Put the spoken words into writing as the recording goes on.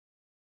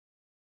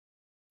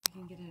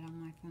can get it on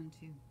my phone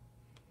too.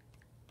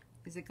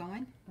 Is it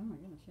going? Oh my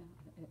goodness, yeah,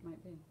 it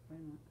might be. Wait a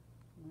minute.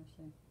 Let me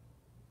see.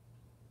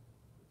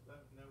 Let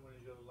me know when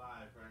you go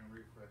live so I can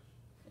refresh.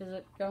 Is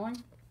it going?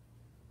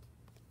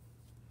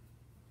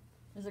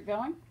 Is it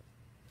going?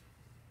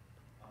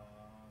 I don't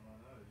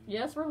know.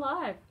 Yes, we're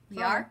live.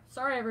 We are?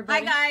 Sorry,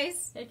 everybody. Hi,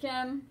 guys. Hey,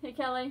 Kim. Hey,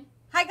 Kelly.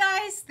 Hi,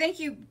 guys. Thank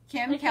you,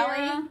 Kim, Hey, Kelly,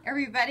 Kara.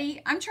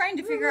 everybody. I'm trying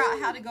to figure out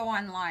how to go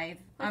on live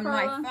on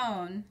Carla. my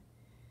phone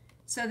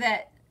so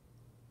that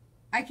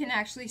I can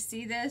actually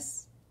see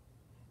this.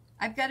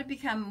 I've got to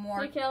become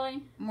Hey,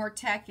 Kelly. more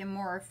tech and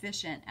more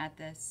efficient at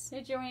this.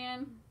 Hey,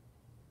 Joanne.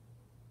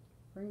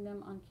 Bring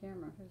them on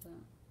camera. Who's that?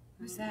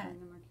 Who's that? Bring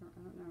them on camera.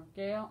 I don't know.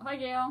 Gail. Hi,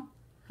 Gail.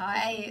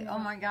 Hi. Oh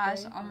my gosh.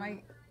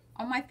 Okay.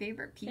 All my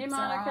favorite peeps Hey, are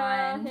Monica.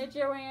 on. Hey,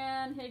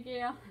 Joanne. Hey,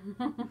 Gail.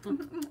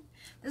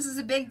 This is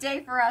a big day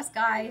for us,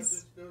 guys.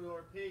 Just go to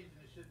our page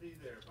and it should be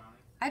there, Bonnie.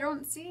 I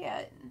don't see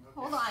it.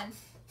 Hold on.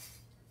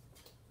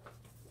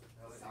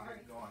 I'll let you Sorry.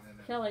 get going in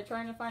there. Kelly,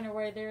 trying to find a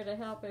way there to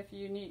help if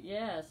you need.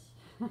 Yes.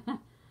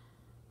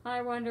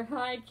 Hi, Wonder.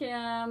 Hi,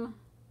 Kim.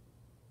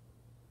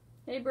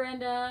 Hey,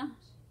 Brenda.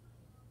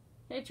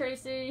 Hey,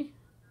 Tracy.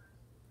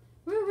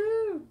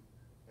 Woohoo!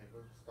 Okay, go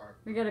start.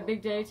 We got a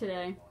big day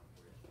today.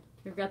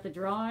 We've got the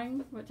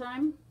drawing. What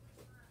time?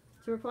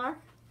 2 o'clock?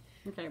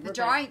 Okay, we're The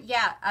drawing,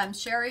 yeah.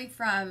 Sherry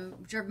from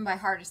Driven by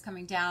Heart is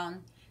coming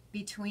down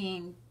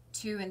between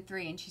 2 and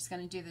 3, and she's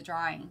going to do the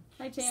drawing.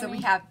 Hi, Tammy. So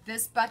we have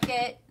this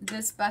bucket,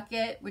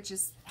 which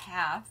is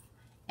half,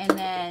 and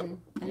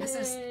then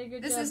Yay,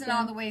 good this job, isn't Kim.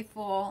 all the way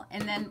full,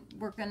 and then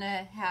we're going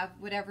to have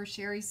whatever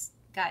Sherry's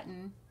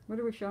gotten What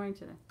are we showing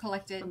today?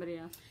 collected. Somebody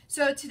asked.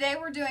 So today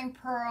we're doing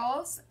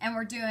pearls, and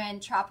we're doing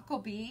tropical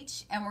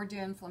beach, and we're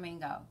doing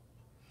flamingo,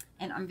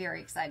 and I'm very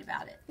excited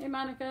about it. Hey,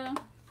 Monica.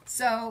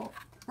 So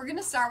we're going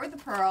to start with the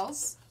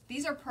pearls.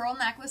 These are pearl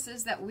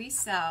necklaces that we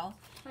sell.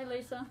 Hi,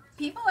 Lisa.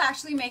 People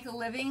actually make a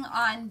living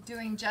on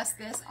doing just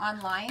this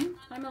online.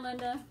 Hi,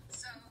 Melinda.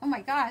 Oh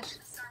my gosh.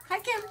 Hi,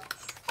 Kim.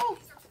 Oh,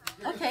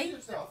 You can okay. see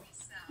yourself.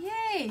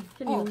 Yay.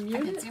 Can you Oh, mute I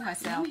can it? see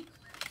myself.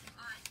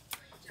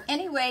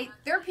 Anyway,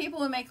 there are people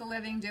who make a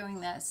living doing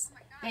this.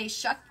 They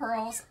shuck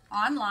pearls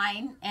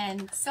online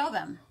and sell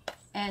them.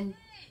 And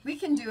we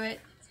can do it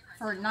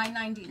for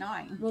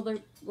 $9.99. Will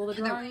the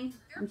drawing?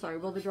 I'm sorry.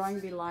 Will the drawing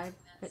be live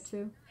at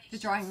 2? The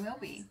drawing will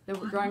be. The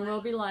drawing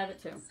will be live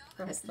at 2. Go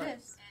ahead. Yes, it start.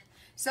 is.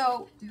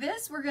 So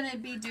this we're going to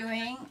be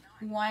doing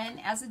one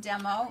as a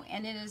demo,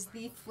 and it is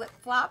the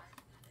flip-flop.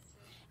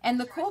 And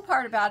the cool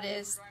part about it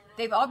is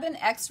they've all been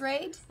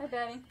x-rayed. Hi,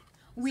 Betty.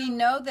 We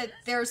know that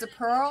there's a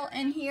pearl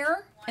in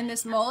here, in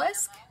this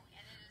mollusk,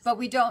 but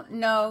we don't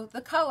know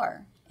the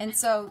color. And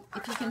so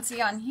if you can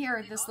see on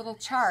here, this little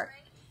chart,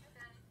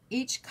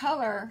 each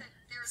color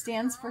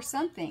stands for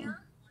something.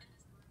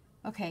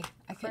 Okay,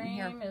 I couldn't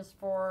hear. Cream is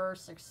for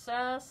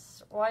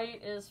success.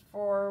 White is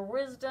for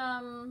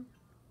wisdom.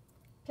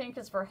 Pink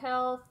is for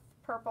health.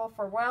 Purple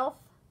for wealth.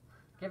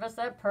 Give us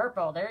that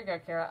purple. There you go,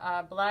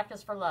 Kara. Black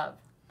is for love.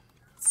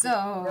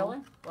 So Really?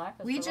 Black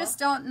is we for just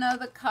don't know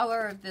the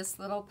color of this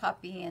little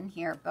puppy in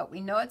here, but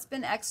we know it's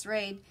been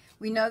x-rayed.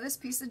 We know this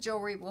piece of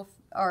jewelry will,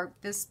 or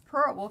this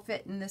pearl will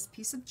fit in this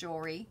piece of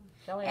jewelry.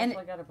 love. Kelly and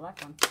actually got a black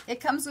one.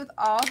 It comes with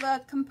all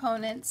the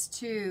components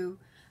to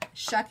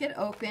shuck it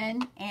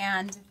open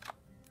and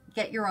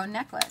get your own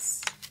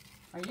necklace.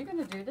 Are you going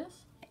to do this?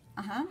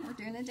 We're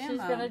doing a demo.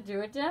 She's going to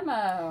do a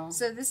demo.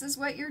 So this is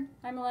what your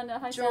Hi, Melinda.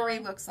 Hi, jewelry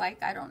Sally. looks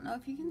like. I don't know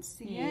if you can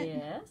see it.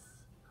 Yes.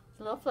 It's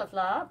a little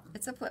flip-flop.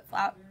 It's a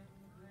flip-flop.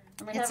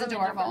 And we It's have them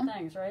in adorable. different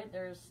things, right?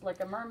 There's like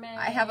a mermaid.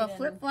 I have a and-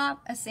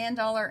 flip-flop, a sand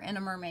dollar, and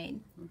a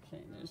mermaid.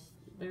 Okay,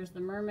 there's the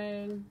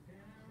mermaid.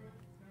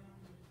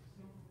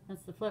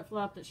 That's the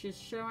flip-flop that she's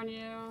showing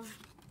you.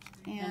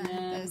 And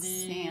then the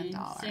sand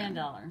dollar. Sand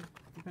dollar.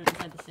 You put it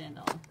inside the sand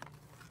dollar.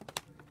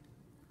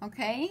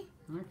 Okay.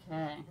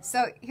 Okay.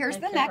 So here's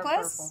Thank the you for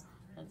necklace. purple.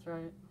 That's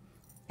right.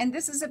 And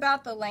this is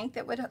about the length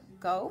it would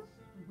go.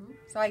 Mhm.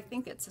 So I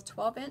think it's a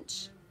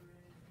 12-inch.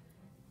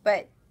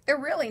 But they're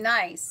really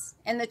nice.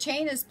 And the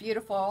chain is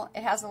beautiful.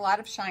 It has a lot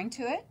of shine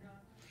to it.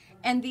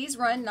 And these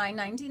run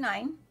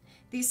 $9.99.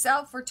 These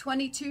sell for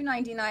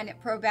 $22.99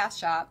 at Pro Bath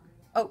Shop.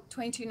 Oh,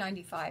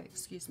 $22.95,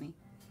 excuse me.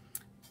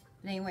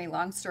 But anyway,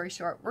 long story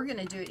short, we're going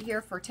to do it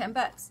here for 10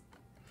 bucks.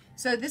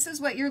 So this is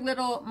what your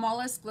little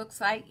mollusk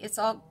looks like. It's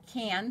all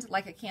canned,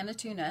 like a can of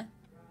tuna.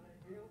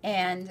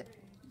 And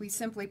we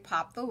simply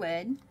pop the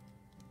lid.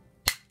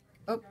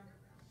 Oh.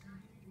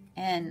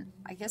 And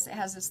I guess it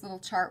has this little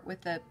chart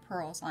with the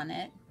pearls on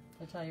it.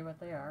 To tell you what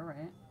they are,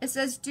 right? It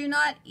says, do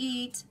not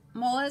eat.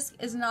 Mollusk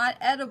is not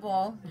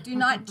edible. Do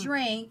not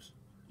drink,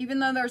 even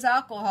though there's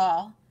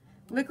alcohol.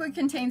 Liquid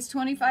contains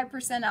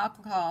 25%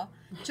 alcohol.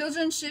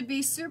 Children should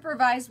be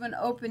supervised when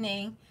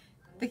opening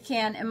the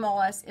can and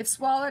mollusk. If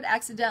swallowed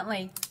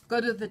accidentally,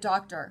 go to the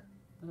doctor.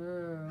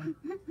 Ooh.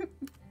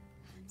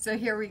 So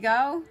here we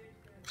go.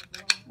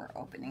 We're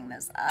opening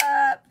this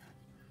up.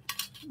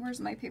 Where's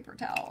my paper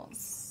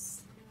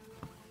towels?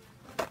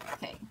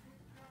 Okay.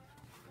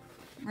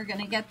 We're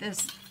going to get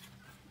this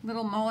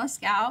little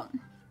mollusk out.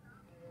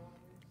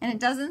 And it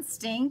doesn't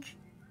stink,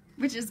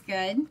 which is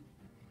good.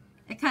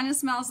 It kind of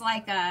smells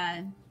like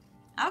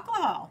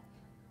alcohol.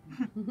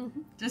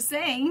 Just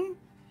saying.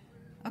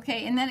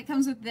 Okay, and then it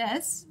comes with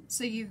this.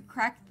 So you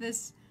crack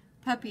this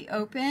puppy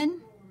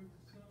open.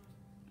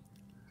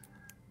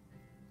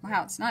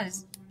 Wow, it's not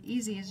as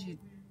easy as you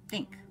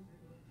think.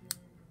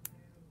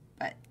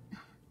 But,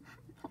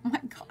 oh my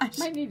gosh.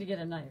 Might need to get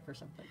a knife or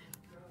something.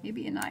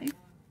 Maybe a knife.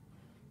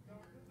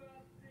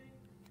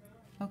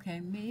 Okay,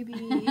 maybe.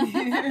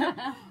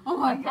 Oh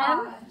my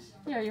gosh.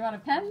 Here, you want a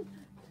pen?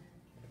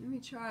 Let me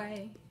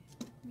try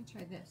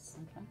this.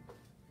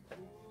 Okay.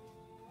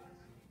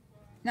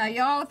 Now,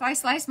 y'all, if I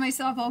slice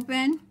myself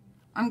open,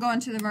 I'm going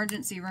to the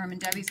emergency room and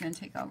Debbie's going to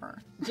take over.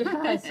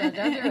 Yeah, so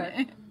don't do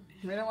it.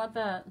 We don't want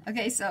that.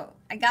 Okay, so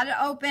I got it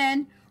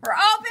open. We're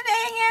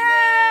opening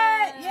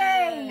it!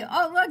 Yay!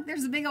 Oh, look,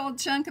 there's a big old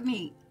chunk of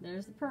meat.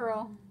 There's the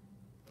pearl.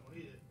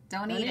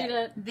 Don't Don't eat eat it.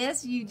 it.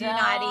 This you do Don't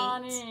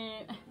not eat.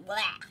 eat. Blah.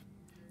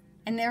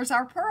 And there's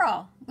our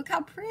pearl. Look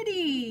how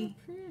pretty.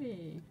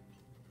 Pretty.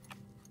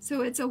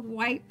 So it's a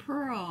white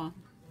pearl.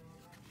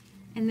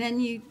 And then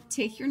you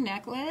take your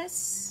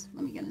necklace.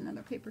 Let me get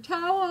another paper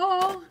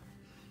towel.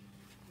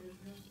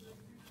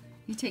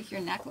 You take your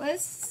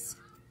necklace,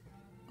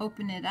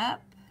 open it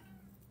up.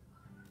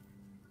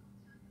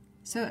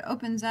 So it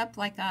opens up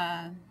like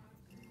a,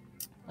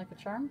 Like a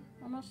charm,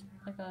 almost?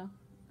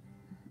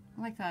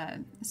 Like a...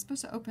 it's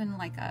supposed to open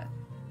like a,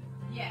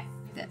 Yes.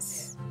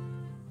 this.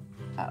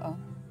 Uh-oh.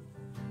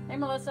 Hey,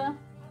 Melissa.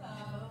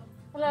 Hello.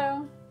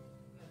 Hello.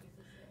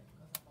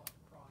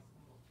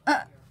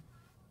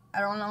 I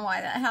don't know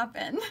why that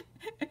happened.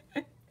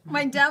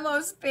 My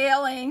demo's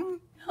failing.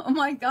 Oh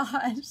my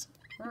gosh.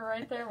 We're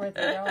right there with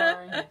you. Don't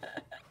worry.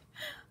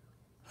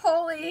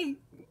 Holy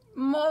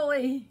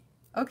moly.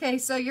 Okay,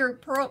 so your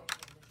pearl,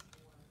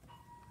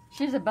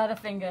 She's a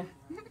butterfinger.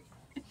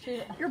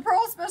 She, your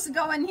pearl's supposed to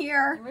go in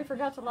here. we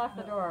forgot to lock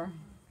the door.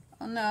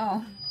 Oh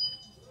no.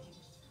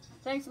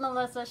 Thanks,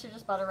 Melissa. She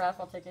just bought a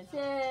raffle ticket.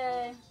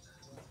 Yay.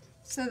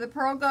 So the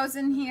pearl goes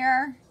in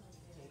here,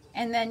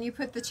 and then you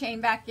put the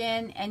chain back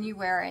in and you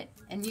wear it.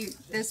 And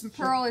this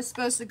pearl is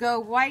supposed to go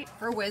white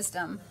for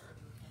wisdom.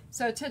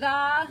 So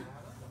ta-da.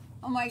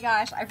 Oh my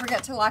gosh, I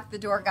forgot to lock the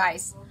door,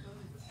 guys.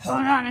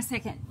 Hold on a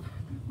second.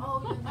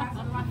 Oh, you guys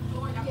are right the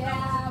door.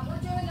 Yeah, we're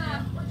doing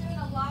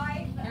a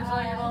live. Here's a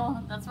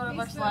label. That's what it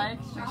looks like.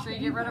 Make sure you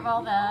get rid of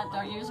all that.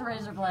 Don't use a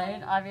razor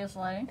blade,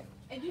 obviously.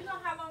 And you know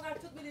how long I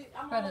took me to...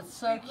 I'm But on it's the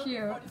so street looking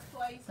cute. for this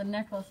place. The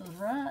necklace is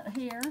right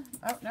here.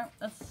 Oh, no,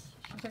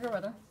 she took her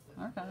with her.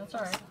 Okay, that's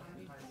all right.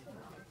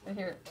 But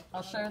here,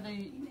 I'll show them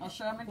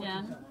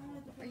again.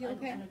 Are you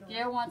okay?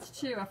 Gail wants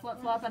two, a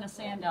flip-flop and a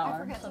sand dollar.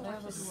 forgot So to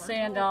lock there's a the door.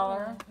 sand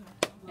dollar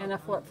and a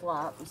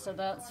flip-flop. So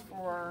that's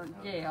for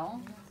Gail.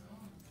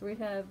 So we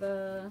have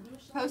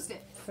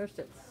Post-it.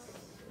 Post-its.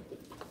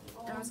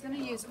 I was going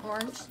to use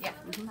orange. Yeah.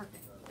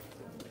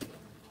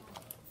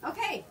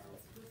 Okay.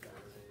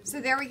 So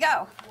there we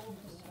go.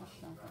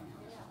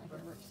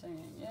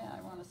 Yeah,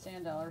 I want a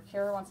sand dollar.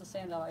 Kara wants a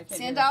sand dollar. I can't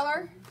Sand do this.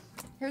 dollar.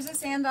 Here's a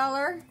sand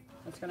dollar.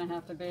 It's going to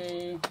have to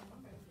be,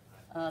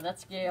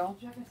 that's Gail.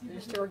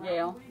 These two are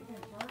Gail.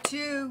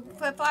 2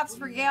 flip-flops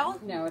for Gail.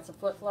 No, it's a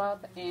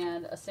flip-flop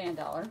and a sand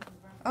dollar.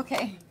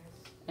 Okay.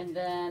 And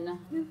then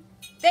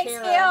Thanks,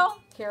 Gail.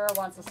 Kara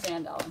wants a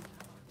sand dollar.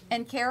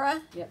 And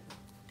Kara. Yep,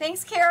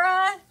 Thanks,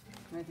 Kara.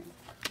 right here.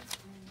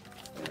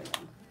 There we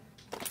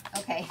go.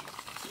 Okay.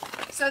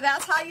 So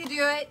that's how you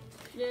do it.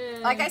 Yay.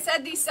 Like I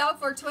said, these sell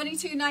for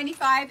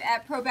 $22.95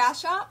 at Pro Bath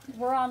Shop.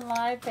 We're on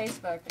live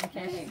Facebook in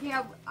case.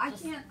 Yeah, I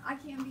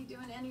can't be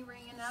doing any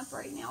ringing up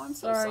right now. I'm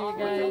so Sorry,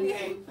 sorry. you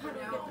guys.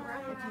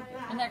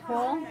 Isn't that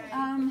cool?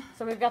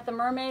 So we've got the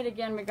mermaid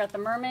again. We've got the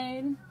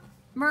mermaid.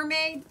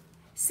 Mermaid,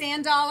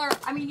 sand dollar.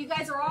 I mean, you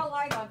guys are all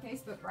live on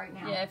Facebook right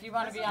now. Yeah, if you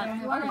want to be on.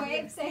 You want to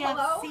wave? Say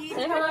hello. Say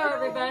hello,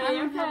 everybody.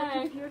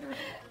 Okay.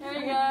 There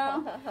you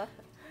go.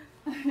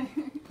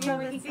 Did she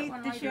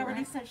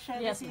already show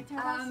Yes. the sea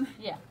turtles?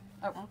 Yeah.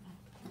 Oh.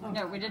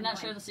 No, we did not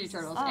show the sea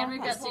turtles. Oh, And we've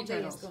got This whole sea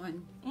day is turtles.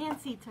 going. And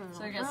sea turtles.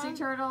 So we got sea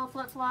turtle,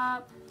 flip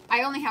flop.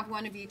 I only have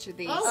one of each of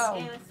these. Oh.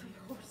 And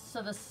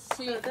a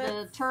seahorse. So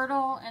the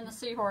turtle and the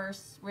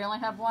seahorse, we only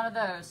have one of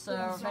those.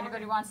 So if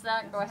anybody wants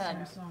that, go ahead.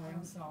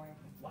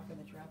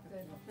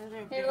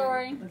 Hey,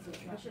 Lori.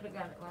 I should have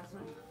got it last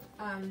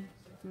night.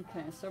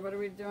 Okay, so what are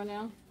we doing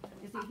now?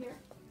 Is he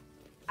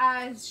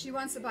here? She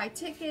wants to buy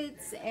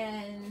tickets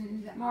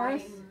and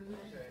Morris?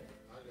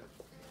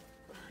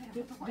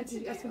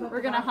 We're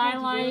We're going to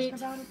highlight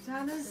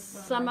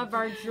some of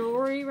our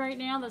jewelry right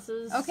now. This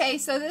is Okay,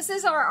 so this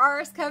is our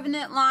RS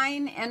Covenant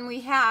line, and we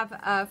have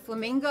a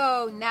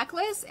flamingo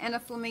necklace and a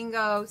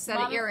flamingo set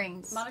of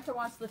earrings. Monica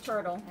wants the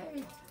turtle.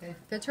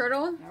 The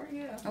turtle?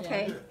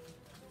 Okay. Yeah.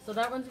 So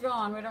that one's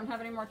gone. We don't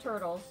have any more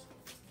turtles.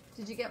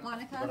 Did you get But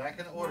Monica? I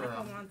can order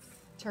them.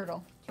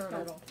 Turtle.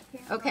 Turtle.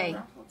 Okay.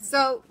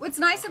 So what's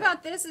nice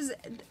about this is,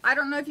 I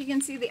don't know if you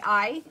can see the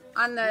eye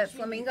on the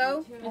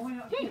flamingo.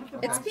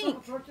 It's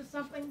pink. Purchase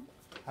something?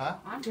 Huh?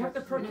 You have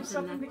to purchase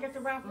something to get the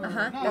raffle.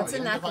 Uh-huh. No, That's a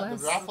you have to buy-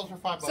 necklace. The raffles are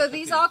 $5 So a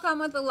these piece. all come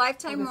with a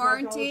lifetime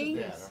warranty.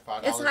 Yeah, they're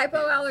 $5 It's a piece.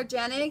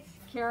 hypoallergenic.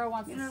 Kara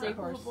wants You the know that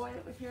seahorse. little boy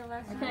that was here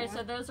last Okay, night?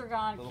 so those are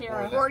gone. Little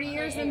Kara. boy. 40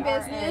 years in AARA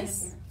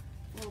business.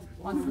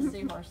 wants the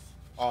seahorse.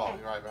 Oh,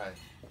 you're right.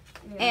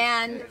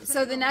 And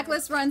so the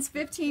necklace runs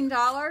 $15.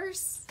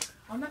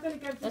 I'm not gonna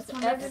get this That's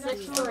one.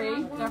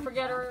 F63. Don't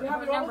forget You her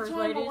have it all numbers, the time,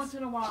 or ladies. once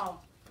in a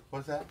while.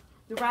 What's that?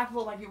 The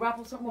raffle, like you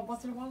raffle something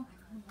once in a while?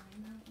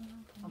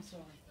 I'm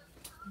sorry.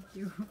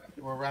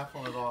 We're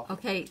raffling it off.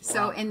 Okay,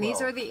 so and these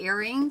are the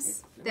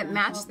earrings that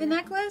match the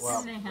necklace. Well,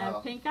 And they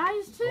have pink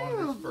eyes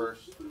Going this too.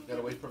 first.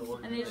 Gotta wait for the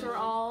order. And these are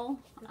all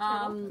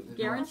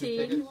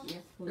guaranteed.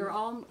 They're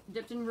all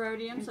dipped in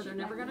rhodium, so they're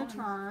never going to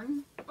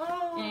turn.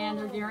 And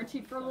they're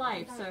guaranteed for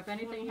life. So if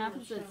anything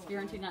happens, it's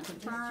guaranteed not to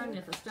turn.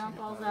 If a stone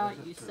falls out,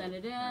 you send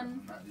it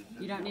in.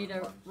 You don't need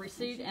a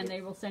receipt, and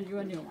they will send you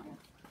a new one.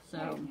 So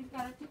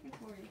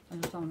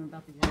I'm just telling them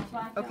about the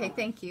guarantee. Okay,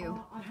 thank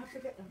you. I have to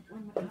get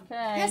them.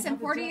 Okay. Yes, and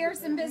 40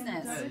 years in Yeah,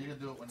 business. you can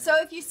do it when So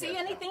if you see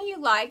anything you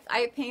like, I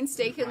have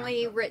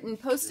painstakingly written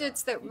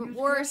Post-its that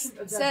Boris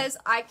says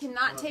I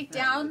cannot take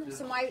down.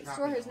 So my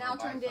store has now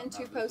turned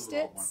into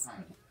Post-its.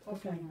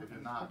 Okay. If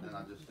you're not, then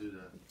I'll just do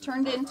the.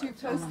 Turned into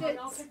I'll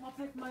Post-its.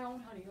 take my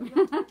own,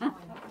 honey.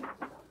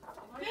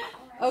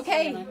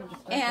 Okay,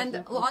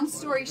 and long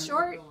story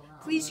short,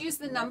 please use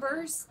the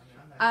numbers.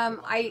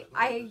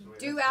 I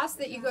do ask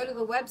that you go to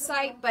the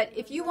website, but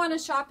if you want to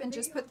shop and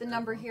just put the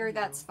number here,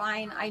 that's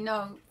fine. I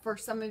know for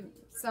some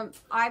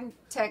I'm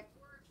tech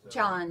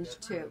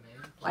challenged too.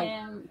 Like,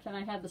 Can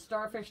I have the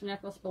starfish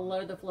necklace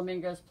below the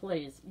flamingos,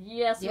 please?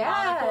 Yes,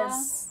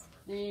 yes.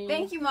 Monica.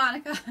 Thank you,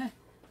 Monica.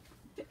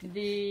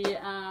 The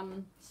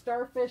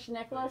starfish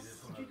necklace.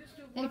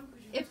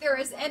 If there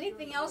is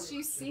anything else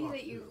you see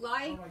that you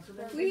like,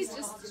 please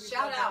just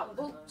shout out.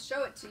 We'll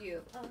show it to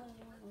you.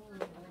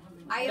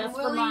 I am That's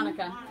for willing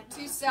Monica.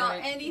 to sell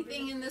Right.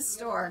 anything in this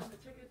store.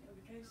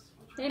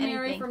 Hey,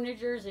 Mary Anything. from New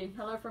Jersey.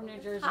 Hello from New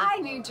Jersey. Hi,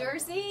 New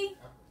Jersey.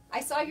 I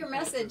saw your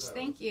message.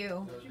 Thank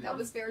you. That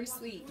was very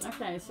sweet.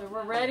 Okay, so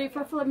we're ready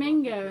for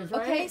flamingos,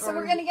 right? Okay, so Or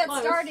we're gonna get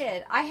close.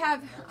 started.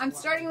 I'm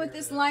starting with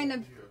this line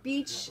of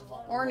beach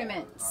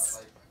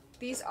ornaments.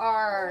 These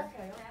are,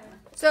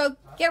 so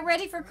get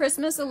ready for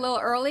Christmas a little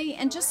early.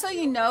 And just so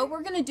you know,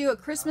 we're gonna do a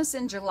Christmas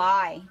in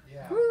July,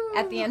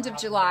 at the end of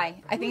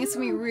July. I think it's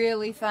gonna be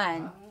really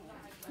fun.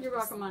 You're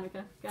welcome,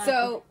 Monica. Got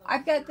So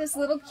I've got this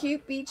little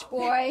cute beach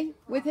boy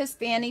with his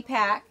fanny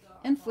pack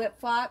and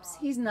flip-flops.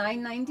 He's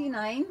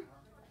 $9.99.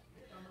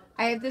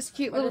 I have this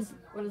cute it. What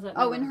little, is that?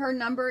 oh,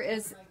 number?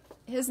 and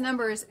his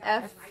number is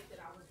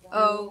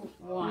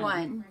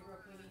F01.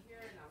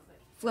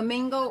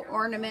 Flamingo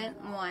Ornament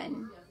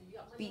 1.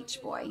 Beach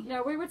Boy.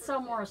 No, we would sell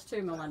Morris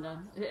too,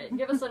 Melinda.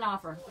 Give us an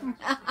offer.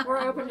 We're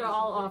open to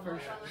all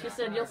offers. She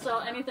said you'll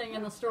sell anything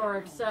in the store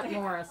except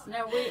Morris.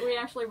 No, we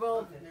actually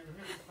will.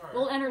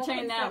 We'll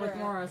entertain that with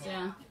Morris.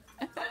 Yeah.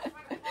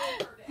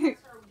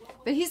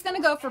 But he's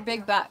gonna go for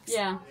big bucks.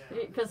 Yeah,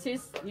 because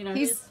he's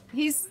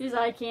He's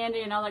eye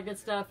candy and all that good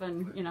stuff,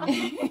 and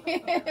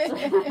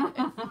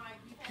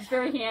it's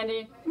very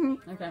handy.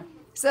 Okay.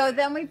 So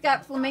then we've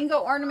got Flamingo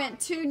Ornament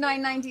 2,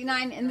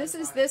 $9.99, and this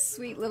is this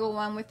sweet little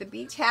one with the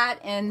beach hat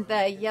and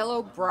the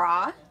yellow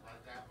bra.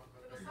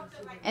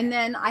 And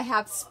then I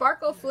have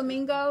Sparkle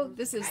Flamingo.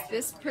 This is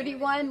this pretty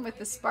one with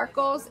the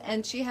sparkles,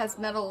 and she has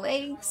metal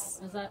legs.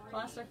 Is that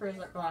plastic or is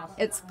that glass?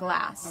 It's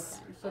glass.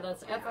 Okay, so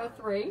that's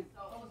FO3.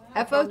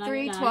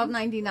 FO3,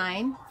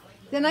 $12.99.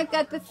 Then I've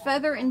got the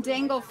Feather and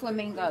Dangle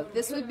Flamingo.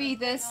 This would be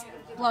this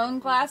blown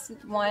glass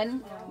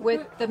one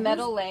with the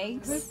metal Who's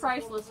legs.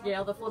 priceless,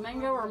 Gail? The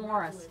Flamingo or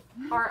Morris?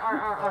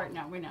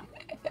 No, we know.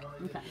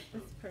 Okay.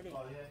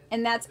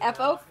 And that's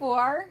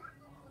FO4,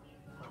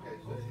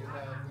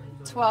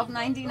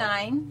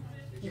 $12.99.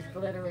 He's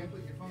glittery.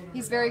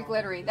 He's very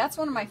glittery. That's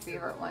one of my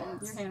favorite Your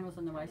ones. hand was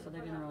in the way, so they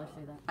didn't really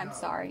see that. I'm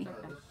sorry.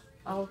 Okay.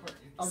 I'll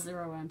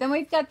zero in. Then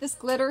we've got this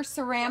glitter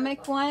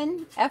ceramic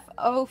one,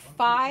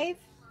 FO5,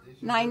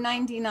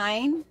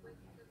 $9.99.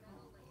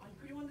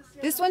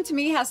 This one to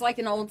me has like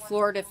an old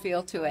Florida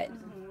feel to it.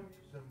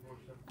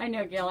 I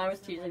know, Gail. I was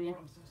teasing you.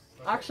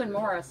 Auction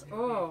Morris.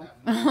 Oh.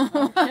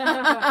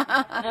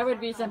 That would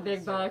be some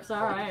big bucks.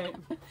 All right.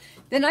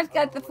 Then I've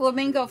got the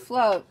Flamingo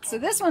Float. So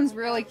this one's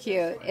really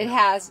cute. It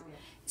has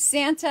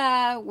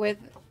Santa with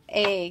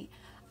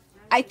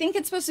I think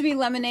it's supposed to be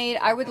lemonade.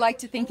 I would like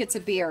to think it's a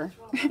beer.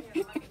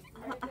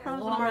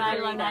 Long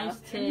Island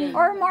iced tea.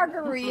 Or a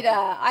margarita.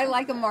 I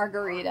like a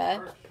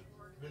margarita.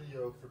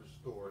 Video for the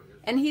store is,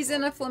 And he's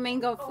in a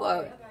flamingo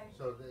float.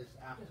 so it's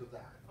after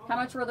that. How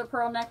much were the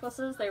pearl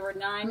necklaces? They were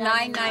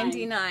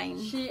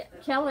 $9.99.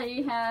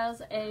 Kelly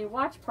has a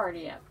watch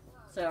party up.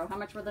 So how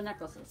much were the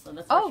necklaces? So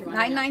that's Oh, what you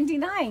want to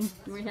know.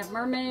 $9.99. We have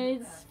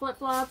mermaids, flip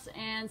flops,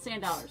 and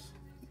sand dollars.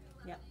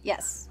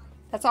 Yes.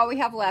 That's all we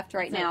have left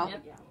right now.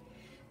 Yep.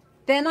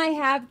 Then I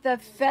have the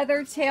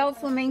Feather Tail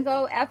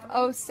Flamingo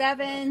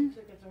FO7.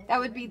 That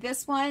would be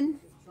this one.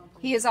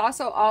 He is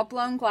also all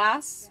blown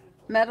glass,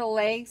 metal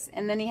legs,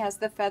 and then he has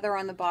the feather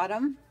on the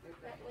bottom.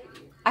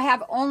 I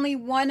have only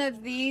one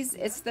of these.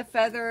 It's the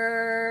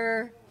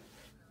feather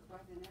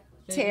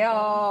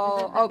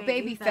tail. Oh,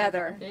 baby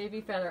feather.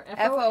 Baby feather.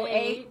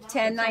 FO8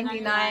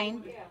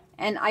 10.99,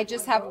 and I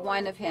just have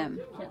one of him.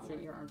 Can't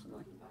see your arms.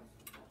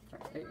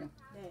 Sorry, there you go.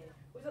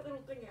 What's that little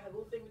thing you had? A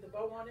little thing with the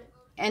bow on it?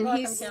 And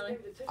Welcome, he's Kelly.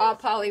 all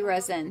poly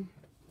resin.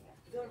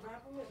 Is that a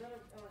wrapper? Is that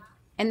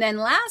And then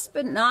last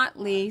but not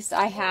least,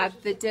 I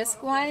have the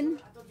disc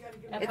one.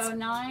 It's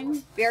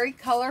FO9. very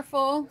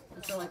colorful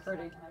It's really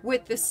pretty.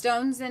 with the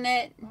stones in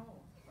it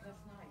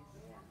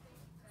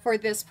for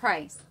this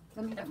price.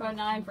 Let me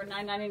FO9 for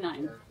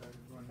 $9.99.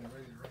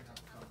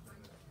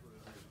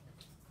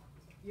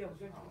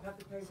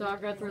 So I'll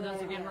go through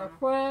those again real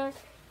quick.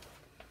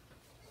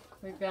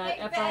 We've got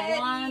Hey,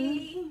 FO1.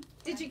 Betty,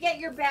 did you get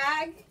your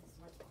bag?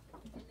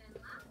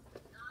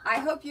 I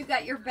hope you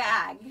got your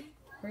bag.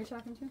 Who are you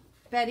talking to?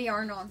 Betty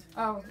Arnold.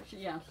 Oh,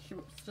 yeah, she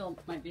still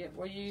might be.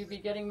 Will you be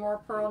getting more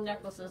pearl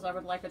necklaces? I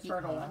would like a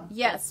turtle one.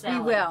 Yes, we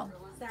Sally. will.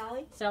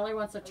 Sally? Sally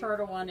wants a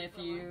turtle one if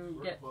you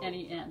get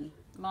any in.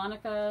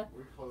 Monica,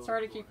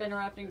 sorry to keep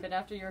interrupting, but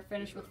after you're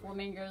finished with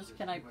flamingos,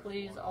 can I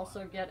please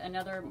also get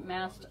another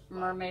masked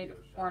mermaid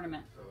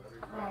ornament?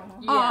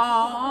 Yes.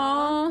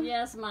 Aww.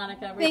 Yes,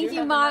 Monica. We Thank do you,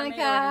 have the mermaid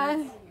Monica.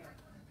 ornaments.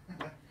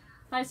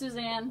 Hi,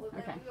 Suzanne.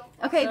 Okay.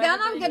 Okay, So then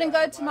I'm everybody- going to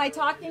go to my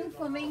talking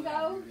flamingo.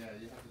 Yeah,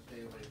 you have to stay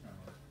away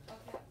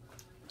from it.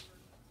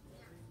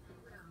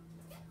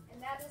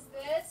 And that is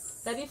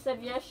this. Betty said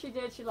yes, she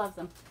did. She loves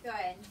them.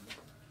 Good.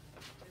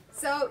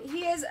 So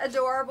he is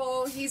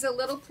adorable. He's a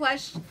little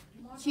plush,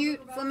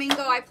 cute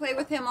flamingo. I play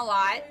with him a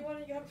lot.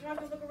 you have time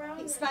to look around?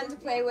 He's fun to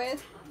play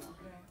with.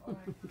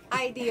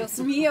 Ay, Dios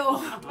mío.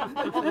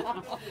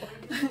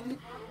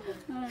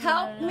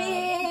 Help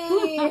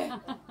me.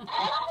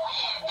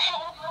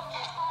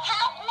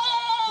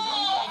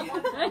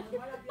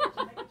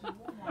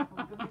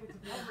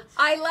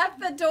 I left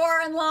the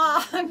door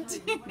unlocked.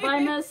 By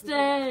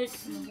mistake.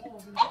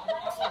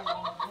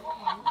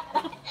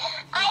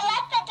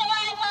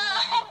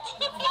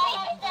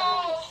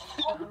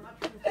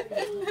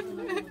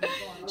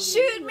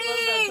 Shoot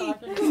me.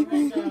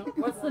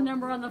 What's the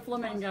number on the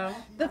flamingo?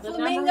 The number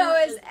flamingo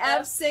is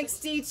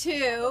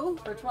F62.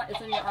 For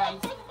it's in your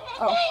arms.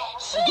 Oh.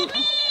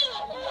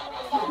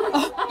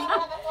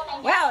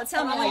 Wow, it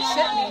sounded like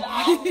shoot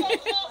me.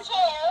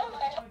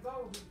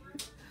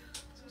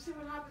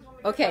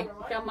 Okay.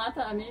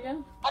 Kamata,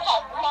 amiga?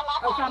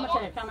 Oh,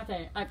 kamate,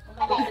 kamate.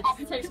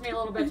 It takes me a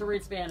little bit to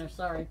read Spanish,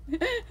 sorry.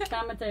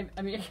 Kamate,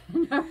 amiga.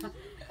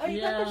 Oh, you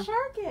got the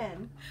shark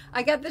in.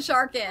 I got the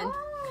shark in.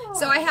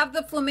 So I have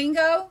the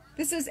flamingo.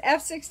 This is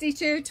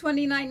F62,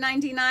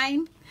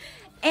 $29.99.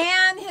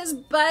 And his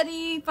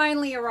buddy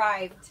finally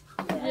arrived.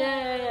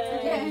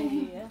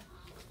 Yay!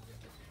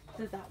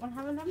 Does that one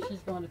have a number?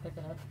 She's going to pick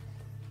it up.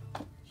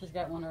 She's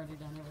got one already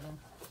done over there.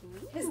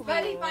 His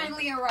buddy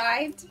finally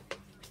arrived.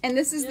 And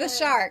this is Yay. the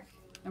shark.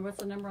 And what's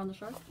the number on the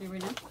shark? Do we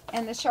know?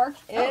 And the shark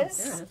Oh, there is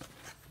it is.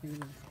 Here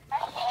it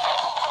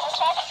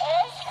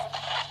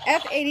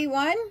is.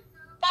 F81.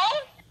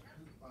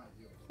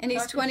 And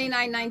he's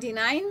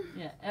 $29.99.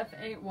 Yeah,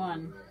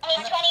 F81.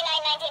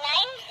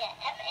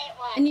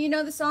 And you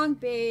know the song,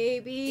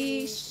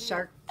 Baby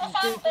Shark. Daddy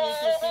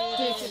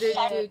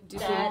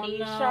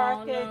no,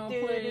 shark. no,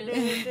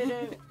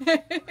 Do-do-do-do-do-do.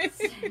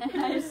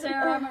 Hi,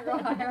 Sarah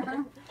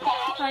McGuire.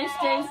 Hi,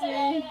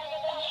 Stacy.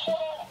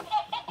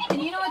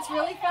 And you know what's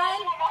really fun?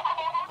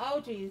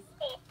 Oh, geez.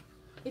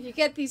 If you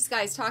get these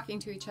guys talking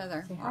to each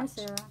other. Hi,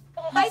 Sarah.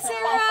 Hi,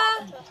 Sarah.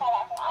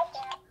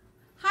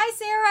 Hi,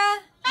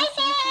 Sarah. Hi,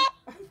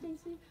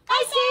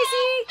 Hi,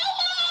 Stacy.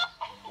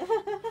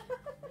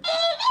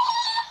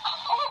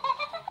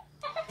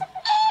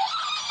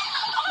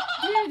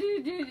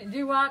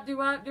 Do up.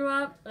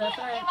 That's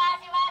right.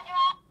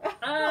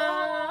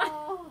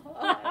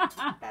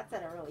 That's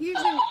at a really.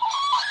 Usually,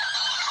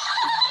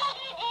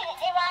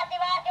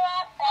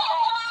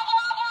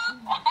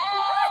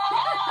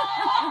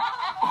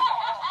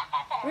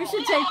 We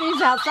should take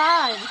these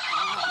outside.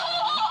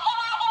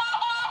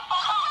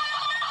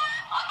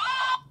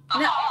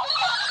 no,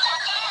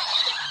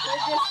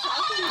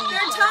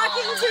 they're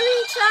talking to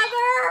each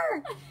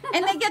other.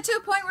 And they get to a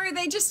point where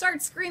they just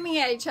start screaming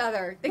at each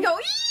other. They go,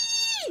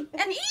 ee!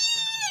 And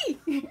ee!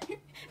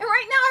 And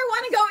right now I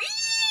want to go,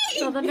 ee!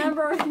 So the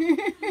number,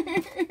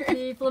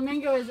 the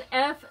flamingo is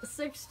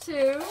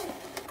F62.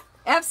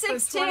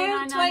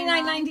 F62,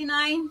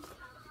 $29.99.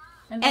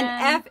 And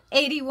And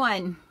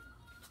F81.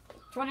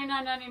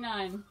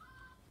 $29.99.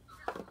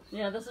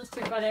 Yeah, this is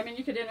too funny. I mean,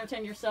 you could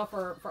entertain yourself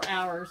for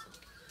hours.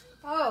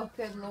 Oh,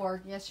 good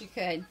Lord. Yes, you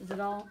could. Is it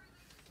all?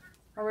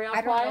 Are we all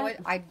I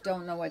quiet?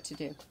 don't know what to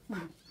do.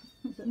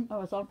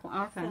 Oh, it's all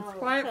quiet. Okay. So- It's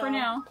quiet for so-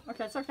 now.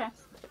 Okay, it's okay.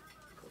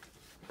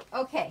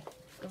 Okay.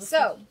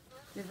 So,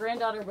 Your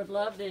granddaughter would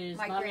love these.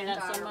 my Mommy, not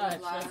so granddaughter much.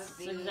 would love That's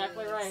these.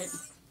 exactly right.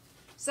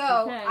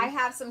 So, Okay. I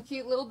have some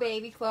cute little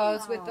baby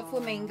clothes with the Aw.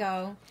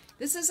 flamingo.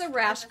 This is a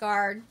rash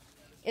guard.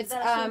 Is It's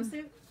that a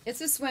swimsuit?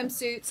 it's a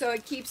swimsuit, so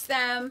it keeps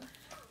them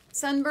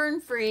sunburn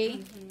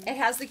free. It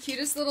has the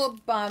cutest little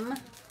bum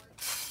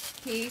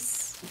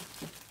piece.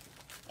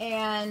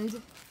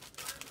 And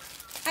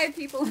I have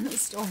people in the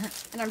store,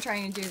 and I'm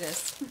trying to do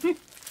this.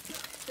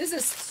 This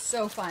is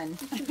so fun.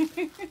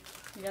 You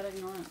gotta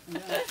ignore it.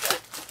 Yeah.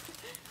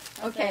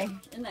 Okay.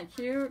 Isn't that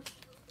cute?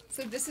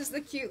 So this is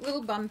the cute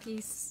little bum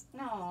piece.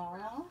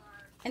 No.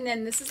 And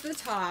then this is the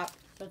top.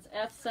 So it's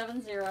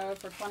F70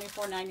 for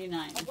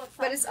 $24.99.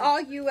 But it's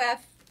all UPF.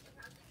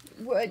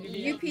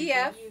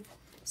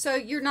 So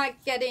you're not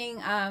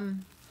getting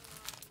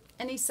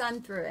any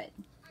sun through it.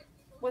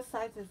 What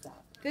size is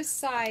that? This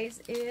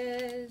size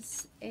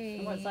is a...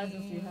 And what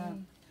sizes do you have?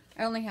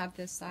 I only have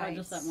this size. Oh,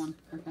 just that one.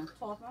 Okay.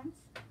 12 months?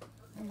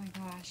 Oh my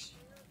gosh.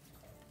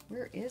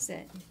 Where is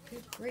it?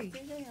 Good grief.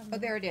 Oh,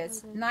 there it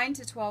is. 9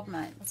 to 12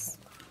 months.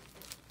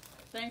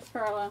 Thanks,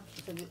 Carla.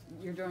 She said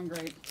you're doing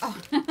great. Oh.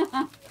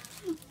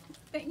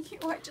 Thank you.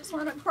 I just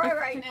want to cry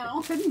right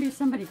now. Couldn't be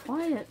somebody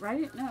quiet,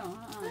 right? No.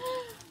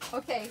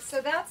 Okay, so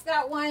that's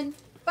that one.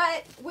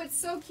 But what's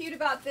so cute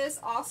about this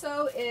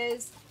also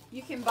is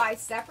you can buy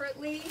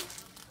separately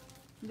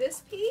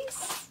this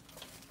piece,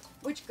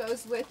 which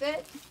goes with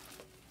it.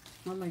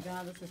 Oh my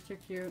God, this is too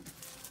cute.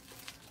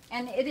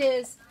 And it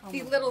is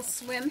the little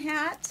swim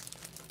hat.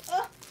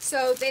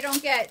 So they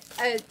don't get,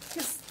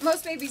 because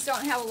most babies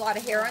don't have a lot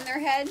of hair on their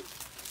head.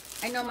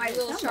 I know my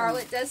little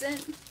Charlotte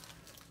doesn't.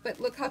 But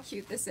look how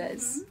cute this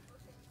is.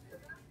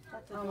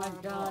 That's Oh my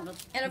God.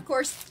 That's, And of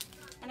course,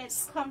 And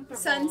it's comfortable.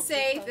 sun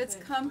safe, because it's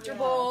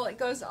comfortable, it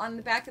goes on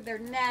the back of their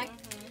neck.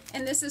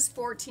 And this is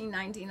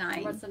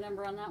 $14.99. what's the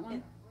number on that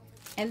one?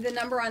 And the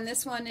number on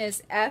this one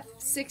is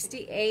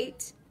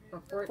F68, For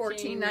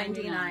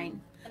 $14.99.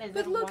 And is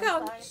But it look one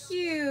how size?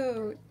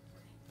 cute.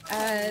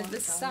 The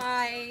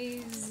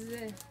size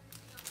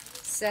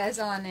says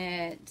on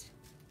it,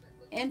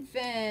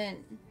 infant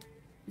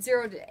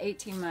 0 to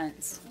 18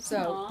 months. So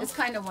Aw. it's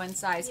kind of one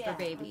size Yeah. for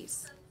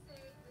babies.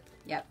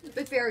 Yep,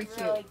 but very cute.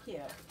 Really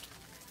cute.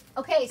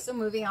 Okay, so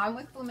moving on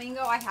with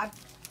Flamingo, I have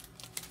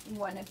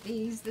one of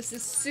these. This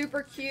is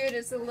super cute.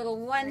 It's a little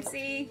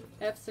onesie,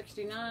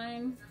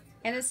 F69.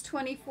 and it's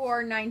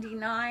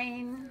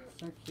 $24.99.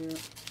 So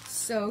cute.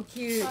 So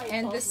cute. Probably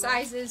And the 12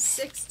 size is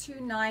 6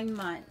 to 9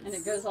 months. And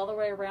it goes all the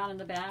way around in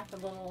the back, a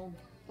little...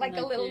 like a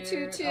isn't that little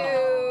cute? tutu,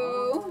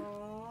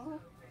 Aw,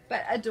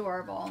 but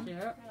adorable. Cute.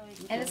 really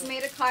And it's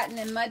made of cotton,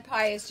 and Mud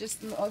Pie is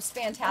just the most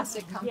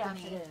fantastic cute. Yes,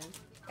 company. it is.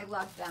 I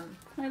love them.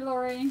 Hi,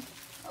 Lori.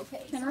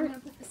 Okay, so Can I'm I- going to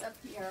put this up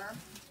here.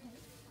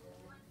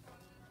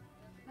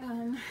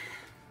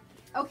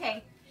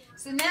 Okay,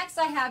 so next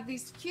I have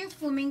these cute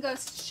flamingo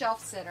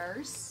shelf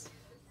sitters.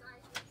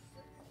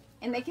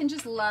 And they can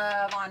just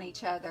love on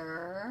each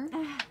other.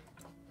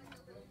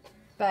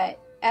 But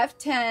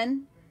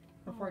F10,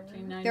 For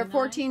 $14.99. they're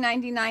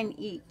 $14.99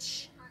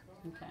 each.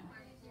 Okay.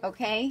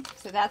 Okay,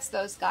 so that's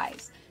those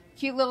guys.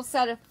 Cute little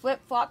set of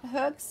flip-flop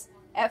hooks.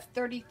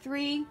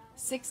 F33,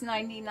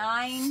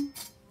 $6.99.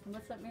 And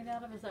what's that made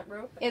out of? Is that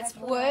rope? It's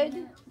actually wood,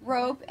 on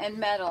rope, and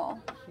metal.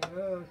 it?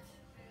 Cute.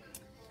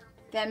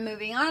 Then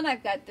moving on,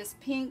 I've got this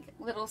pink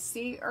little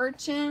sea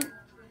urchin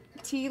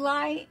tea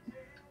light.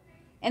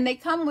 And they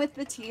come with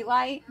the tea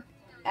light.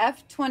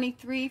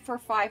 F23 for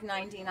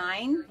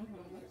 $5.99.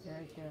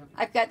 Very cute.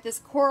 I've got this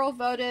coral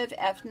votive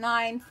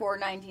F9,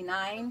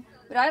 $4.99.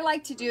 What I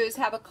like to do is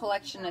have a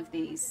collection of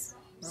these.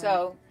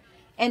 So,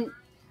 and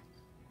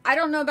I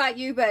don't know about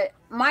you, but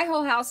my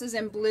whole house is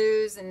in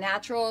blues and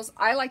naturals.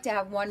 I like to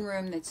have one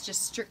room that's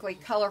just strictly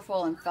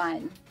colorful and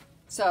fun.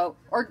 So,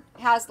 or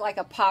has like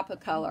a pop of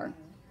color,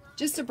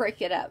 just to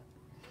break it up.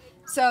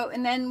 So,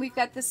 and then we've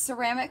got this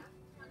ceramic.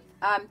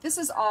 This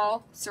is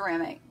all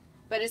ceramic,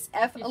 but it's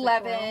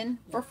F11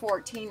 for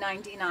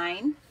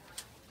 $14.99.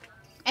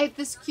 I have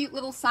this cute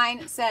little sign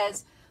that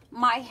says,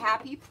 "My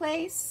happy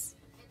place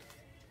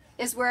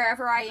is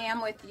wherever I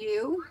am with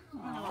you."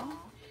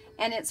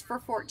 And it's for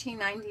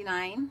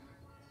 $14.99.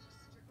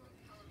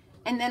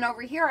 And then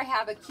over here I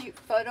have a cute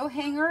photo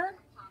hanger.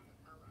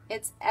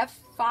 It's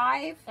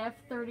F5,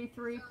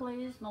 F33,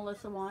 please.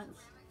 Melissa wants.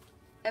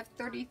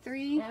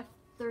 F33.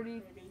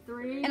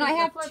 F33. And I There's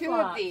have the 2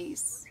 flip-flops. of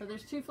these. So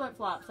there's 2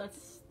 flip-flops.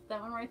 That's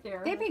that one right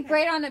there. They'd be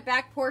great on the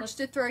back porch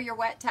to throw your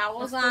wet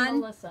towels That's for on.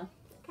 Melissa.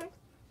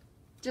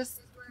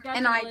 Just Gotcha,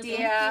 an Melissa.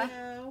 idea.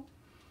 No.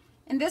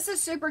 And this is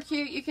super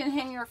cute. You can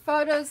hang your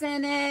photos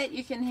in it.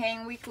 You can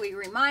hang weekly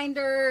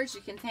reminders.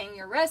 You can hang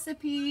your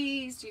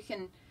recipes. You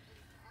can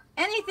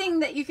anything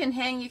that you can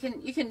hang. You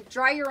can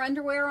dry your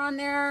underwear on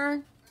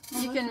there.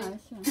 Oh, You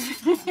that's can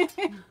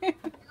nice, yeah.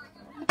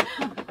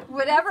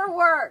 whatever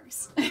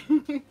works.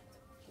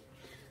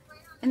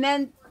 And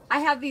then I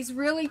have these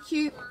really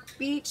cute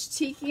beach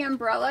tiki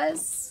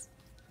umbrellas.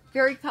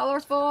 Very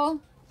colorful.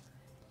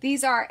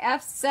 These are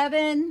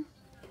F7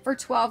 for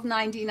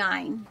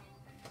 $12.99.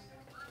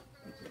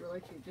 These are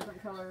really cute.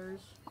 Different colors.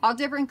 All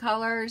different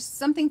colors.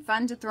 Something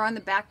fun to throw on the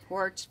back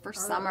porch for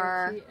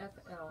summer.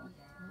 ROTFL.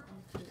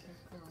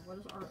 ROTFL. What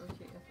is ROTFL?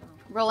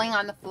 Rolling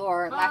on the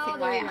floor, laughing Oh,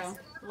 my there you ass.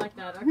 go. Like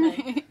that.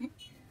 Okay.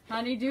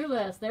 Honey-do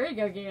list. There you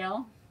go,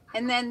 Gail.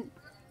 And then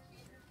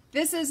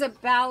this is a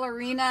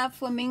ballerina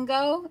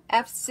flamingo,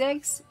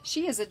 F6.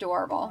 She is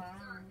adorable.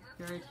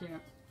 Very cute.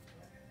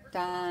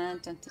 Dun,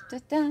 dun,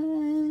 dun,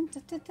 dun, dun,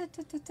 dun, dun,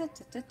 dun, dun, dun,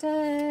 dun,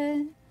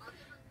 dun.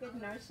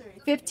 Good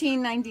nursery.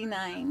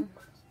 $15.99.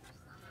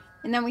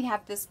 And then we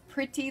have this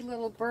pretty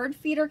little bird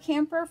feeder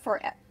camper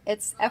for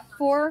it's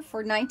F4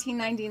 for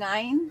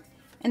 $19.99.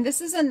 And this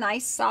is a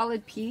nice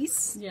solid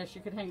piece. Yes,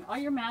 you could hang all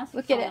your masks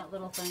Look at on it. that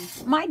little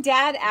thing. My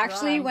dad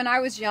actually, Dry. when I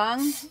was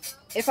young,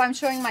 if I'm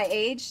showing my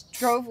age,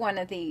 drove one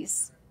of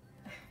these.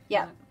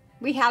 Yeah,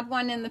 we had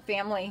one in the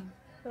family.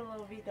 The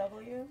little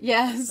VW.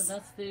 Yes. So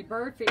that's the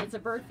bird feeder. It's a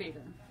bird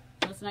feeder.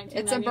 That's $19.99.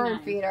 It's a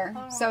bird feeder.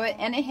 So it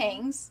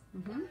hangs.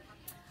 Mm-hmm.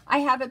 I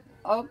have it.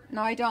 Oh,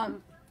 no, I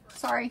don't.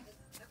 Sorry.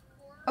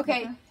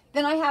 Okay.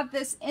 Then I have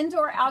this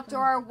indoor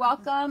outdoor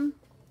welcome.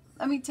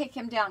 Let me take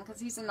him down because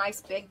he's a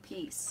nice big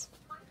piece.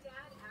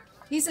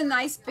 He's a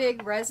nice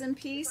big resin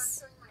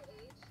piece.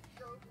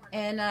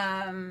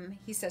 And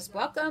he says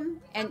welcome.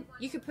 And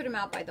you could put him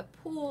out by the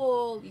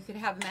pool. You could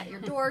have him at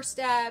your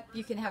doorstep.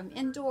 You can have him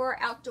indoor,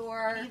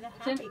 outdoor. He's a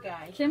happy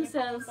guy. Kim Can you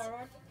pull him says-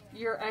 forward?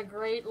 You're a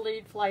great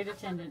lead flight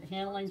attendant,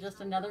 handling just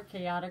another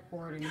chaotic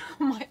boarding.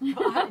 Oh my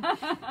God.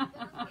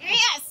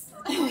 Yes!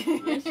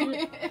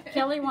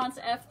 Kelly wants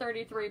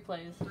F33,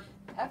 please.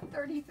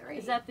 F33.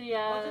 Is that the,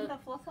 Wasn't the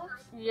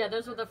flip-flops? yeah,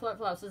 those were the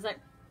flip-flops. Is that,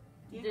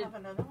 Do you Did- have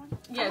another one?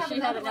 yeah, have she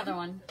had another another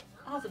one.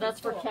 Oh, So that's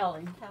for cool.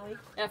 Kelly. Kelly.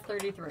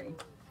 F33.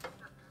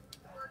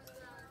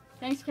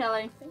 Thanks,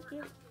 Kelly. Thank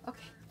you. Okay.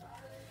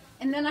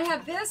 And then I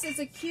have this. It's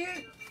a cute,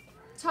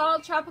 tall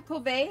tropical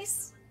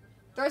vase.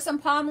 Throw some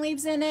palm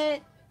leaves in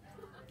it.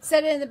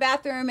 Set it in the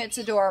bathroom. It's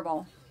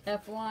adorable.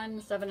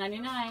 F1,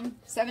 $7.99.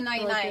 $7.99.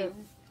 Really cute.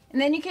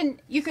 And then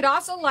you could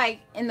also, like,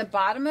 in the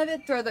bottom of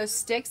it, throw those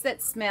sticks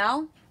that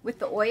smell with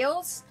the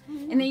oils.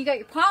 And then you got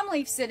your palm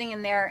leaf sitting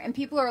in there, and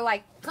people are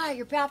like, God,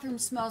 your bathroom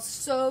smells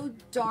so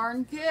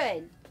darn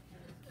good.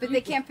 But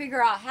they can't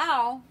figure out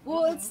how.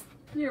 Well,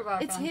 You're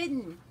welcome. it's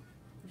hidden.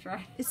 That's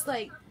right. It's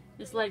like,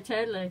 It's like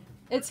totally.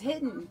 it's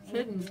hidden. It's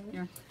hidden.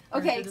 Here.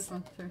 Okay. Here, do this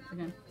one too,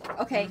 again.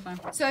 Okay, That's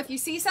fine. so if you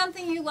see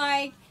something you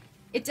like,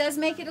 it does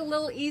make it a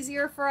little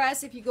easier for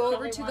us if you go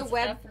over Kelly to the wants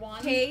web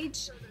F1.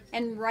 page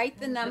and write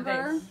the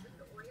number. base.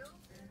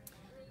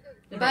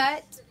 The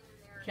But base.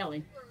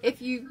 Kelly.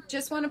 if you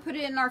just want to put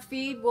it in our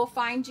feed, we'll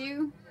find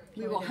you.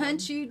 We will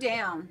hunt you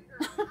down.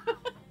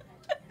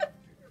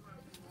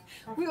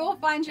 We will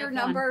find your F1.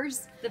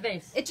 numbers. The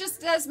base. It just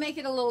does make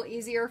it a little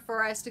easier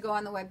for us to go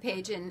on the web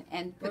page and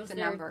put Was the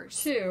there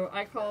numbers. two?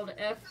 I called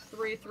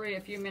F33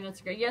 a few minutes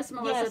ago. Yes,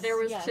 Melissa, Yes, there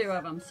was yes. two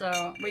of them.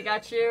 So we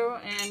got you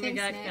and we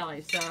Thanks, got Nick.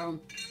 Kelly. So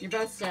you're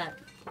both set.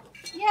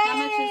 Yay! How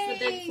much is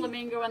the big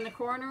flamingo in the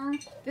corner?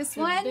 This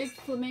The one? big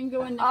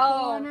flamingo in the Oh.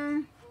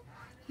 corner.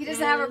 He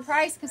doesn't have a is-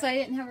 price because I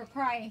didn't have a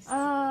price.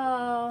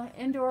 Oh,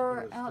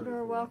 indoor,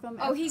 outdoor welcome.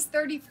 Oh, he's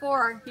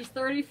 34. He's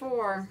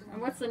 34.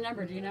 And what's the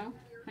number? Do you know?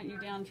 Hunt you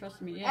down,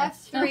 trust me.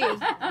 Yes.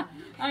 F3.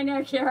 I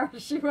know, Kara.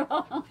 She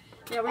will.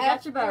 Yeah, we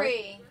got you both.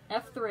 F3.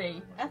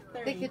 F3.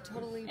 F30. They could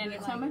totally And be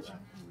it's like how much?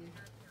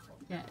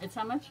 Yeah, it's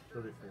how much?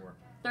 34.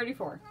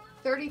 34.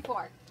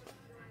 34.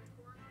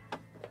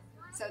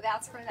 So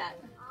that's for that.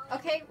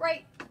 Okay,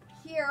 right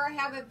here I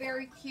have a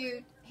very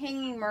cute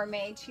hanging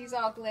mermaid. She's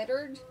all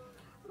glittered.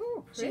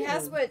 Ooh, She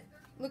has what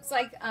looks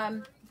like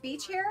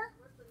beach hair.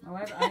 Oh,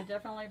 I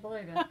definitely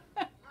believe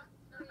it.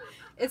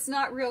 It's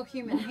not real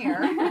human hair.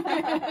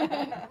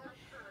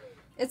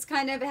 It's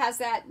kind of has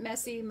that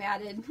messy,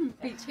 matted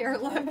beach hair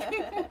look.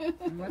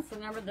 And what's the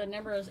number? The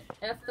number is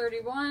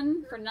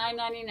F31 for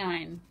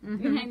 $9.99. You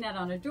can hang that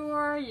on a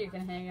door. You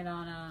can hang it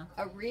on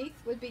A wreath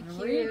would be a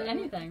cute. wreath,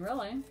 anything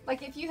really.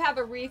 Like if you have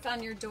a wreath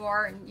on your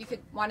door and you could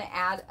want to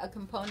add a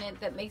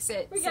component that makes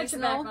it We got your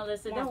seasonal. back,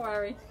 Melissa. Don't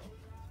worry.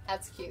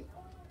 That's cute.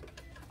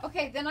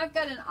 Okay, then I've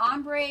got an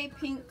ombre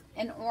pink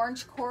and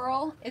orange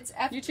coral. It's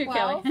F12 You too,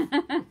 Kelly.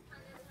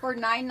 for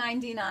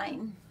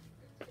 $9.99.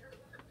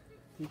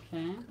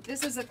 Okay.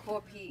 This is a cool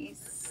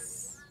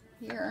piece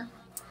here.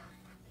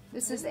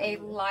 This is a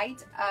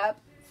light up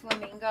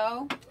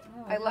flamingo.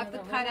 Oh, I love the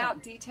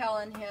cutout detail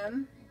in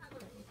him.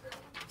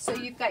 So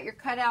you've got your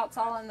cutouts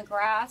all in the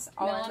grass,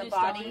 all in Melanie the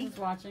body. Stallings is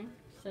watching.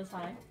 Says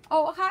hi.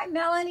 Oh, hi,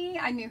 Melanie.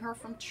 I knew her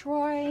from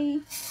Troy.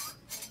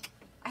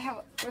 I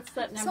have What's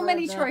that number? so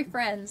many of the, Troy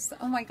friends.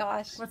 Oh my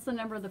gosh. What's the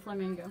number of the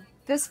flamingo?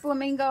 This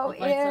flamingo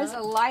It lights is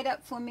up? a light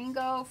up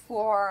flamingo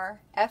for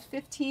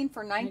F15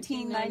 for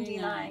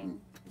 $19.99.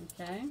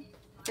 Okay.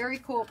 Very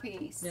cool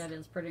piece. Yeah, it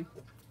is pretty.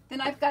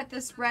 Then I've got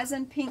this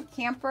resin pink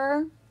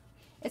camper.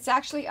 It's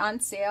actually on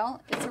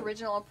sale. Its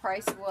original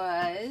price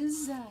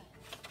was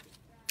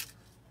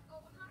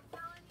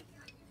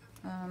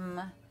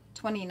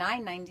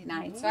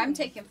 $29.99. So I'm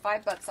taking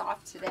 $5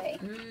 off today.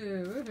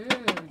 Ooh,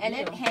 And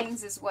it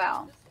hangs as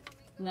well.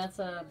 And that's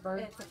a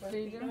bird It's a bird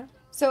feeder. feeder.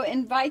 So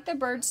invite the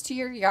birds to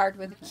your yard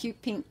with a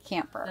cute pink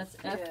camper. That's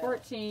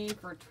F14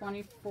 for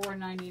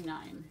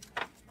 $24.99.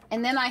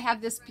 And then I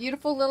have this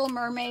beautiful little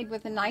mermaid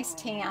with a nice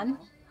tan.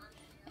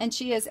 And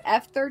she is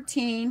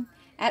F13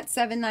 at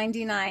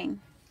 $7.99.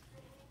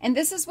 And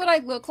this is what I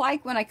look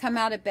like when I come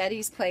out of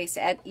Betty's place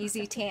at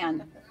Easy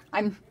Tan.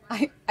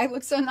 I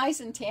look so nice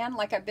and tan,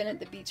 like I've been at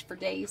the beach for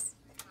days.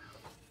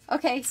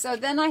 Okay, so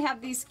then I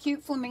have these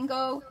cute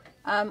flamingo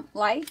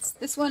lights.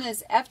 This one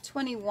is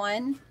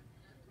F21,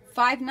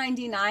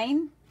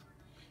 $5.99.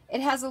 It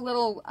has a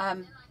little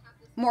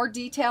more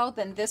detail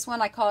than this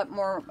one. I call it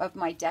more of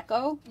my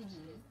deco.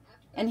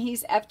 And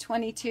he's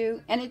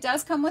F22. And it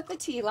does come with the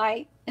tea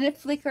light. And it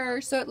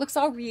flickers, so it looks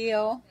all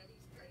real.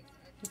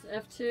 It's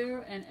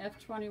F2 and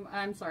F20.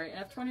 I'm sorry,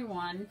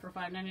 F21 for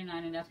 $5.99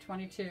 and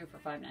F22 for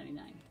 $5.99.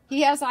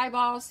 He has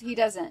eyeballs. He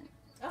doesn't.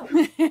 Oh.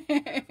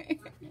 Yeah.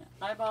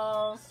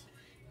 Eyeballs.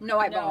 No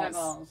eyeballs.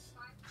 No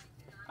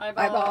eyeballs.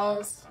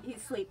 Eyeballs.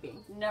 He's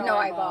sleeping. No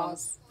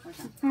eyeballs.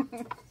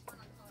 Okay.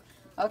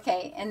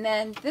 Okay, and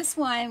then this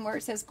one where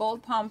it says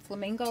Gold Palm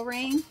Flamingo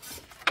Ring,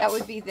 that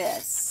would be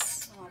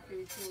this.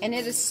 And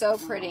it is so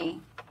pretty.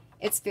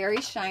 It's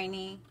very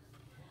shiny.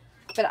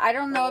 But I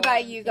don't know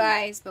about you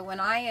guys, but when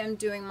I am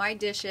doing my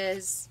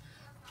dishes,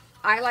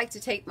 I like to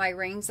take my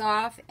rings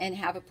off and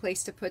have a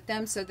place to put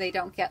them so they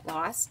don't get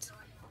lost.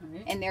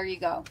 Right. And there you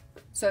go.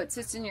 So it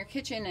sits in your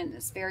kitchen and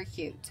it's very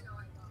cute.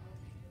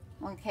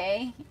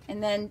 Okay,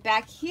 and then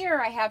back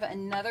here I have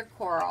another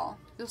coral.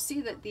 You'll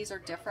see that these are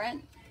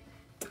different.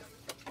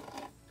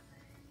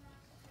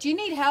 Do you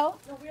need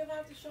help? No, we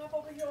allowed to shop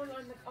over here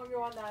on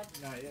your online.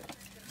 Not yet.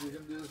 We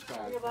can do this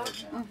fast. We allowed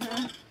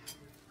Mm-hmm.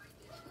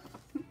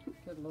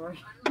 Good Lord.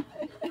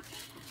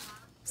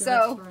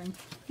 So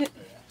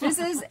this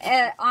is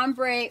an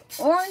ombre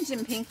orange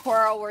and pink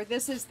coral, where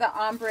this is the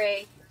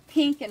ombre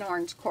pink and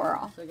orange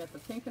coral. So we got the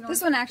pink and orange.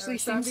 This one actually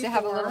There's some seems to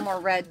have a little before. more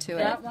red to it.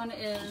 That one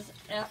is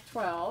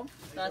F12.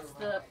 That's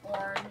the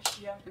orange,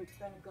 Yeah, then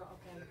go,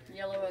 okay.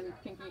 yellow, and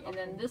pinky. And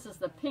then this is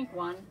the pink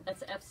one.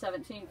 That's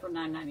F17 for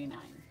 $9.99.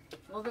 A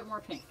little bit more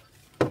pink.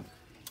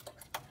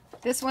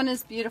 This one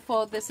is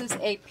beautiful. This is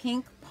a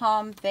pink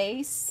palm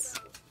vase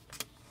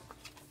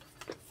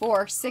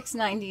for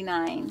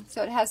 $6.99.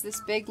 So it has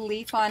this big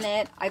leaf on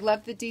it. I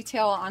love the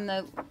detail on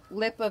the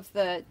lip of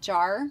the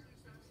jar.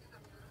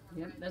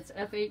 Yep, that's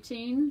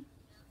F18.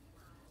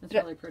 That's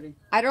But- really pretty.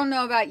 I don't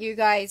know about you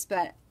guys,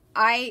 but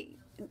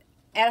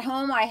at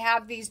home I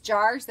have these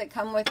jars that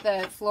come with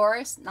the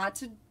florist. Not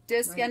to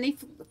diss Right. any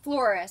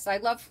florists. I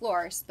love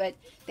florists, but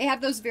they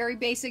have those very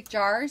basic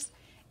jars.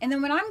 And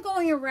then when I'm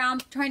going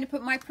around trying to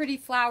put my pretty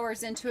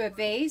flowers into a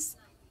vase,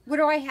 what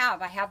do I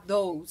have? I have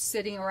those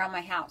sitting around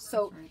my house.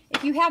 So That's right.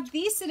 if you have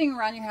these sitting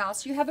around your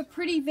house, you have a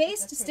pretty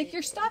vase to stick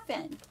your stuff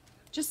in.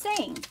 Just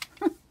saying.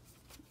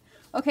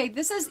 Okay,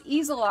 this is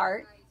easel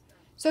art.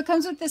 So it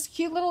comes with this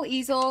cute little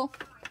easel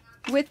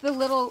with the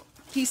little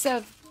piece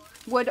of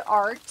wood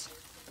art.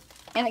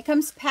 And it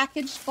comes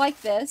packaged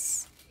like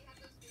this.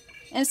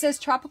 And it says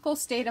tropical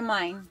state of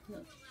mind.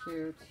 That's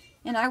cute.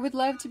 And I would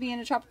love to be in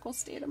a tropical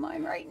state of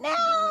mind right now.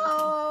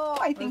 I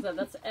What is think that?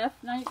 That's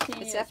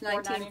F19. it's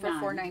F19 for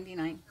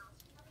 $4.99.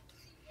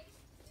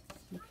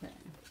 Okay.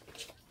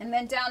 And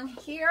then down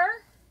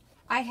here,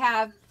 I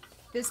have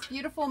this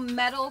beautiful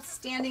metal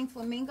standing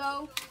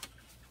flamingo.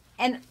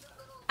 And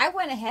I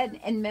went ahead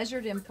and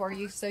measured him for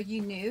you so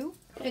you knew.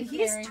 But Thanks,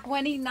 he's Mary.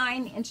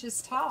 29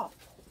 inches tall.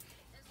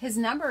 His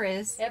number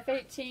is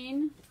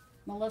F18.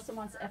 Melissa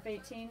wants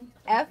F18.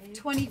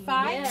 F25.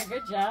 Yeah,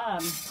 good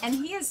job. And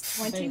he is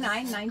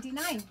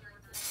 $29.99.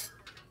 So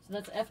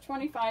that's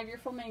F25, your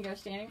flamingo,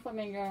 standing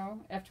flamingo.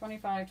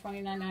 F25,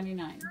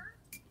 $29.99.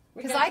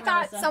 We Because got I you,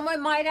 thought Melissa.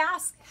 someone might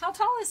ask, how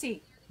tall is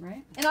he?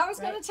 Right? And I was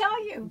Right. going to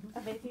tell you. A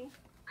baby?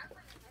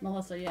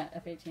 Melissa, yeah,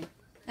 F18.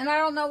 And I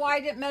don't know why I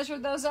didn't measure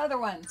those other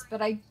ones,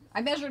 but I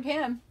measured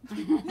him.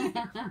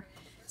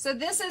 So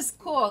this is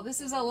cool.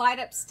 This is a light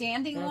up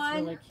standing That's one.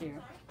 really cute.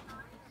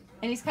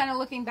 And he's kind of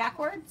looking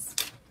backwards.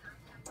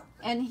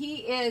 And he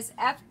is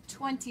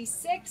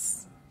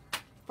F26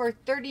 for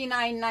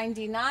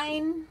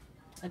 $39.99.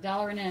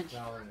 $1 an inch.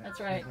 $1 an inch. That's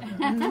right.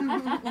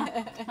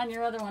 On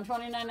your other one,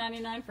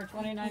 $29.99 for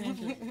 29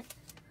 inches.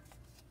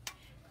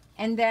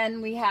 And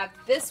then we have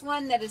this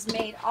one that is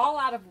made all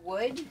out of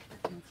wood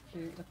That's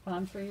cute. With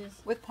palm trees.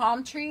 with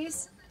palm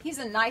trees. He's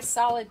a nice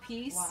solid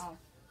piece. Wow.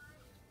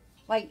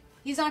 Like,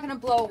 he's not going to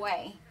blow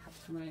away.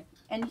 Right.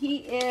 And he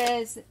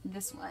is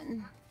this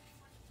one.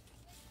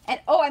 And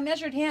oh, I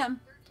measured him.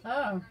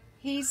 Oh,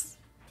 He's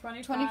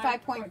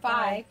 25.5.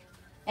 25.5.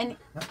 And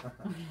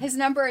his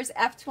number is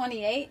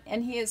F28,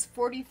 and he is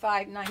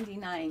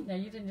 $45.99. Yeah,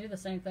 you didn't do the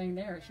same thing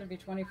there. It should be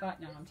 25.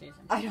 No, I'm teasing.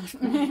 I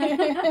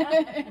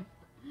don't.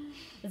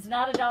 It's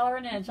not $1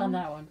 an inch on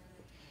that one.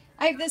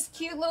 I have this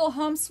cute little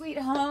Home Sweet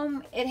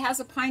Home. It has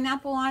a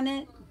pineapple on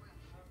it.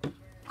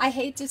 I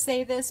hate to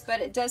say this,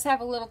 but it does have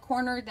a little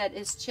corner that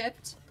is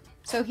chipped,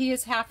 so he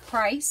is half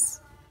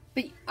price.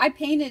 But I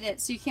painted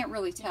it, so you can't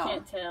really tell.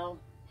 Can't tell.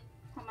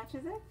 How much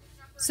is it?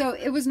 So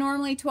it was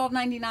normally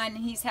 $12.99, and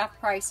he's half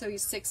price, so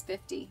he's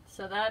 $6.50.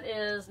 So that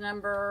is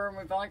number,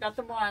 we've only got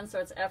the one, so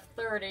it's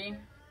F30.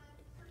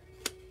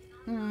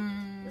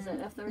 Is it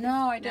F30?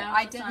 No, I didn't. No,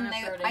 I it's didn't. not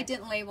F30. I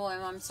didn't label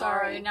him. I'm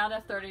Sorry, sorry.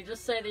 not F30.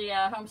 Just say the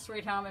Home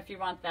Sweet Home if you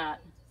want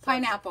that. So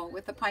Pineapple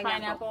with the it's pineapple.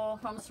 Pineapple,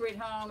 Home Sweet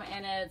Home,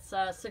 and it's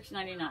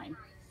 $6.99.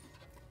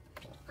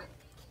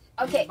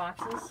 Okay,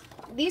 Boxes.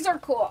 these are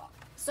cool.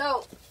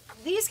 So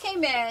these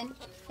came in,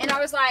 and I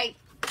was like,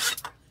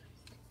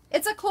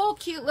 It's a cool,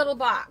 cute little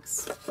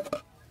box.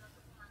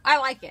 I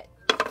like it.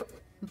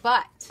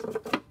 But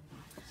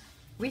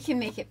we can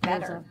make it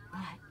better.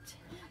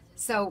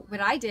 So what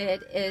I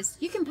did is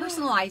you can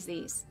personalize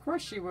these. Of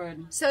course you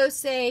would. So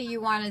say you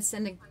want to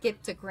send a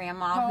gift to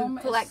Grandma Home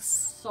who collects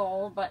is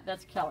sold, but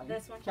that's Kelly.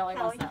 This one? Kelly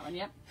wants Kelly? that one,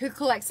 yep. who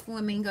collects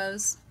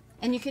flamingos,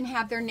 and you can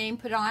have their name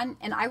put on,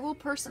 and I will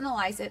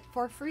personalize it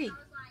for free.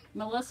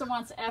 Melissa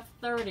wants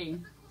F30,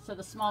 so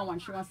the small one.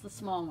 She wants the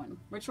small one.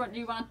 Which one do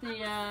you want?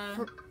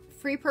 The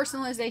Free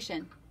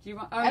personalization. do you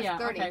want? Oh yeah,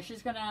 F30. okay.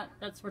 She's gonna.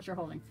 That's what you're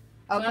holding.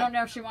 So Okay. I don't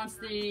know if she wants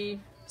the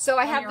So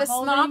I One have you're the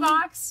small holding?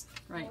 box,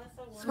 right.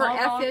 For Small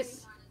F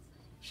box.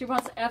 She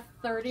wants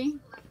F30,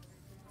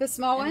 the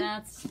small and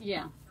one.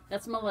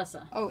 that's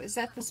Melissa. Oh, is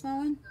that the small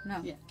one? No.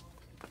 Yeah.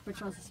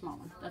 Which one's the small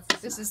one? That's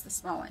the This small. is the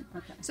small one.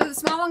 Okay. So the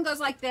small one goes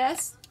like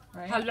this.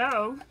 Right.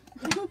 Hello.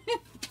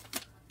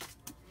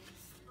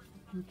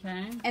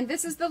 Okay. And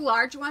this is the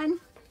large one,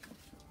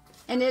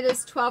 and it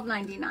is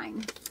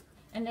 $12.99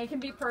 And they can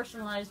be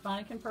personalized.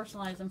 Bonnie can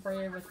personalize them for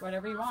you with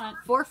whatever you want.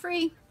 for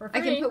free. For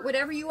I can free. put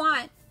whatever you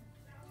want.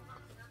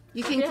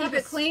 You can If you keep have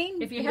it the-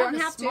 clean. If you, don't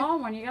have have the small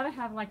one, you gotta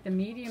have like the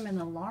medium and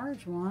the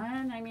large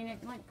one. I mean,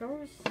 it like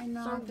goes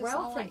know, so that's well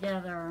all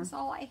together. That's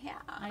all I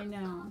have. I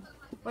know.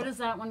 What is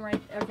that one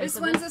right? Okay, This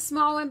so one's a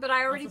small one, but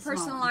I already That's a small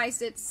one.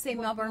 personalized it to say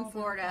Melbourne,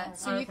 Florida.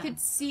 So you Okay. could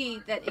see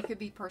that it could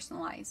be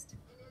personalized.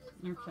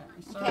 Okay,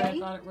 so Okay. I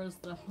thought it was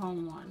the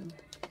home one.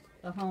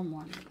 The home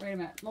one. Wait a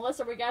minute,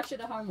 Melissa, we got you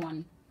the home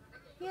one.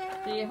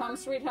 Yeah. The home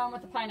sweet home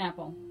with the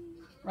pineapple,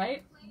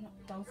 right?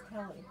 That was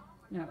Kelly.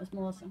 No, it was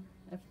Melissa.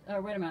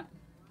 Wait a minute.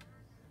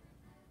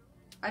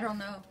 I don't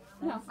know.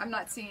 No, I'm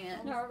not seeing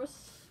it. no, it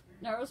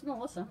was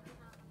Melissa.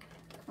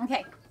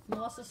 Okay.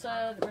 Melissa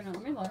said, wait, no,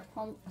 let me look.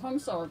 Home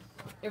sold.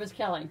 It was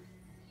Kelly.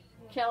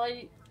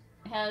 Kelly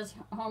has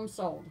home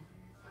sold.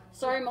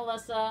 Sorry,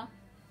 Melissa.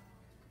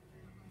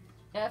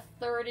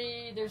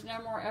 F30. There's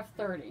no more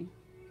F30.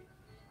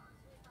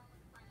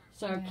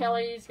 So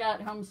Kelly's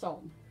got home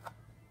sold.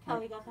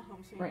 Kelly got the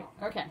home sweet Right.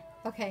 home. Okay.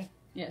 Okay.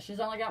 Yeah, she's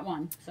only got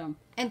one. So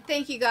And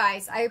thank you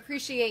guys. I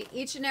appreciate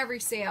each and every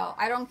sale.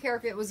 I don't care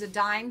if it was a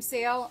dime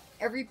sale.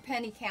 Every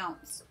penny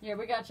counts. yeah,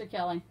 we got you,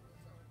 Kelly.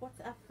 What's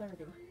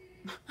F30?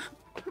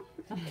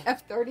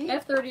 F30?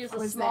 F30 is a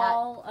Was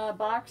small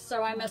box,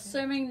 so I'm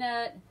assuming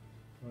that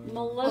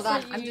Melissa,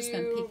 Hold on. I'm just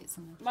going to you peek at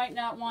something. might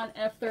not want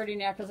F30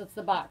 now because it's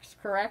the box,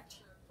 correct?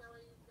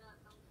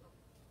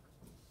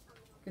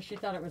 Because she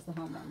thought it was the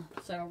home one.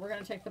 So we're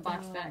going to take the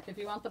box back. If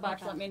you want the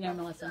box, let me know,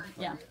 Melissa.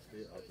 Yeah,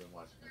 I've been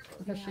watching it.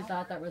 because she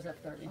thought that was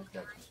F30. I've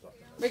got some stuff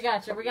in there. We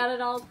got you. We got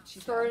it all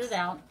sorted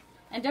out.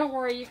 And don't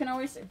worry, you can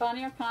always,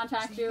 Bonnie will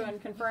contact you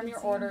and confirm your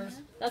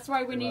orders. That's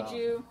why we need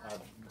you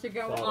to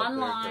go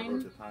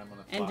online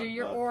and do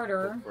your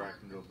order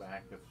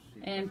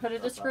and put a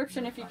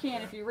description if you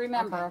can, if you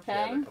remember,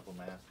 okay?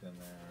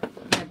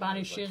 Yeah,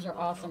 Bonnie's shoes are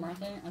awesome, aren't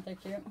they? Aren't they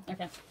cute?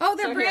 Okay. Oh,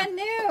 they're So brand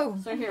new.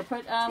 So here,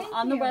 put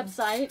on the you.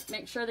 website,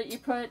 make sure that you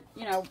put,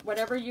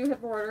 whatever you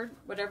have ordered,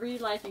 whatever you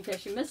like, in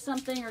case you missed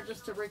something or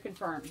just to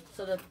reconfirm.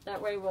 So that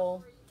way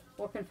we'll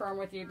confirm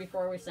with you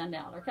before we send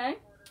out, okay?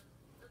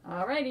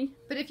 Alrighty.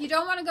 But if you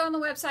don't want to go on the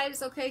website,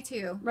 it's okay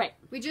too. Right.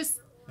 It just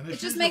the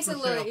shoes makes are it a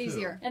for little sale, too.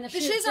 easier. And the the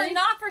shoes- shoes are see?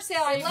 not for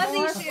sale. I love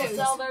Morris these will shoes.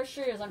 sell those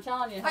shoes. I'm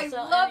telling you. He'll I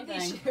sell love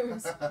anything.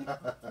 these shoes.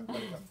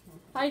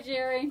 Hi,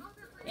 Jerry.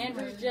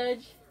 Andrew's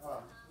Judge.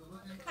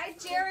 Hi,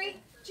 Jerry.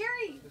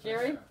 Jerry.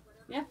 Jerry?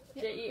 Yeah.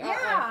 Jerry.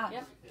 Yeah.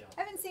 Yep.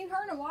 I haven't seen her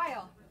in a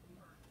while.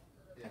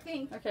 I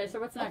think. Okay, so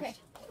what's next? Okay.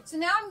 So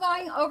now I'm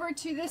going over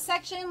to this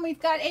section. We've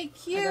got a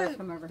cute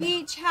come over here.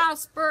 beach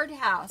house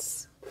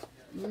birdhouse.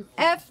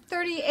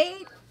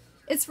 F38.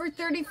 It's for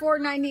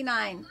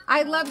 $34.99.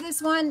 I love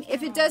this one.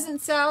 If it doesn't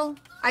sell,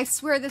 I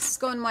swear this is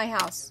going to my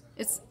house.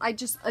 I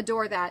just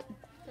adore that.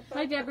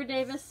 Hi, Deborah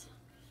Davis.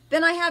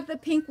 Then I have the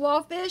pink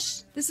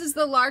wallfish. This is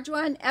the large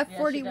one,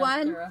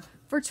 F41 Kara.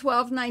 for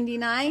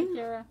 $12.99.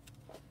 Kara.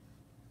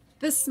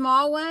 The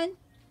small one,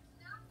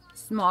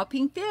 small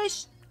pink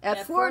fish,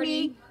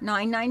 F40,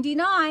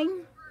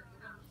 $9.99.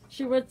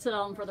 She would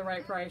sell them for the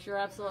right price. You're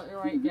absolutely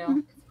right,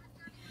 Gail.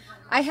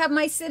 I have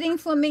my sitting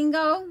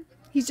flamingo.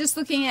 He's just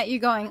looking at you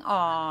going,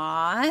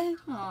 aww.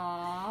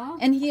 Aww.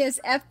 And he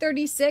is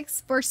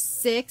F36 for That's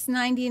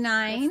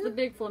 $6.99. the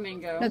big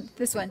flamingo. No,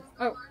 this one,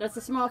 Oh, that's the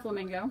small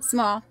flamingo.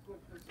 small.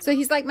 So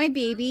he's like my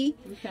baby.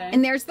 Okay.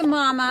 And there's the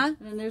mama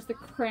And then there's the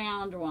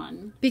crowned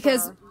one.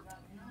 because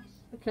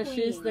Because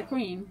she's the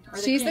queen. Or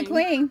she's the king.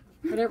 queen.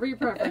 Whatever your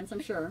preference, I'm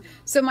sure.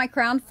 So my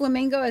crowned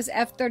flamingo is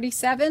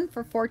F37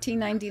 for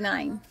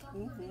 $14.99.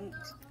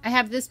 I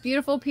have this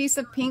beautiful piece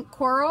of pink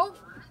coral.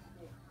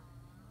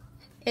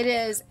 It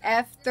is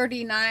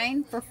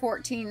F39 for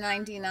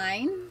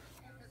 $14.99.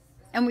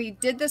 And we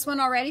did this one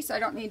already, so I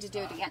don't need to do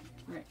it again.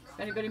 Right. If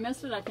anybody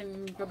missed it, I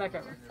can go back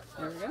over.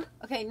 There we go.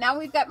 Okay, now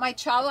we've got my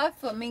Chala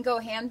flamingo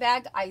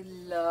handbag. I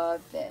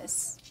love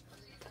this.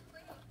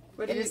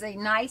 What do It you, is a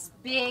nice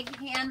big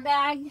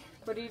handbag.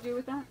 what do you do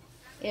with that?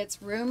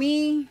 It's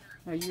roomy.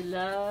 Oh, you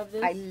love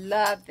this? I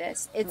love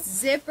this. It's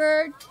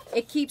zippered.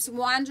 It keeps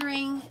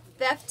wandering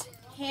theft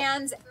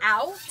hands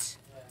out.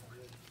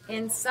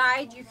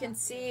 Inside, you can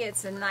see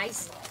it's a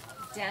nice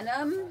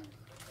denim.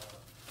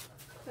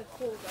 It's a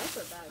cool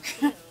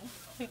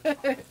diaper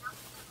bag too.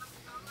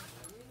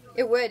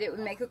 It would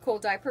make a cool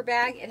diaper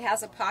bag. It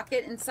has a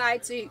pocket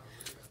inside, so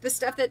the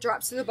stuff that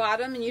drops to the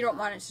bottom and you don't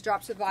want it to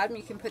drop to the bottom,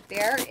 you can put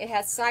there. It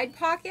has side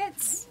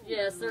pockets.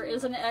 Yes, there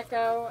is an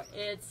Echo.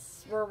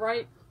 We're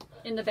right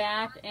in the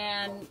back,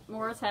 and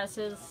Morris has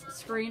his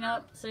screen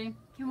up. See?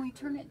 Can we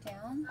turn it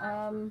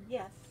down?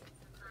 Yes.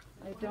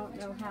 I don't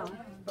know how,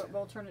 but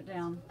we'll turn it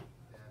down.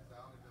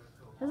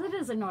 Because it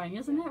is annoying,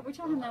 isn't it? We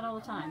tell him that all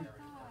the time.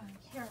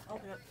 Here, I'll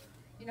do it.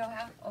 You know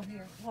how? Oh,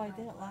 here. Well, I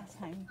did it last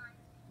time.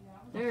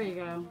 There you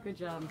go. Good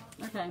job.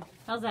 Okay.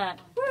 How's that?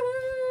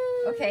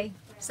 Okay,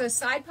 so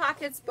side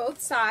pockets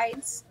both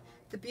sides,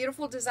 the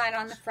beautiful design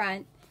on the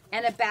front,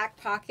 and a back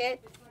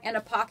pocket, and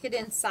a pocket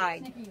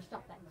inside.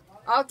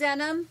 All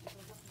denim,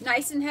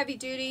 nice and heavy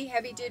duty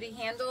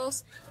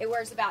handles. It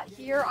wears about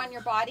here on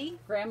your body.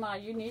 Grandma,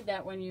 you need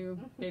that when you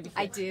babysit.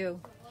 I do.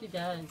 She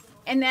does.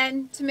 And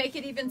then to make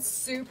it even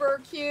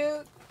super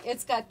cute,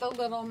 it's got the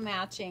little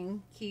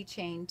matching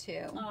keychain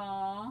too.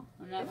 Aww.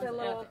 And that It's a was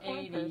little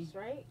coin F80. purse,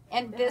 right?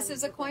 And this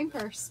is a coin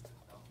purse.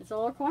 It's a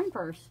little coin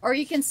purse. Or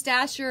you can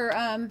stash your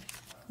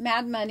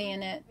Mad Money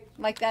in it,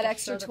 like that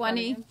extra Show the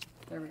 20. front again.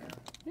 There we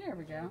go. There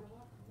we go.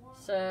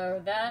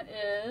 So that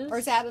is. Or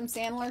as Adam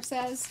Sandler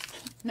says.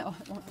 No,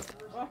 it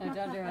won't. No,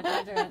 don't do it.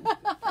 Don't do it.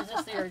 Is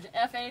this your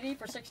F80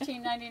 for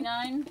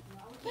 $16.99?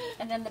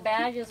 And then the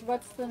bag is,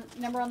 what's the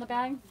number on the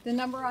bag? The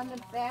number on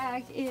the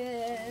bag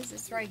is,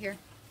 it's right here.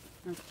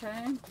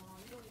 Okay.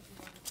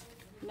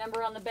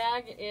 Number on the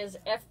bag is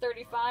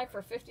F35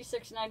 for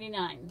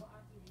 $56.99.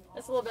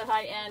 It's a little bit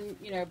high end,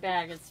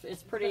 bag.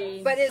 It's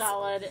pretty But it's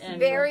solid and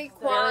very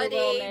quality,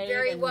 made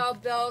very and well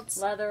built.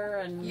 leather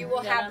and You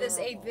will have denim. this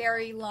a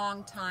very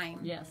long time.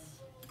 Yes.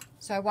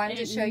 So I wanted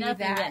to Ain't show you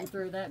nothing that. getting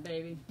through that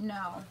baby.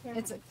 No,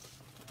 it's a.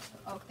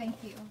 Oh, thank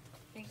you.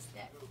 Thanks,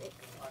 Dad.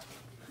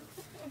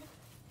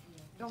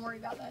 Don't worry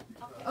about that.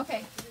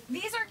 Okay,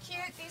 these are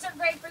cute. These are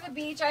great for the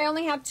beach. I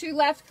only have 2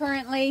 left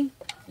currently,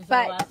 These but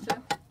are the last two?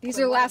 these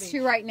For are the one last beach.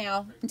 2 right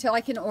now until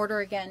I can order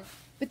again.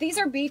 But these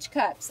are beach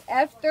cups.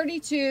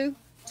 F32,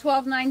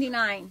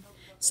 $12.99.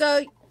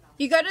 So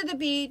you go to the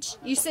beach,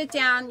 you sit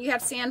down, you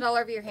have sand all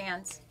over your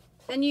hands.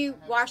 Then you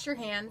wash your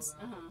hands,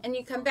 and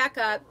you come back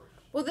up.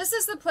 Well, this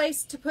is the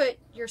place to put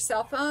your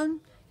cell phone,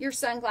 your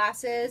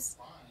sunglasses,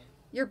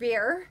 your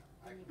beer.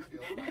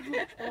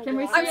 Can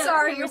we see I'm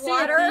sorry, can your we see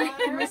water.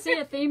 Can we see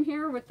a theme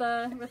here with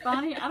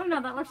Bonnie? I don't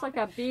know. That looks like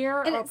a beer.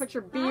 And Or it's- put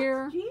your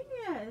beer.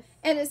 Genius.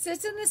 And it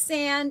sits in the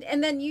sand,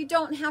 and then you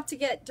don't have to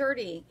get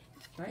dirty.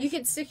 Right. You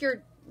can stick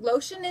your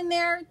lotion in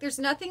there. There's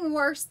nothing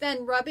worse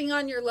than rubbing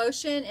on your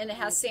lotion and it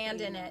has sand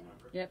in it.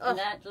 Yep, Ugh. and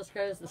that just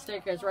goes. The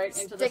stick goes right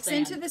into the Sticks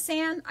sand. into the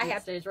sand. I It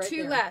have stays right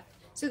 2 there. left.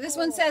 So this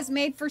one says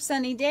made for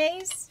sunny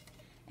days,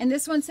 and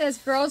this one says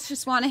girls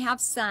just want to have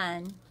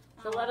sun.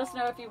 So let us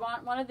know if you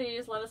want one of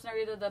these. Let us know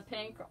either the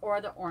pink or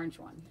the orange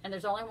one. And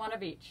there's only one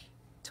of each.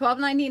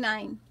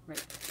 $12.99.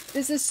 Right.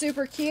 This is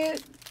super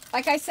cute.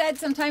 Like I said,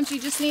 sometimes you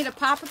just need a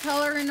pop of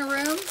color in a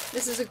room.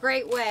 This is a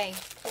great way.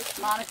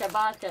 Monica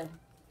vodka.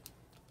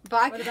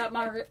 Vodka. What about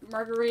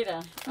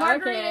margarita?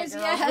 Margaritas, Okay, girls,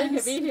 we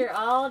yes. could be here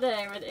all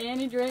day with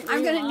any drink we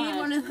I'm going to want. need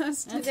one of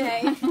those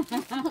today.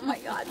 Oh my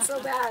God,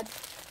 so bad.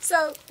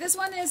 So this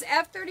one is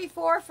F34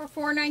 for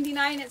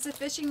 $4.99. It's a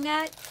fishing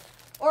net.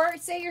 Or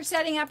say you're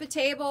setting up a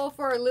table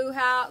for a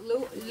luau.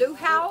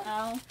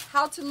 Oh,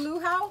 How to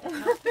luau?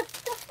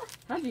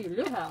 how do you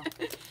luau?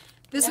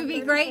 This would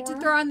be great to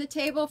F34? throw on the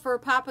table for a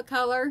pop of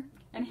color.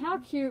 And how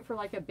cute for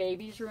like a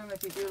baby's room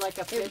if you do like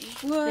a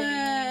fish Would.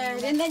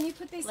 thing. And then you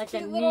put these Like a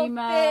cute little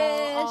Nemo.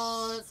 fish.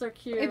 Oh, that's so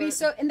cute. It'd be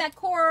so, and that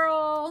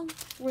coral.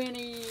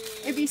 Winnie.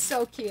 It'd be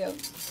so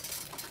cute.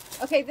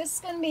 Okay, this is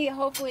going to be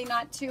hopefully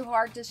not too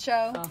hard to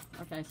show. Oh,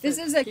 okay. So This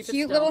is a keep it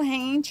cute still. little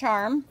hanging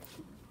charm.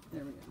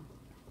 There we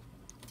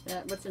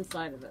go. What's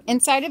inside of it?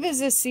 Inside of it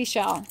is a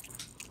seashell.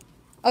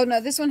 Oh no,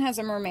 this one has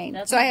a mermaid.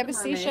 That's So I not have a the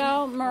mermaid.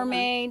 seashell,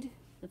 mermaid,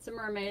 It's a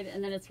mermaid,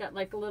 and then it's got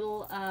like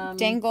little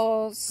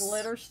dangles.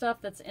 glitter stuff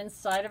that's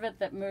inside of it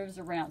that moves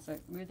around. So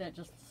move that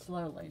just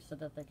slowly so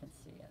that they can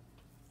see it.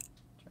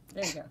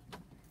 There you go.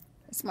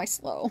 It's my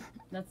slow.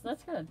 That's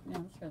good. Yeah,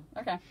 that's good.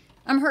 Okay.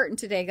 I'm hurting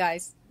today,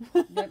 guys.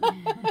 Yep.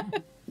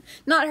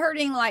 Not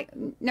hurting like,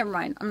 never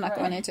mind. I'm not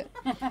going into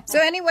it. So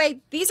anyway,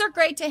 these are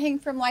great to hang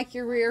from like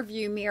your rear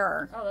view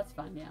mirror. Oh, that's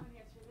fun. Yeah.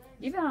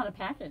 Even on a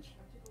package.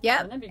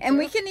 Yep. Wouldn't that be And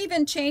we cute? can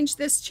even change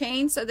this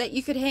chain so that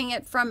you could hang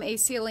it from a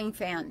ceiling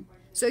fan.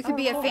 So it could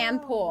be a fan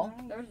pull.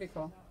 That would be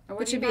cool. And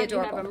Which do would you be have? You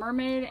have adorable. a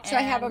mermaid. So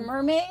I have a and-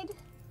 mermaid.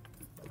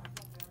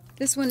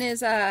 This one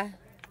is a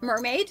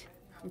mermaid.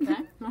 Okay.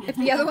 If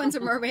the other one's a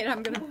mermaid,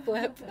 I'm going to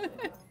flip.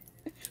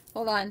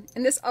 Hold on.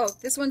 And this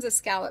one's a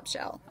scallop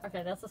shell.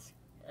 Okay, that's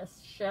a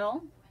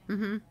shell.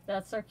 Mm-hmm.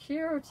 That's so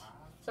cute.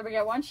 So we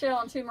got 1 shell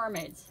and 2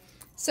 mermaids.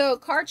 So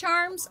car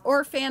charms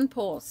or fan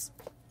pulls.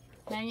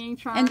 Hanging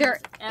charms. And they're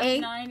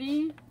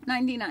F90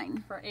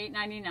 $99. for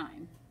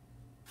 $8.99.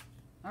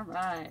 All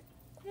right.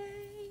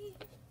 Yay.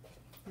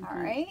 All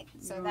right,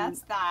 so You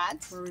that's that.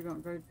 Where are we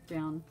going? Go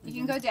down. You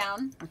can go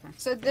down. Okay.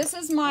 So this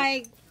is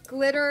my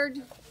glittered.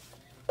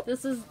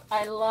 This is,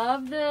 I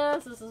love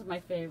this. This is my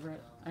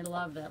favorite. I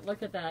love that.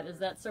 Look at that. Is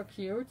that so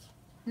cute?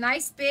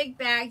 Nice big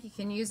bag. You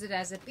can use it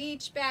as a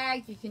beach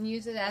bag. You can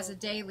use it as a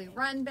daily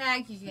run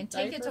bag. You can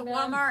take it to Diaper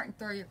bag. Walmart and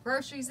throw your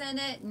groceries in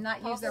it and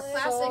not use their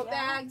Public. plastic So-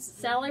 bags.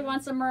 Sally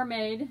wants a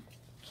mermaid.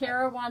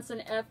 Kara wants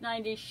an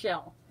F90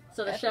 shell.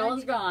 So the shell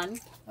is gone.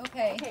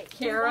 Okay. Okay,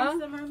 Kara, who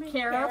wants the mermaid?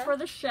 Kara for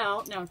the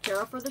shell. No,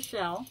 Kara for the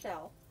shell.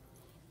 shell.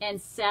 And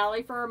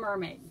Sally for a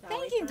mermaid.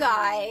 Thank you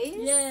guys.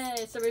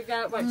 Yay! So we've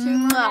got, what, 2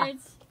 Mwah.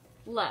 mermaids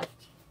left.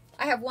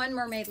 I have one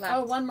mermaid left.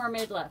 Oh, 1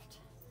 mermaid left.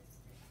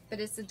 But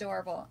it's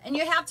adorable. And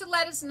you have to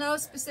let us know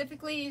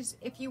specifically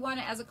if you want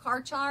it as a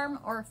car charm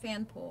or a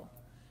fan pull.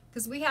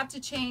 Because we have to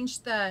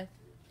change the...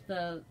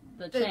 The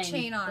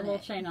chain on the little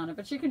it. chain on it.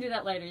 But you can do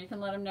that later. You can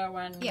let them know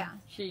when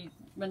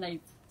when they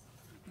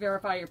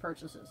verify your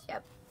purchases.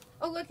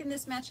 Oh, look, and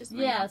this matches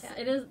my Yes, outfit.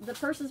 it is. The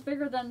purse is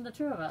bigger than the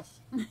 2 of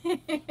us.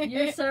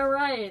 You're so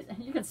right.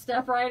 You can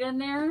step right in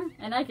there,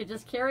 and I could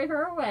just carry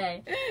her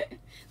away.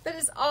 But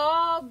it's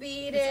all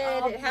beaded.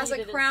 It's all it has a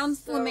beaded. crown It's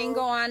so flamingo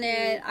on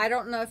it. cute. I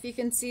don't know if you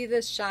can see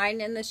the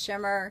shine and the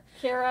shimmer.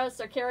 Kara,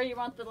 you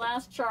want the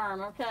last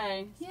charm,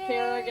 okay?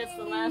 Kara gets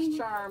the last Yay.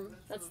 charm.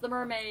 That's the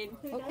mermaid.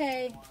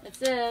 Okay,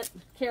 That's it.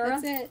 Kara,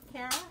 that's it.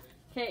 Kara?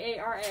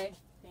 K-A-R-A.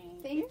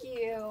 Thank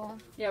you.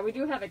 Yeah, we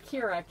do have a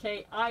Kira,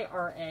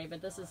 K-I-R-A,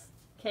 but this is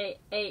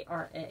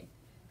K-A-R-A.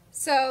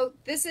 So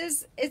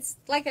it's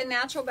like a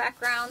natural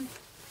background.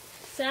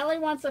 Sally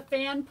wants a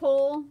fan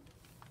pull.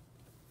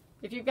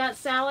 If you've got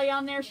Sally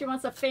on there, she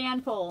wants a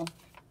fan pull.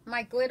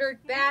 My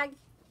glittered bag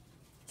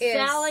is...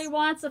 Sally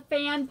wants a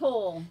fan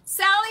pull.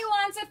 Sally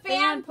wants a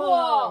fan Fan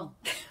pull.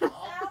 pull.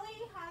 Sally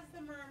has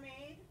the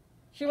mermaid.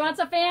 She wants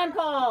a fan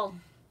pull.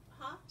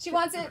 Huh? She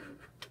wants it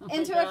Oh my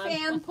into God. a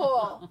fan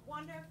pull.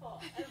 Wonderful.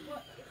 And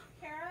what,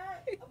 Kara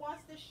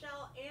wants the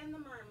shell and the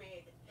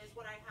mermaid is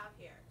what I have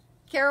here.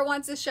 Kara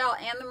wants the shell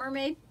and the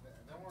mermaid.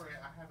 Don't worry,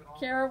 I have it all.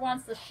 Kara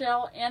wants the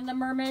shell and the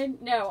mermaid.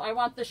 No, I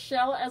want the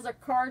shell as a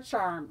car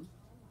charm.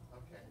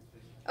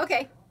 Okay.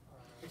 Okay.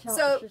 Tell-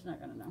 So- she's not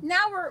gonna know.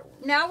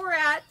 Now we're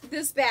at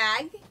this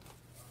bag.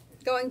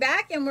 Going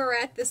back, and we're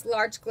at this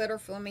large glitter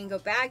flamingo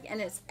bag, and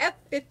it's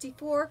F54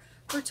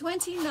 for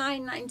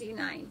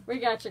 $29.99. We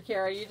got you,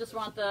 Kara. You just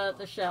want the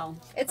shell.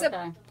 It's okay.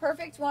 a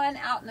perfect one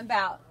out and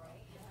about.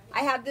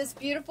 I have this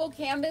beautiful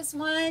canvas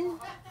one.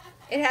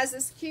 It has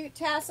this cute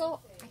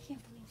tassel. I can't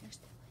believe there's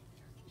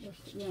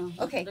still in there.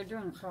 Yeah. Okay. They're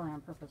doing it probably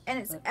on purpose. And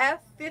it's but-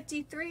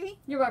 F53,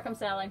 You're welcome,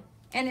 Sally.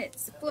 and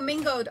it's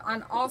flamingoed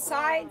on all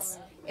sides.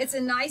 It's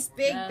a nice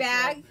big That's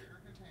bag. right.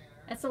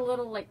 It's a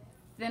little like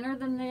thinner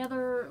than the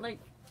other. Like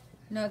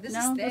No, this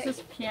no, is thick. this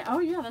is oh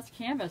yeah, that's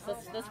canvas.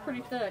 That's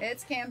pretty thick.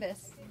 It's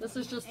canvas. This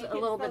is just a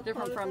little bit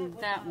different from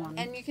that one.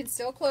 And you can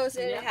still close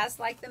it. Yeah. It has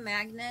like the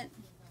magnet.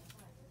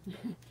 Gail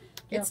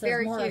it's says,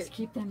 very Morris, cute.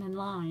 keep them in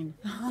line.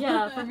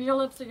 Yeah, from your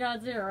lips to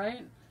God's ear,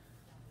 right?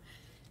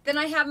 Then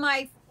I have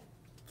my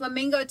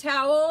flamingo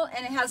towel,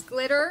 and it has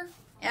glitter.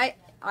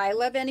 I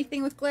love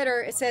anything with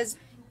glitter. It says,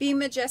 "Be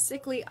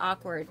majestically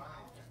awkward."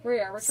 We're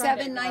trying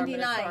to ignore them, but it's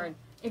 $7.99. hard.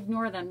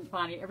 Ignore them,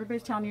 Bonnie.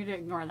 Everybody's telling you to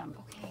ignore them.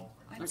 Okay,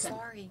 I'm Okay.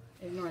 sorry.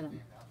 Ignore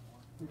them.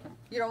 Okay.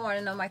 You don't want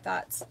to know my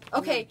thoughts.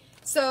 Okay,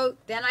 so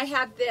then I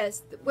have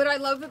this. What I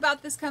love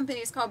about this company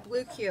is called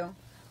Blue Q,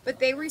 but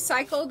they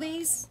recycle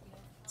these,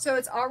 so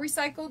it's all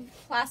recycled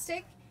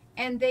plastic,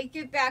 and they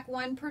give back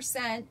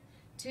 1%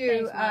 to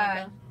Thanks,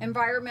 Monica.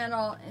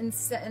 environmental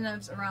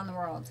incentives around the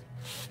world.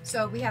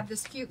 So we have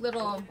this cute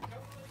little.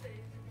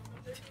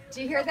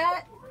 Do you hear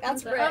that?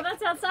 That's Rick. Oh,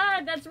 that's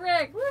outside. That's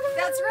Rick.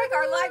 That's Rick,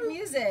 our live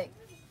music.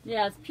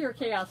 Yeah, it's pure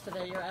chaos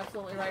today. You're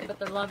absolutely right, but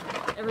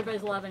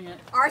everybody's loving it.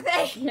 Are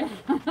they? Yeah.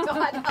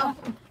 God help.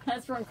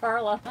 That's from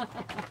Carla.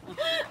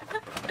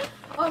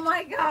 Oh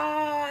my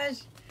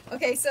gosh.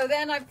 Okay, so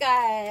then I've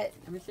got.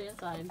 Let me see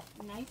inside.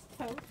 Nice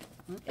tote.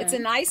 Okay. It's a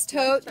nice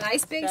tote,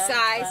 nice big Bag,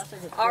 size, plastic,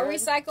 it's all good.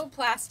 recycled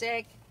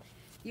plastic.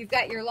 You've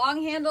got your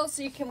long handles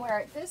so you can wear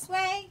it this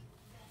way.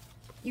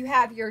 You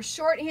have your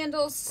short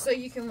handles so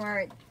you can wear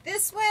it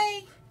this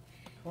way.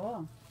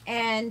 Cool.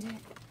 And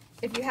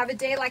if you have a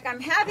day like I'm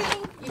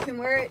having, you can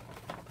wear it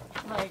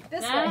Like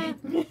this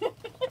that. way.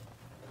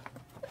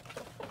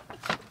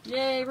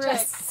 Yay, Rick.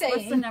 Just What's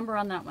the saying. number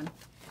on that one?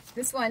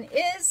 This one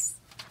is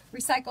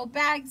recycled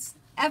bags,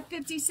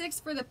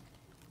 F56 for the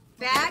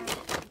bag,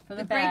 For The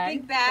the great bag.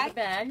 big bag. For the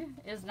bag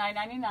is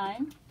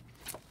 $9.99.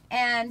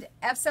 and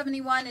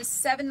F71 is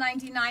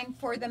 $7.99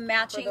 for the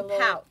matching For the little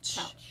pouch.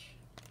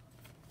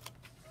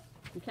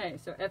 Okay,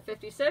 so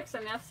F56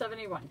 and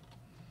F71.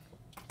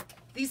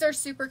 These are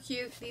super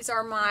cute. These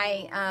are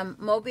my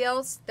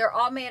mobiles. They're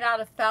all made out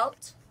of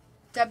felt.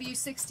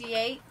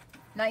 W68,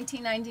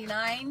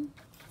 $19.99.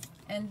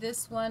 And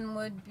this one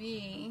would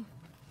be,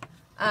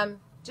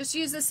 just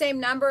use the same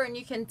number and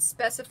you can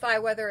specify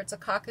whether it's a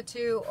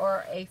cockatoo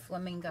or a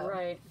flamingo.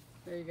 Right.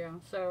 There you go.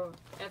 So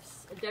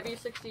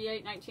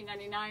W68,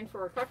 $19.99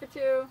 for a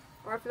cockatoo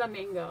or a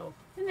flamingo.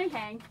 And they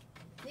hang.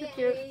 Yay.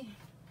 Cute.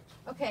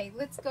 Okay,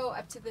 let's go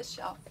up to this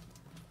shelf.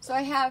 So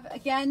I have,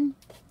 again,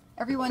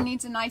 everyone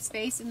needs a nice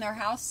vase in their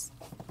house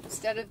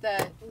instead of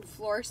the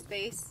floor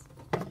space.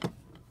 And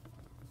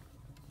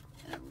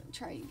I'm going to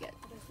try and get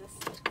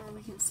where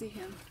we can see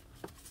him.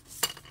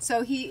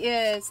 So he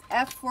is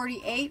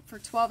F48 for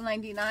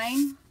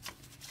 $12.99.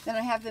 Then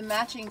I have the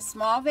matching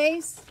small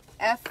vase,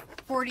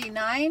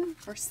 F49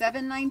 for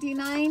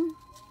 $7.99.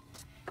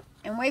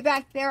 And way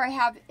back there I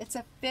have, it's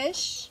a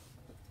fish.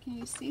 Can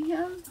you see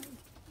him?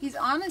 He's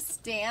on a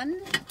stand.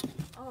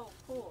 Oh,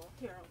 cool.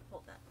 Here, I'll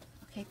hold that.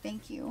 Okay,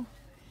 thank you.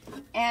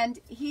 And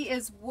he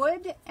is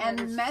wood and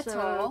That is metal.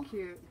 So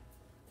cute.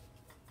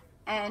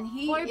 And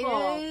he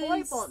Foible.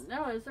 is... Foible.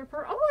 No, is there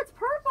purple? Oh, it's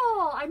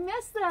purple. I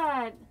missed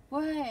that.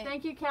 What?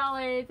 Thank you,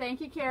 Kelly. Thank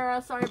you,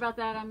 Kara. Sorry about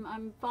that.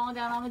 I'm falling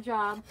down on the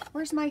job.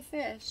 Where's my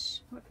fish?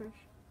 What fish?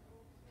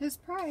 His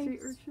price. Sea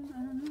urchin?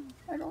 I don't know.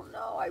 I don't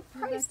know. I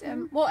priced back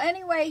him. Well,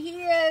 anyway,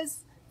 he is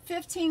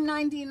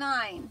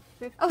 $15.99.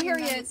 Oh, here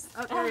he is.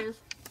 Oh, there he is.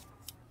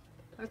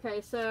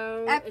 Okay,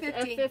 so F50.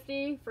 it's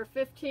F50 for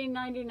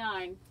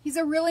 $15.99. He's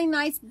a really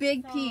nice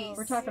big piece.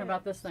 We're talking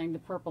about this thing, the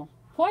purple.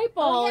 Poiple.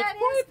 Oh, yeah, it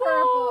is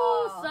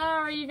purple.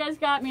 Sorry, you guys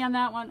got me on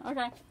that one.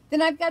 Okay.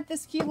 Then I've got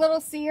this cute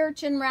little sea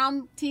urchin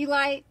round tea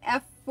light,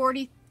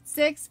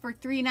 F46 for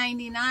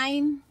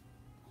 $3.99.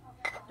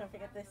 Don't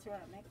forget this one,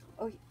 Nick.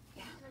 Oh,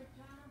 yeah.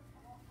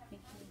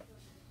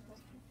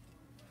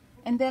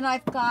 And then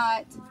I've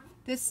got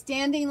this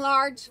standing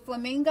large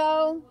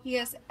flamingo. He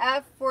is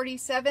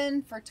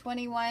F47 for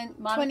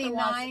Monica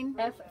 $29.99.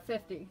 wants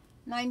F50.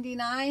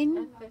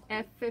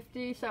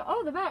 F50. So,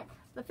 oh, the back.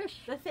 The fish.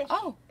 The fish.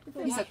 Oh,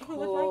 he's a Who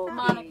would cool like that?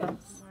 Monica.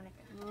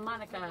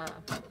 Monica.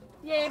 Monica.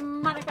 Yay,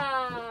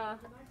 Monica.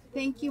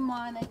 Thank you,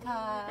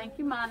 Monica. Thank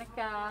you,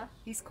 Monica.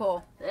 He's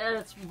cool.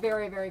 That's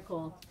very, very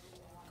cool.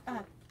 Bonnie.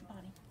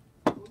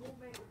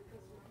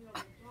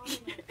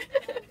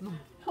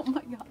 Oh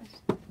my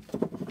gosh.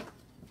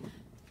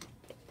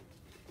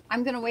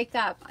 I'm gonna wake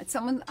up.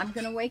 I'm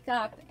gonna wake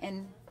up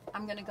and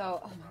I'm gonna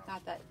go, oh my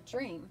God, that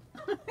dream.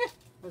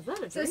 Was that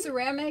a So dream?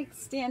 ceramic,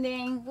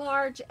 standing,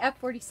 large,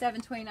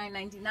 F47,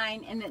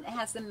 $29.99, and then it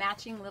has the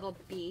matching little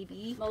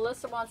baby.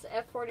 Melissa wants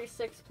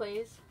F46,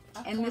 please.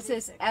 And this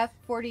is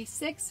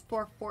F46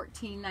 for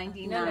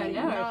 $14.99. No.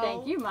 No.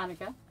 Thank you,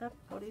 Monica.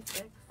 F46.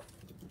 There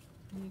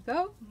you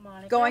go.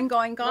 Monica. Going,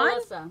 gone.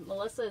 Melissa.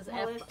 Melissa is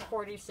Melissa.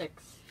 F46.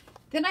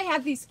 Then I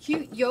have these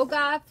cute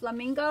yoga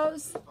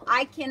flamingos.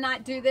 I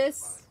cannot do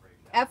this.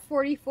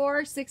 F44,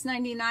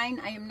 $6.99.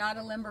 I am not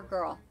a limber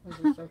girl. Those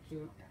are so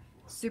cute.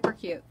 Super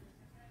cute.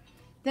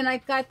 Then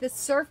I've got this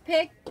surf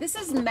pick. This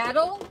is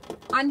metal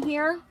on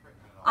here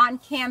on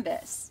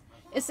canvas.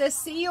 It says,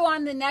 see you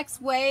on the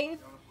next wave.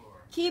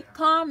 Keep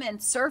calm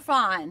and surf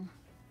on.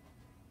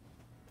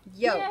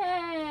 Yo.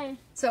 Yay!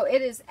 So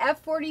it is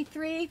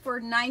F43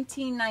 for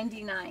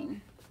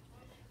 $19.99.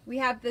 We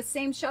have the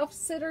same shelf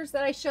sitters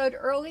that I showed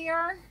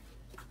earlier.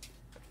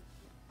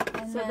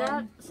 And So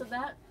then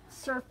that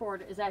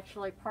surfboard is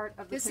actually part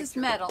of the this is picture.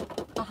 metal.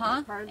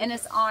 Uh-huh. Part of And the-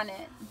 it's on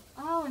it.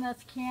 Oh, and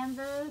that's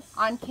canvas.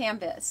 On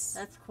canvas.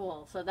 That's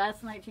cool. So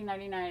that's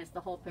 $19.99. It's the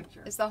whole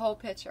picture. Is the whole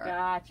picture.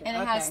 Gotcha. And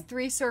it okay. has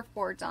 3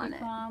 surfboards on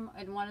it.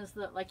 And one is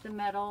the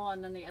metal,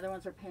 and then the other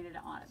ones are painted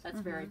on it. That's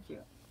very Mm-hmm.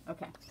 cute.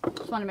 Okay.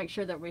 Just want to make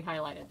sure that we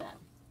highlighted that.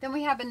 Then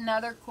we have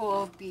another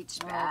cool beach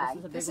Oh,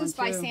 bag. this is a big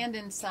by one, too. Sand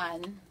and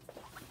Sun.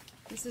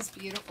 This is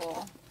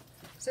beautiful.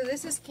 So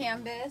this is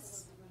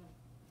canvas.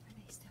 Are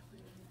they still in?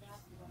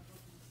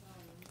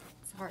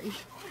 Sorry.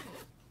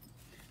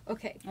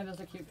 Okay, That is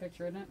a cute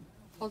picture, isn't it?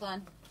 hold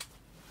on.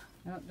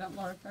 No, don't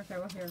look. Okay,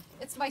 we're here.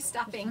 It's my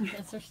stuffing.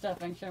 It's her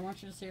stuffing. So I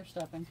want you to see her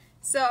stuffing.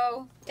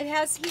 So it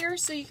has here,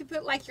 so you can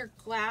put like your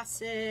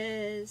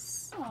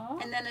glasses, Aw.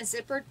 and then a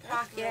zippered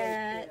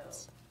pocket.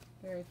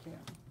 Very cute.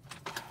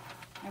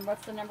 And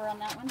what's the number on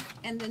that one?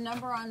 And the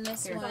number on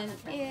this Here. one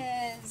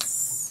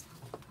is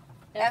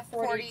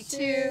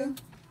F42,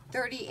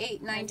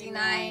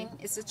 $38.99.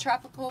 It's a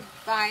Tropical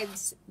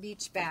Vibes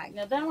beach bag.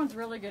 Now that one's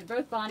really good.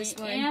 Both Bonnie This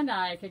one. and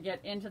I could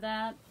get into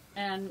that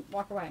and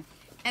walk away.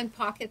 And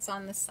pockets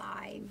on the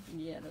side.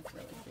 Yeah, that's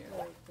really cute.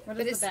 What But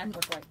does it's- the back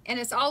look like? And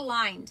it's all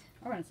lined.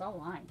 Oh, and it's all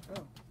lined.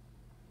 Oh,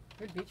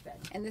 good beach bag.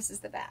 And this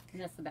is the back.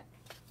 And that's the back.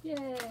 Yay!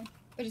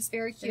 But it's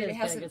very cute. is It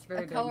has big. a, It's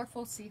very a big.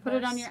 colorful seahorse. Put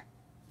it on your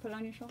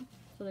shoulder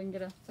so they can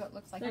get a. So it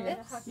looks like There you this.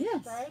 go. It has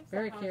Yes, the stripes,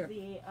 very it has cute.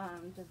 the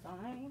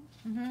design.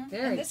 Mm-hmm.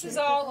 Very And this cute. is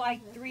all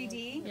like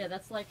 3D. Yeah,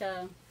 that's like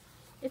a.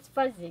 It's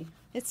fuzzy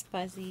It's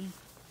fuzzy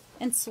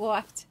and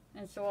soft.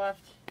 and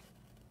soft.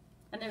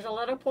 And there's a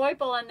little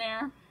poiple in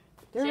there.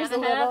 There's See on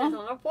a the head? little. There's a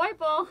little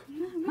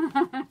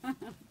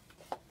poiple.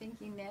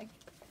 Thank you, Nick.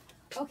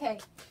 Okay.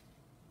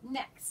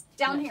 Next,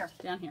 down Yeah, here.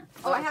 Down here.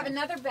 Oh, I have Okay.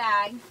 another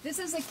bag. This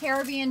is a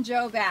Caribbean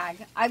Joe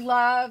bag. I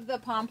love the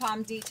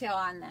pom-pom detail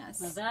on Now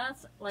this.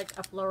 that's like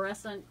a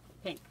fluorescent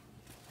pink.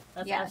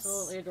 That's Yes.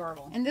 absolutely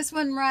adorable. And this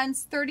one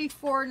runs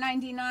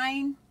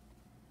 $34.99.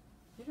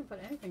 You didn't put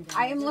anything down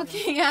I there, am did you?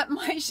 looking at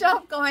my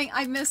shelf going,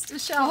 I missed a You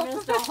shelf.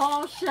 missed a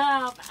whole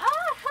shelf.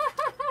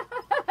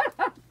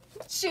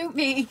 Shoot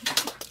me.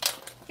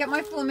 Get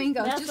my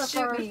flamingo. That's Just the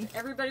shoot first. me.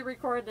 Everybody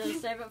record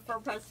this. Save it for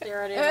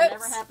posterity. Oops. It'll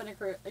never happen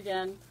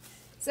again.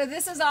 So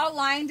this is all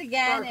lined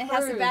again. For It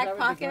has a cruise, back that would be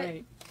pocket.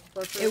 great.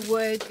 For It cruise.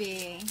 would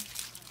be.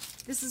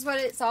 This is what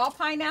it's all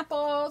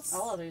pineapples.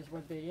 All of these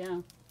would be,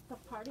 yeah. The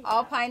party.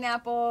 All hat.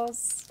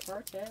 pineapples.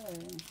 Okay.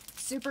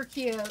 Super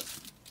cute.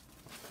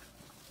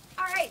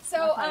 All right,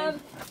 so Okay.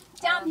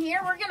 down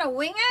here we're gonna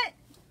wing it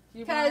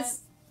You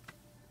because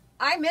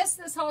I missed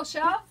this whole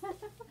show.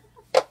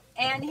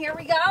 And here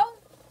we go.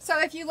 So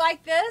if you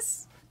like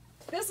this,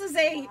 this is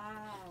a Wow.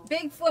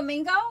 big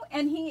flamingo,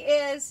 and he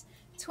is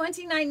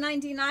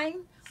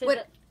 $29.99. See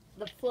What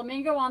the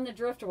flamingo on the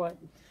driftwood.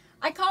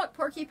 I call it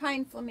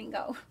porcupine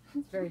flamingo.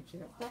 It's very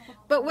cute.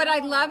 But what I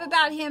love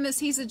about him is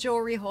he's a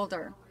jewelry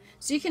holder.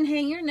 So you can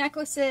hang your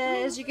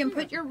necklaces, you can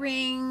put your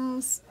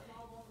rings,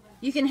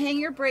 you can hang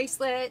your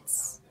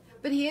bracelets.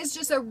 But he is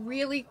just a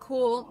really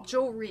cool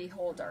jewelry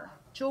holder.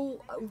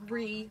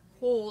 Jewelry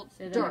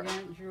Say that holder.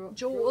 again.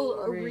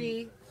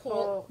 Jewelry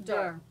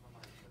holder.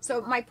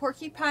 So my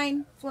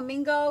porcupine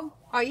flamingo,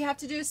 all you have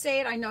to do is say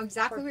it. I know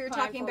exactly what you're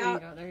talking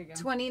about. There you go.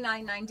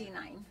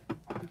 $29.99.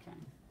 Okay.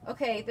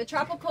 Okay, the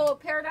Tropical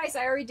Paradise,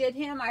 I already did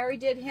him.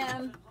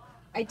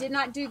 I did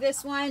not do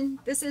this one.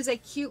 This is a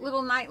cute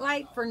little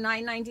nightlight for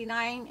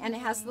 $9.99, and it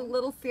has the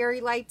little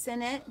fairy lights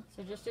in it.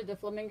 So just do the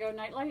flamingo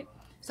nightlight.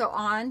 So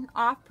on,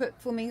 off, put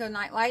flamingo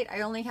nightlight.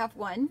 I only have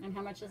one. And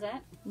how much is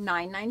that?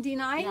 $9.99.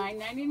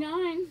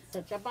 $9.99.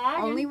 Such a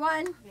bargain. Only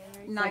one.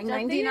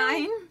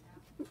 $9.99.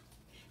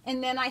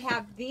 And then I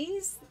have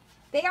these.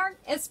 They aren't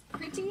as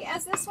pretty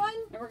as this one.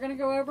 And we're going to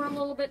go over a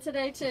little bit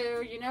today,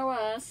 too. You know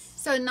us.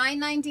 So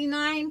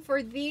 $9.99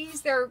 for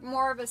these. They're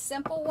more of a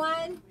simple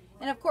one.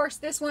 And of course,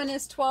 this one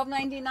is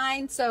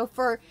 $12.99. So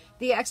for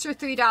the extra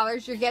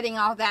 $3, you're getting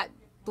all that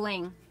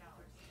bling.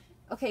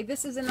 Okay,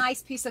 this is a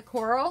nice piece of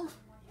coral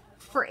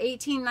for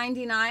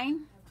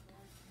 $18.99.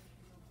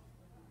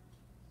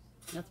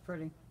 That's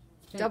pretty.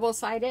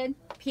 Double-sided,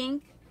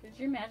 pink. Could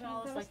you imagine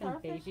all this like in a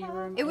baby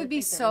room? It I would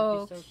be think that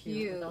so With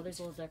cute. all these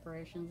little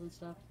decorations and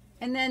stuff.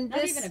 And then Not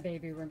this, even a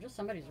baby room, just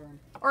somebody's room.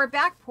 or a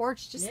back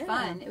porch, just Yeah.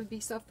 fun. It would be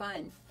so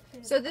fun.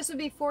 So this would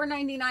be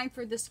 $4.99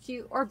 for this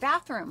cute, or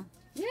bathroom.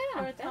 Yeah.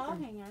 For a towel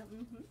bathroom. hanger.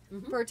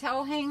 Mm-hmm. For a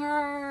towel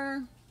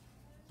hanger,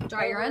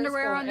 dry your Over is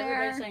underwear cool. on there.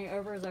 Everybody's saying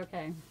over is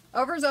okay.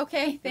 Over's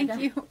okay, thank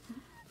Okay. you.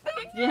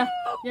 Yeah.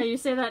 Yeah, you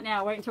say that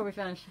now. Wait until we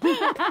finish.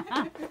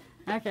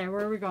 Okay,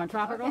 where are we going?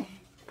 Tropical? Okay.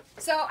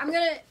 So I'm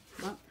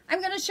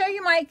gonna show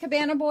you my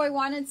Cabana Boy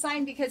wanted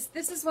sign because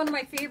this is one of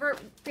my favorite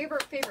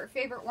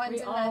ones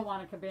We in all the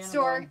want a cabana.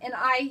 store. Boy.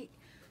 And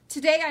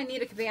today I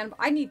need a Cabana.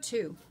 I need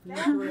two, Me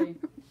three.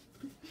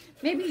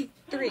 maybe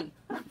three,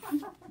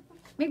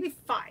 maybe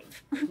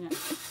five. Yeah.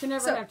 You never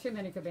So- have too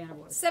many cabana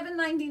boys.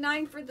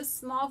 $7.99 for the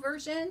small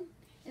version,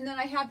 and then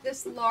I have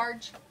this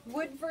large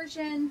wood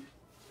version.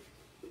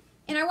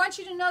 And I want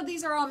you to know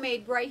these are all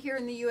made right here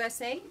in the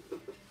USA.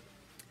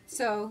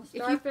 So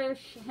if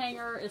Starfish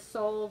hanger is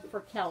sold for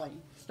Kelly.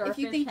 Starfish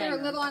you think hanger.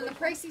 they're a little on the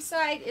pricey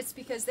side, it's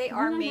because they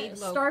are made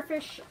local.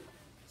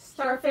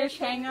 Starfish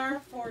hanger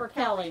for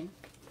Kelly.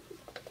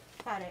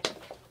 Got it.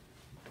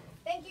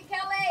 Thank you,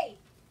 Kelly.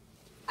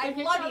 I Thank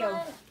you, love you.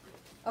 Kelly.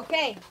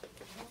 Okay,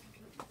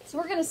 so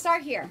we're gonna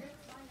start here.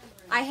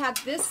 I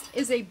have this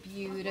is a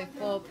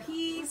beautiful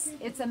piece.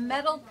 It's a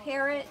metal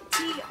parrot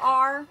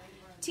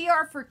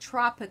TR for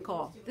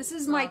tropical. This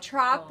is my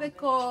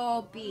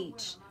tropical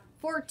beach.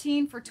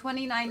 14 for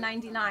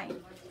 $29.99.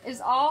 Is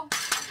all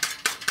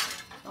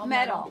All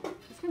metal.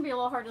 It's gonna be a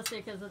little hard to see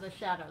because of the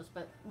shadows,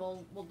 but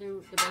we'll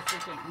do the best we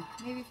can.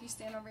 Maybe if you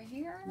stand over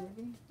here.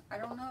 Maybe. I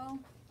don't know.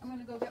 I'm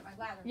gonna go get my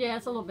ladder. Yeah,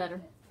 it's a little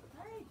better.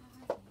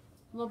 A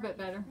little bit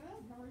better.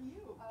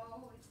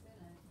 Oh, it's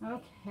been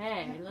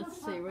Okay,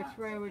 let's see. Which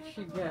way would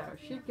she go?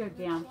 She'd go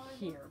down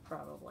here,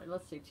 probably.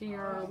 Let's see.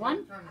 TR1.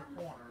 Turn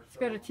the corner. Let's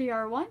go to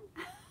TR1.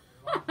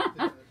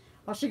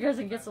 Oh, she goes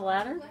and gets a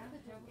ladder.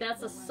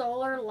 That's a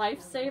solar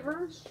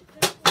lifesaver.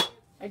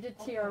 I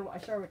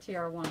started with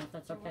TR1, if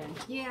that's okay.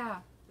 Yeah.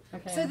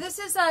 Okay. So this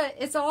is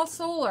it's all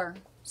solar.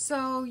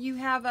 So you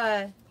have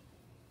a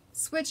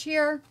switch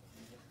here.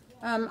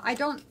 I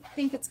don't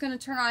think it's going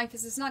to turn on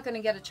because it's not going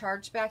to get a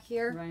charge back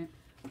here. Right.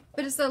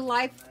 But it's a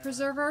life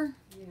preserver.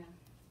 Yeah.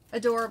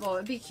 Adorable.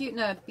 It'd be cute in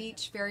a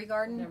beach fairy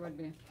garden. That would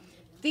be.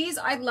 These,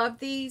 I love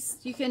these.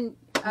 You can,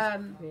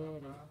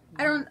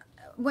 Pretty.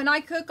 when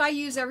I cook, I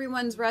use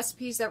everyone's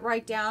recipes that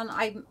write down.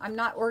 I'm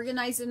not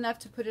organized enough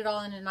to put it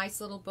all in a nice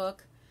little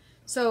book.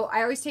 So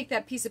I always take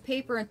that piece of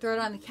paper and throw it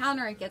on the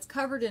counter. It gets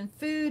covered in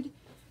food.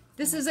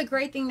 This is a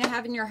great thing to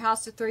have in your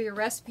house to throw your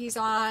recipes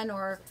on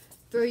or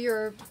throw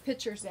your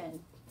pictures in.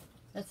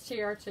 That's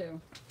TR2.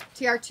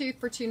 TR2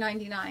 for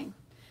 $2.99.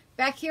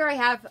 Back here I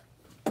have,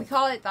 we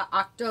call it the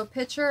Octo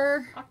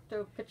Pitcher.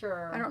 Octo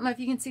Pitcher. I don't know if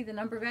you can see the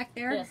number back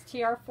there. Yes,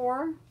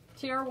 TR4.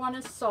 TR1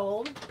 is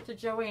sold to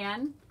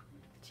Joanne.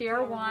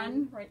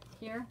 TR1, right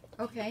here.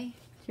 Okay.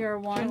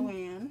 TR1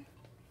 Joanne.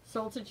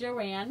 sold to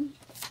Joanne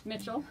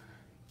Mitchell.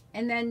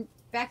 And then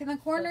back in the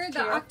corner, That's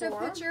the TR4. Octo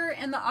Pitcher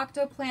and the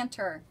Octo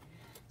Planter.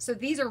 So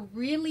these are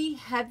really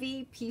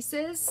heavy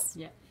pieces.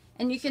 Yeah.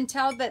 And you can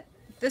tell that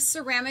this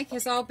ceramic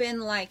has all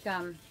been like,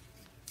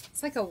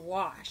 it's like a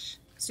wash.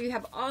 So you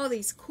have all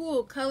these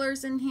cool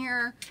colors in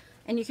here.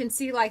 And you can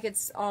see like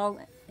it's all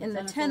in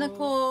the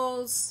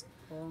tentacles.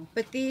 Cool.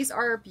 But these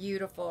are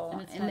beautiful.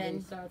 And heavy,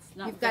 then so it's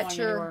not you've got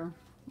your anywhere.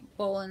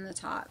 bowl in the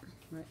top.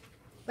 Right.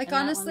 Like And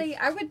honestly,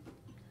 I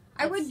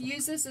would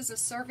use this as a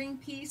serving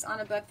piece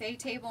on a buffet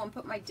table and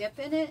put my dip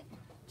in it.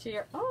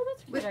 Oh,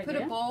 that's a good idea.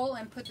 Put a bowl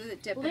and put the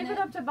dip in it. Leave it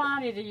up to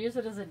Bonnie to use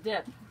it as a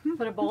dip.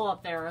 Put a bowl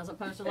up there as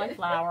opposed to like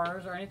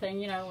flowers or anything,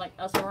 you know, like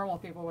us normal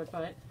people would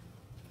put.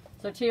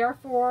 So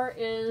TR4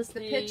 is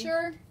the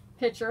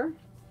pitcher.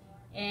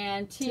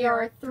 And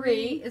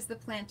TR3 is the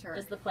planter.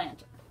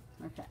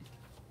 Okay.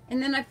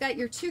 And then I've got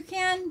your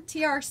toucan,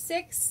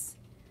 TR6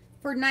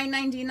 for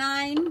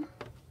 $9.99.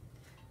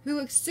 Who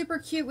looks super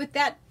cute with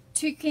that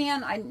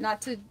toucan.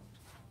 Not to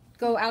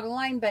go out of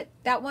line, but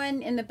that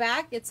one in the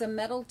back, it's a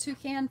metal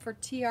toucan for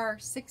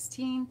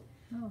TR16,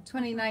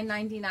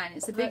 $29.99.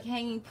 It's a big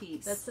hanging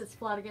piece. That sits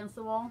flat against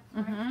the wall,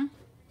 mm-hmm.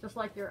 Just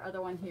like your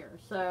other one here.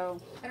 So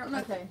I don't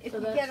know if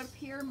you get up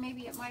here,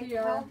 maybe it might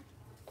help.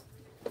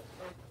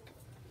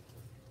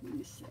 Let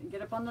me see.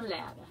 Get up on the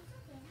ladder.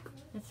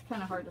 It's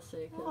kind of hard to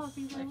see because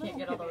I can't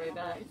get all the way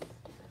back.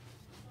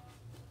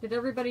 Did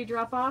everybody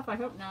drop off? I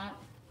hope not,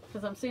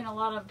 because I'm seeing a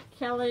lot of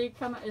Kelly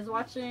is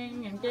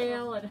watching and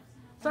Gail. And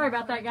sorry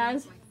about that,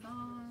 guys.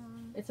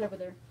 It's over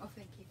there. Oh,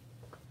 thank you.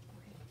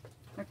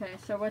 Okay,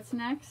 so what's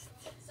next?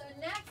 So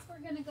next we're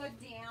gonna go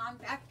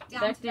back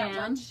down to that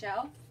one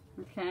shelf.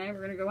 Okay,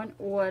 we're gonna go in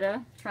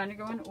order. Trying to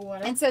go in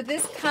order. And so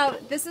this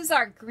is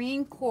our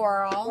green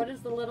coral. What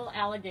is the little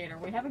alligator?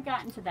 We haven't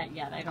gotten to that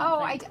yet. I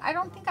don't think. I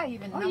don't think I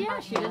even numbered yeah,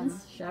 she didn't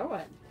show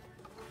it.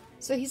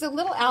 So he's a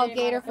little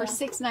alligator for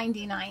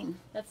 $6.99.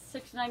 That's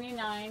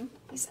 $6.99.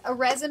 He's a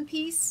resin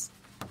piece.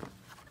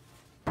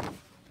 I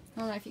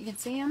don't know if you can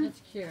see him.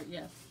 It's cute,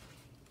 yes.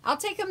 I'll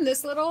take him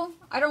this little.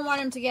 I don't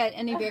want him to get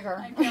any bigger.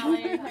 Hi,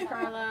 Kelly. Hi,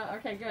 Carla.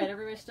 Okay, good.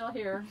 Everybody's still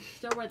here.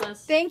 Still with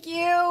us. Thank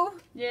you.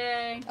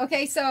 Yay.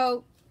 Okay,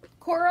 so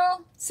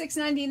coral,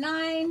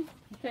 $6.99.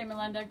 Okay,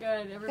 Melinda,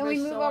 good. Everybody's Then we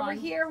move over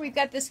here. We've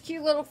got this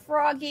cute little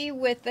froggy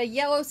with the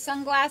yellow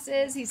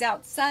sunglasses. He's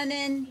out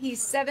sunning.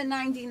 He's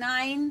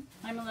 $7.99.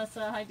 Hi,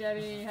 Melissa. Hi,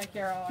 Debbie. Hi,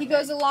 Carol. He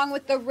goes along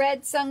with the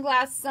red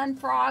sunglass sun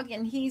frog,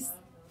 and he's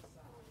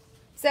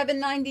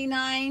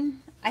 $7.99.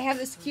 I have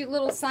this cute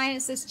little sign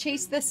that says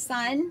Chase the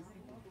Sun,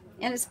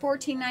 and it's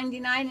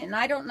 $14.99. And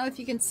I don't know if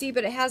you can see,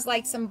 but it has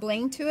like some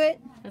bling to it.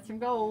 Got some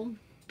gold.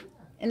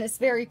 And it's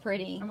very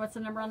pretty. And what's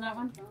the number on that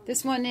one?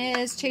 This one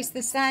is Chase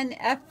the Sun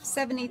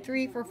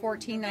F73 for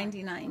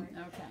 $14.99.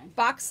 Okay.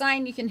 Box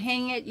sign, you can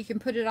hang it, you can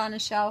put it on a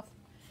shelf.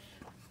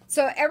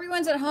 So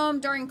everyone's at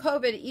home during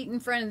COVID eating in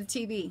front of the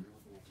TV.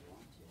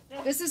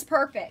 This is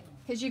perfect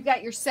because you've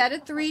got your set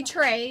of 3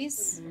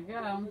 trays. There you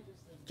go.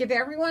 Give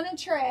everyone a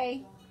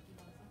tray.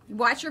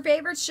 Watch your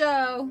favorite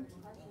show.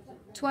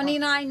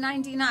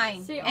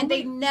 $29.99. And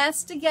they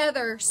nest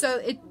together so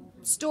it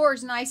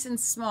stores nice and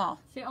small.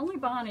 See, only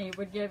Bonnie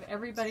would give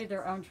everybody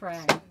their own tray.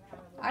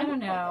 I don't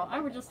know. I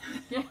would just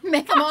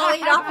make them all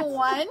eat off of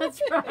one.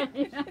 That's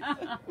right.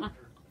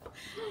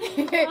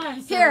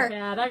 I'm so Here,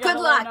 bad. I good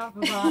luck. Off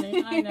of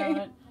Bonnie. I know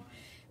it.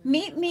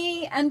 Meet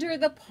me under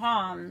the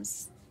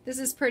palms. This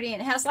is pretty.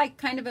 And it has like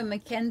kind of a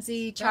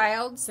Mackenzie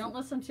Childs. Don't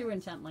listen too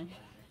intently.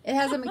 It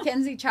has a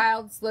Mackenzie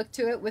Childs look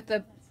to it with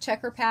a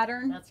checker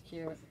pattern. That's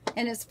cute.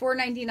 And it's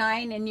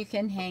 $4.99 and you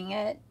can hang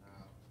it.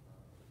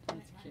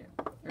 That's cute.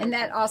 And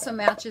that also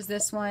matches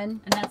this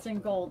one. And that's in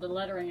gold. The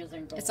lettering is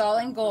in gold. It's all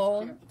in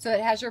gold. So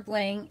it has your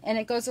bling. And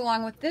it goes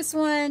along with this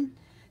one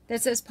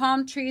that says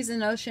palm trees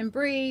and ocean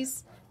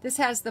breeze. This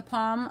has the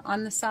palm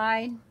on the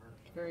side.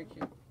 Very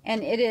cute.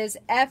 And it is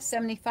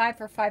F75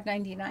 for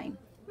 $5.99.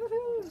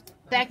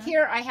 Back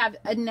here I have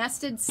a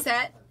nested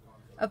set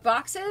of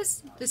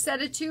boxes. The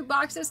set of 2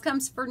 boxes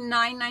comes for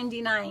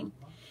 $9.99.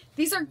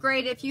 These are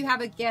great if you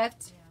have a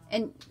gift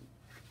and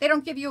they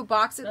don't give you a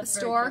box at the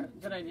store.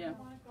 Good idea.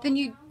 Then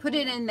you put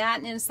it in that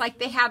and it's like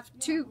they have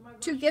two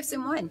gifts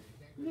in one.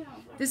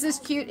 This is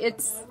cute.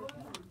 It's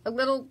a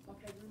little,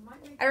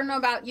 I don't know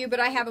about you, but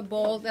I have a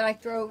bowl that I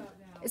throw.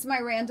 It's my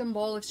random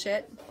bowl of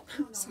shit.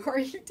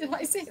 Sorry, did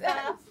I say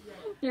that?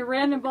 Your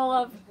random bowl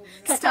of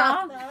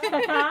stuff.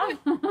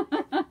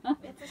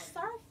 It's a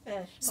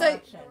starfish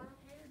collection.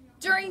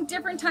 During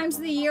different times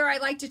of the year, I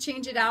like to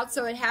change it out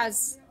so it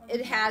has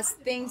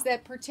things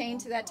that pertain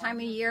to that time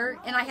of year.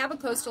 And I have a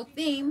coastal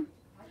theme.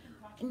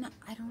 And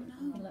I don't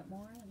know. Let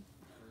more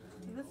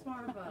in. That's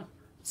more of a...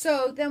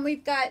 So then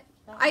we've got,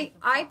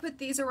 I put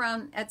these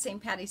around at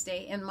St. Patty's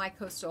Day in my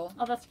coastal.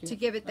 Oh, that's cute. To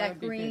give it that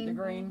would be cute. The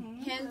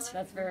green hint.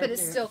 That's very But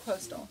it's cute. still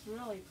coastal. It's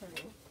really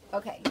pretty.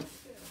 Okay.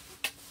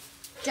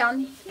 Down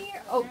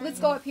here. Oh, let's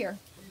go up here.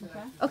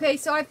 Okay. Okay,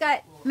 so I've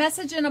got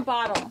message in a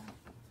bottle.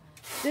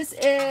 This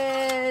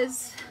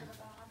is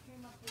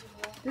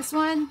this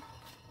one.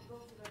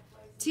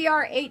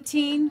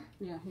 TR18.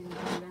 Yeah, he was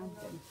going down.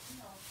 Good.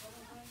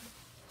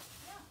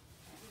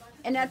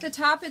 And at the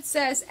top it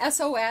says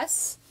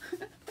SOS.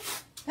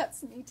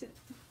 That's neat.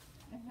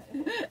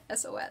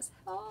 SOS.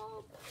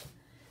 Help.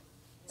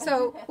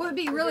 So what would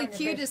be really We're doing a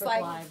cute is Facebook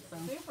like, Live, so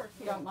Super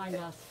cute. don't mind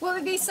us. what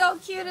would be so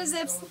cute is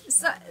if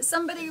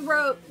somebody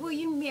wrote, "Will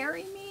you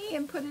marry me?"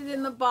 and put it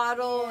in the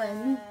bottle,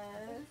 and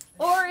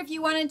or if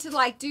you wanted to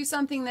like do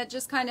something that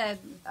just kind of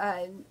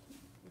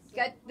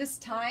got this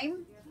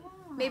time,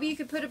 maybe you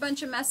could put a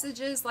bunch of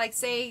messages like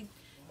say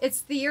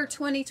it's the year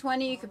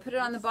 2020. You could put it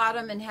on the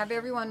bottom and have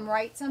everyone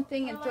write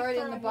something and throw it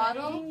in the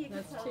bottle.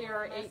 That's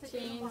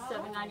TR18,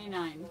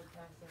 $7.99.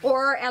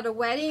 Or at a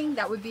wedding,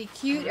 that would be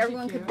cute.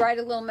 Everyone could write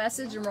a little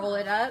message and roll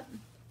it up.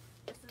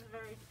 This is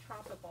very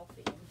tropical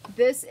theme.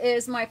 This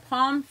is my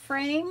palm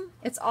frame.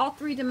 It's all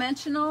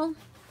three-dimensional.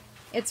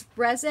 It's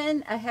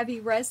resin, a heavy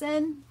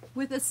resin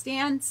with a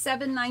stand,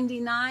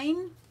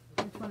 $7.99.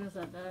 Which one is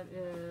that? That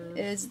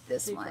is Is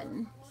this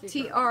one.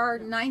 Secret.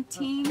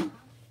 TR19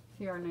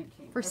 TR19.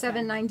 for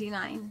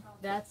 $7.99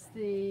 That's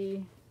the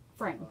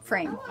frame.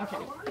 frame. Okay.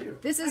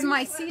 This is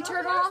my sea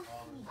turtle.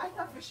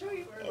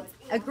 It's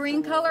a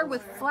green color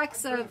with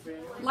flecks of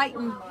light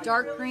and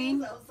dark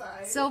green,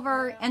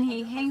 silver, and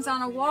he hangs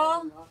on a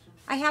wall.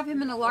 I have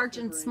him in a large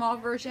and small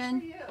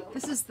version.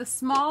 This is the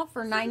small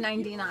for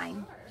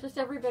 $9.99. Just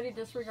everybody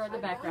disregard the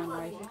background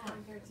noise.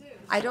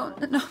 I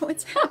don't know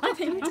what's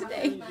happening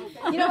today.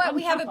 You know what?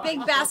 We have a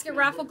big basket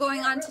raffle going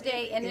on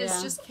today, and it's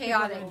Yeah. just People are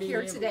gonna chaotic be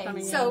here today.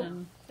 coming in So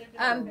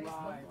and-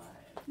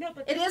 No,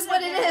 but it this is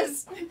what a it very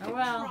is. Oh,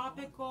 well.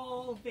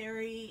 Tropical,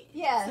 very.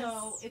 Yes.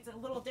 So it's a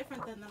little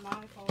different than the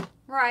nautical.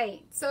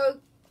 Right. So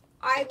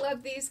I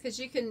love these because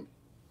you can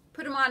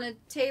put them on a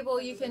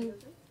table. You can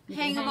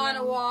hang them on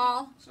a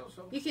wall.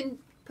 You can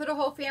put a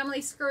whole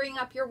family screwing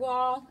up your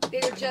wall.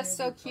 They're just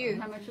so cute.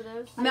 How much are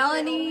those?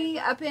 Melanie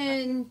up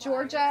in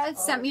Georgia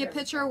sent me a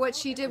picture of what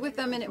she did with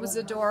them, and it was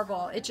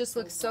adorable. It just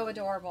looks so So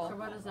adorable.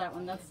 what is that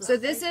one? That's the So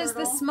this sea is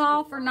the turtle?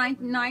 small for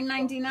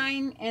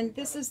 $9.99, and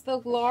this is the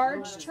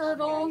large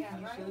turtle.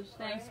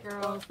 Thanks,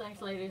 girls.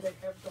 Thanks, ladies.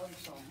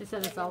 They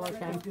said it's all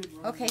okay.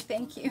 Okay,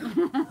 thank you.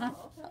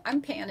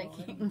 I'm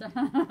panicking.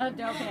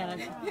 Don't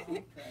panic.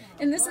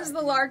 And this is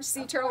the large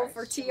sea turtle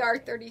for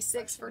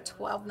TR36 for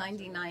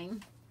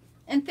 $12.99.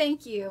 And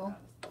thank you,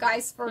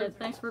 guys, for... Good.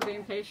 Thanks for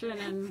being patient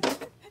and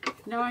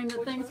knowing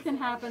that things can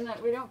happen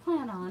that we don't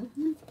plan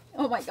on.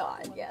 Oh my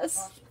God,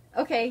 yes.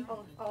 Okay,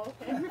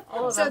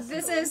 All of so us.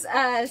 this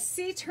is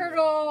sea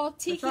turtle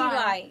tiki right.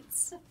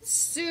 lights.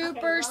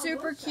 Super,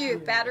 super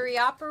cute. Battery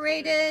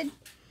operated.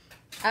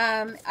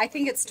 I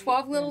think it's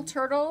 12 little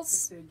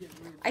turtles.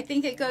 I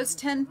think it goes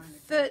 10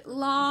 foot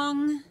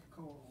long,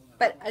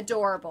 but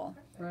adorable.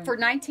 Right. For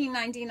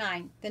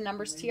 $19.99. The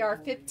number's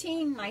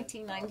TR15,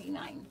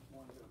 $19.99.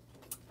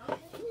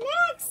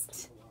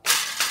 Next!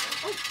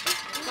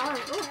 Sorry.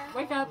 Ooh,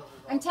 wake up.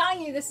 I'm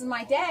telling you, this is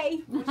my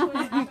day.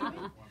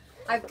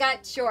 I've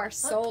got your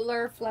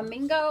solar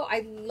flamingo.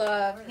 I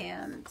love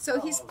him. So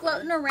he's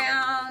floating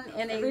around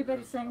in a...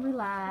 Everybody's saying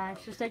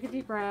relax. Just take a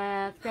deep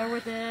breath. Go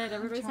with it.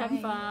 Everybody's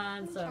having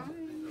fun. So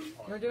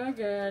we're doing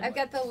good. I've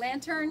got the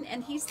lantern,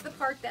 and he's the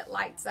part that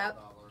lights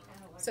up.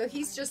 So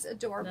he's just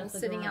adorable That's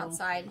sitting adorable.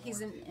 outside.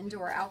 He's an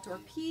indoor-outdoor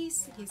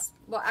piece.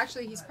 Well,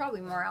 actually, he's probably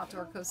more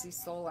outdoor because he's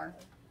solar.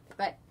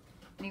 But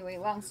anyway,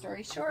 long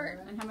story short,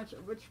 And how much?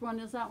 Which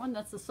one is that one?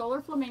 That's the solar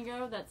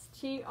flamingo. That's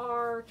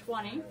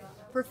TR20.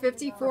 for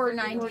 $54.99.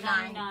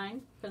 $54.99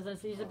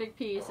 because he's a big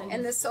piece.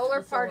 And the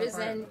solar part is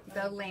in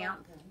the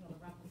lamp.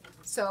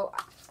 So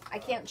I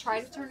can't try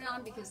to turn it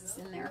on because it's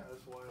in there.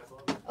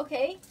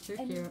 Okay. Too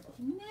and cute.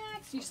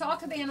 next, you saw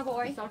Cabana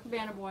Boy. Sock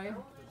Cabana Boy.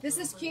 This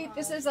is cute.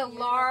 This is a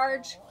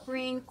large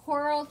green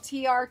coral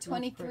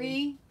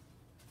TR23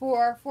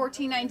 for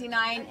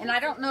 $14.99. And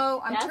I don't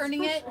know, I'm That's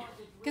turning for it sure.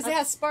 because it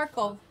has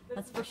sparkle.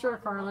 That's for sure,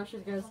 Carla.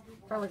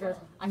 Carla goes,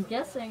 I'm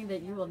guessing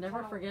that you will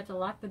never forget to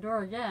lock the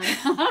door again.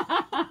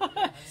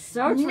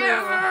 So true.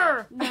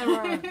 Never!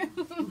 Never.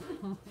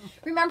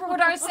 Remember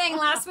what I was saying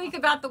last week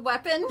about the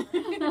weapon?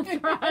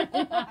 That's right.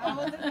 I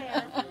wasn't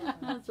there.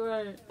 That's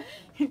right.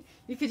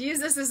 You could use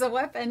this as a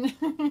weapon.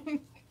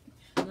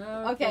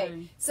 No Okay,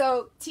 kidding.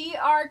 so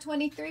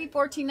TR23,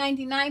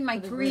 $14.99, my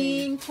For the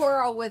green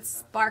coral with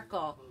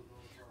sparkle.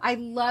 I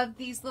love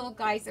these little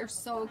guys. They're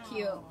so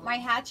cute. My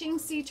hatching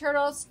sea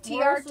turtles,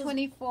 Morris is-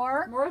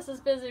 TR24. Morris is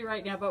busy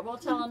right now, but we'll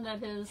tell him that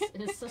his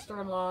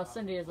sister-in-law,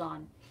 Cindy, is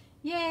on.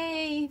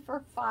 Yay,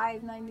 for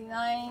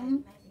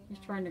 $5.99. He's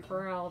trying to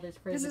corral all these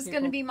crazy This is people.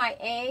 going to be my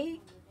A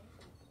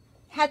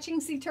hatching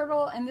sea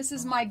turtle, and this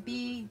is my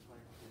B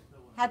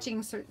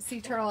hatching sea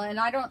turtle. And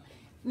I don't,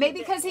 maybe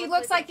because he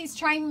looks like he's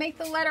trying to make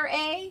the letter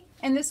A,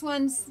 and this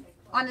one's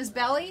on his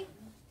belly.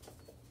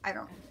 I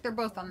don't, they're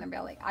both on their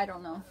belly. I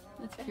don't know.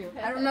 It's cute.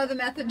 I don't know the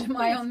method to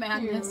my own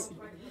madness. Cute.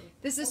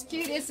 This is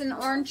cute. It's an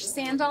orange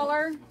sand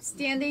dollar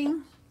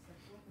standing.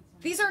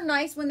 These are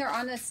nice when they're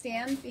on a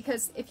stand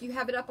because if you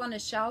have it up on a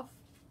shelf,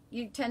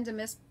 you tend to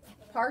miss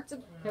parts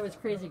of. That was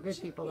crazy good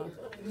people, though.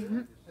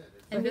 And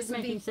And this he's would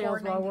be making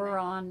sales while $4.99. we're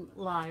on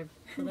live,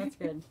 so that's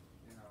good.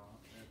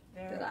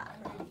 Ta-da.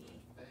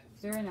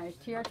 Very nice.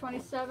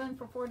 TR27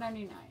 for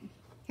 $4.99.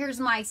 Here's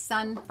my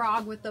sun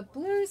frog with the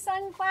blue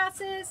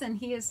sunglasses, and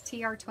he is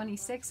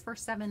TR26 for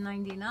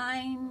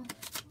 $7.99.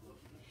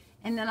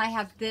 And then I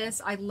have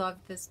this. I love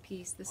this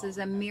piece. This is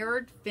a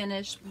mirrored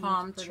finish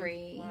palm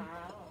tree.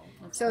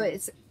 So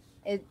it's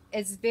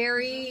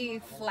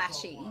very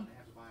flashy.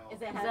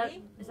 Is it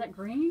heavy? Is that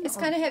green? It's or-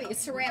 kind of heavy. It's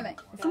ceramic.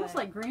 It's almost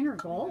like green or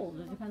gold.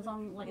 It depends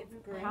on like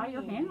how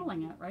you're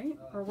handling it, right?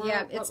 Or where,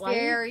 Yeah, what it's lighting.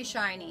 very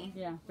shiny,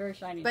 Yeah, very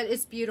shiny. but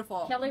it's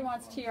beautiful. Kelly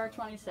wants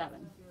TR27.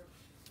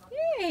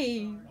 Yay!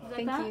 Is that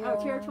Thank that? you. Oh,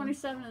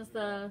 TR27 is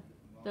the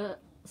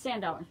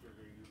sand dollar.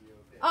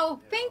 Oh,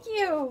 thank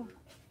you.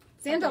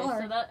 Sand Okay,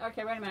 dollar. so that,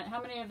 okay, wait a minute.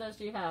 How many of those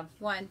do you have?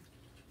 One.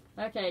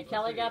 Okay,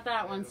 Kelly got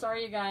that one.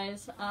 Sorry, you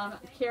guys.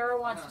 Kara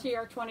wants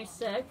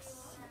TR26.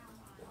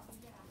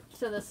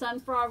 So the sun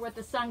frog with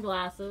the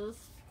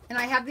sunglasses. And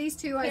I have these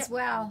two as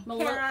well.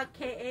 Kara,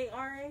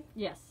 K-A-R-A?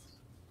 Yes.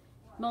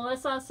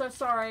 Melissa, so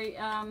sorry.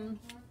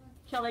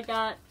 Kelly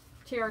got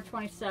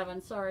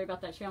TR27. Sorry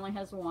about that. She only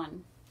has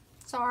one.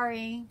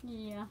 Sorry.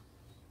 Yeah.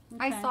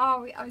 I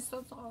was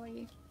so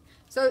sorry.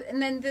 So,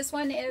 and then this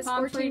one is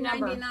Palm tree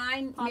number.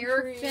 $14.99. Palm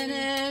Mirror tree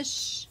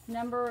finish.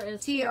 Number is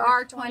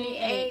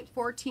TR28,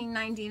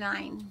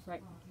 $14.99.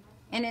 Right.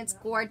 And it's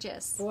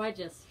gorgeous.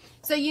 Gorgeous.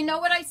 So you know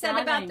what I said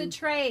about the Stunning.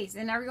 trays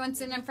and everyone's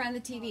sitting in front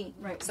of the TV.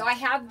 Right. So I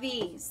have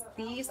these.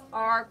 These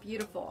are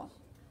beautiful.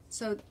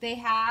 So they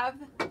have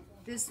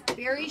this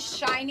very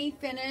shiny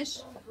finish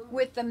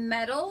with the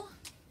metal.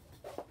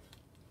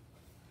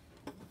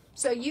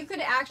 So you could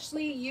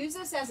actually use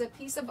this as a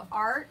piece of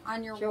art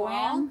on your wall.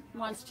 Joanne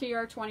wants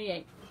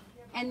TR28.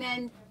 And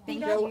then,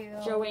 thank Jo- you.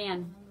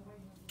 Joanne.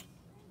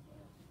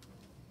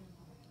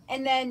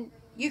 And then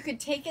you could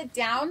take it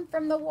down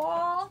from the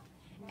wall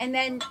and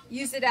then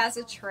use it as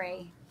a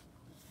tray.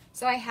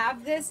 So I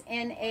have this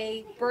in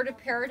a bird of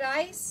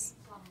paradise.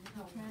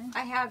 Okay.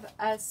 I have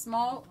a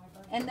small,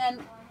 and then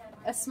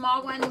a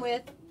small one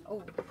with,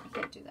 oh, I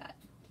can't do that.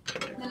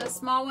 And then a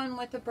small one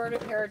with a bird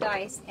of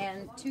paradise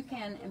and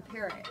toucan and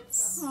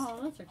parrots. Oh,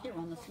 that's a cute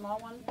one. The small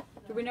one.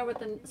 Do we know what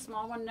the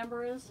small one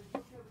number is?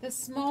 The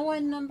small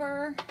one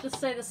number, Just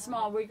say the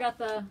small. We got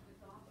the.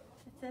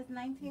 It says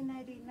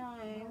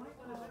 1999.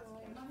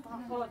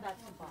 Oh,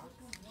 that's the box.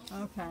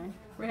 Okay.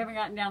 We haven't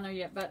gotten down there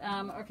yet, but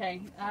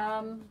okay.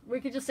 We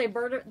could just say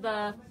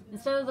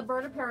instead of the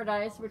bird of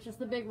paradise, which is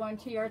the big one,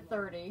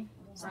 TR30.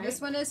 Right?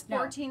 this one is No.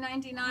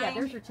 $14.99. Yeah,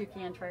 there's your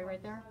toucan tray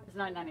right there. It's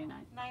 $9.99.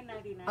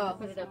 $9.99. Oh,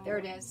 Put it up there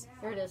it is.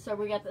 There it is. So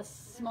we got the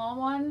small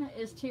one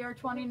is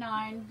TR29,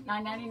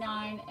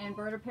 $9.99, and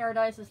bird of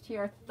paradise is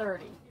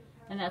TR30,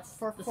 and that's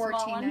For the small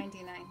one.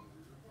 $14.99.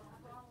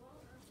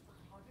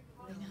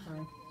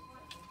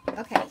 Sorry.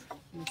 Okay,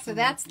 so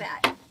that's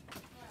that.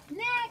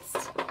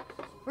 Next,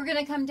 we're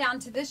gonna come down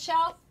to this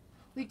shelf.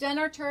 We've done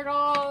our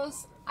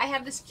turtles. I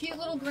have this cute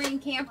little green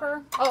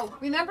camper. Oh,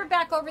 remember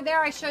back over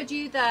there I showed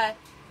you the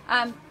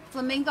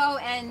flamingo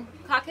and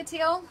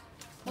cockatiel?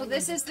 Well,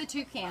 this is the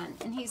toucan,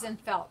 and he's in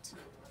felt.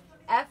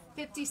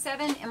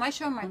 F57, am I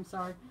showing my... I'm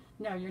sorry.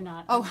 No, you're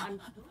not. Oh.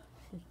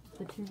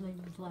 The two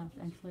ladies left.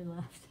 Actually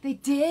left. They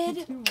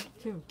did?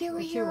 Two. They were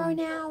Or two here ones.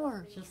 an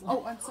hour. Just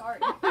Oh, I'm sorry.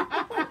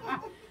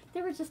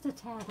 They were just a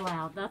tad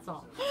loud. That's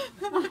all.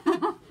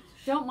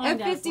 Don't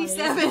mind us, ladies.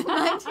 F57,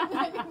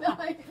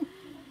 1999.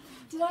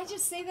 Did I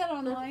just say that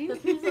online?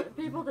 The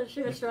people that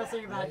she was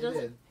stressing about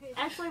just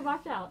actually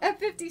walked out.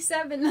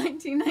 F57,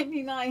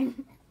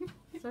 1999.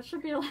 So it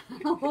should be a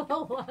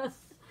little less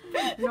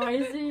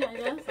noisy, I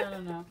guess. I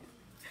don't know.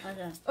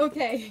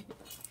 Okay. Okay.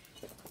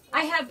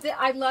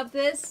 I love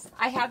this.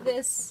 I have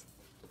this.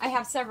 I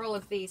have several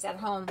of these at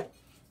home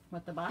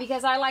What the box?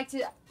 because I'm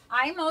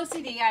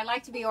OCD. I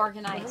like to be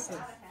organized.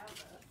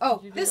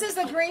 Oh, this is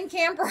the green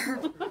camper.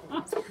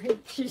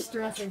 She's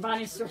stressing.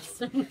 Bonnie's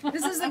stressing.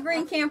 This is the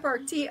green camper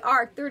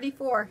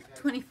TR34,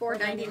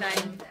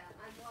 $24.99.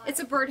 It's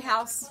a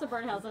birdhouse. It's a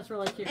birdhouse. That's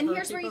really cute. And for a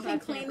here's where you cheaper can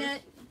red clean camper.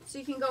 it. So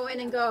you can go in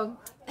and go,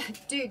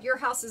 dude, your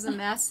house is a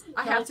mess.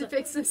 I have to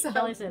fix this up.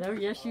 Kelly said, "Oh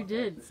yes, you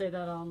did say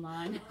that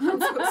online." I'm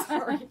so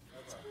sorry.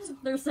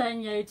 They're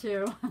saying yay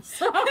too.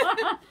 So,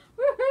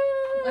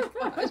 Oh my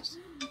woohoo! gosh.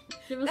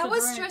 Give us That a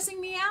was drink. stressing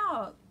me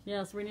out.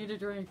 Yes, we need a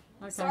drink.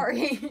 Okay.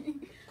 Sorry.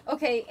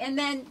 Okay, and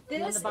then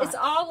then this the box. is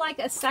all like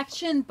a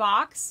section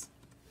box,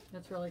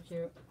 That's really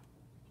cute.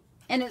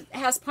 and it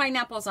has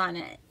pineapples on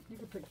it. You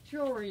could put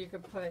jewelry. You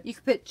could put You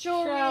could put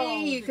jewelry.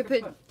 shells, You could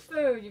put.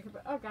 food. You could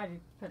put. Oh God, you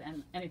could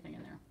put anything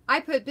in there. I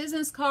put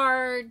business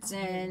cards,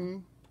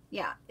 and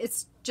yeah,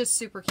 it's just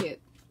super cute.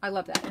 I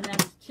love that. And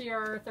that's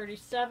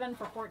TR37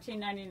 for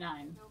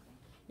 $14.99.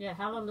 Yeah,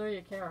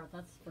 hallelujah, Kara.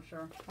 That's for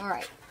sure. All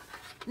right,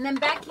 and then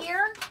back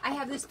here, I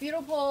have this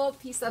beautiful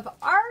piece of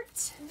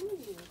art.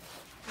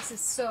 This is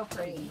so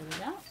pretty. There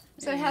we go.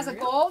 So it has a There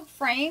we go. gold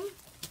frame.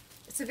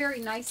 It's a very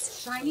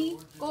nice, shiny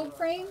gold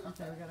frame,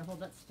 Okay, we gotta hold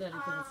that steady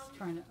because it's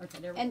trying to. Okay,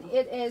 there we and go.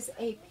 it is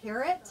a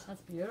parrot.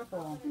 That's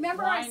beautiful.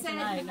 Remember I Flying said-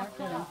 tonight, no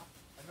kidding.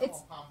 It's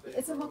a macaw.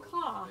 It's a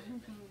macaw.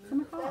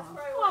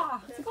 Macaw.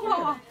 It's a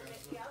macaw.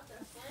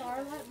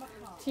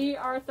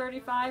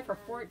 TR35 for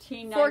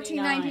 $14.99.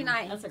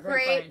 $14.99. That's a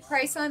great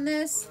price on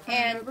this,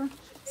 and over.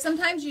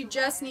 sometimes you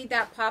just need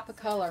that pop of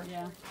color.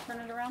 Yeah. Turn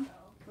it around.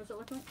 What's it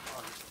look like?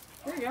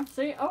 There you go.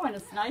 See? Oh, and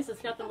it's nice.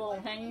 It's got the little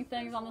hanging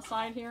things on the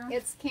side here.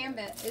 It's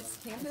canvas. It's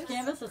canvas.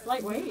 Canvas. It's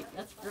lightweight.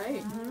 That's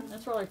great.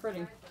 That's really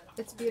pretty.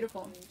 It's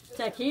beautiful.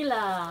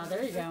 Tequila.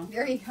 There you go.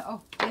 There you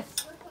go.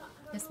 Yes,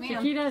 yes,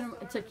 ma'am.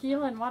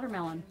 Tequila and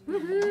watermelon.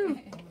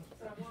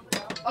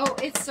 Oh,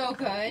 it's so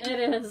good.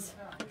 It is.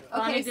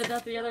 Bonnie Okay, did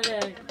that the other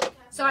day.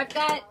 so I've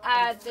got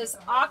this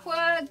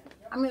aqua.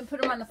 I'm going to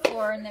put them on the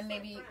floor, and then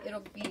maybe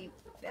it'll be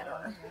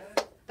better.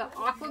 The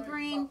aqua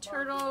green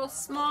turtle,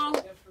 small,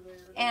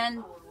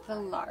 and the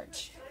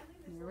large.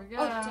 Here we go.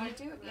 Oh, do you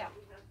do it? Yeah.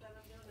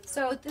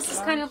 So this is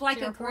kind of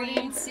like a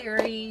green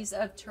series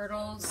of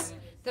turtles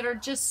that are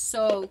just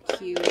so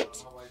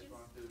cute.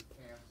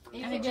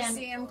 You And can just again-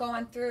 see them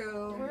going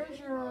through.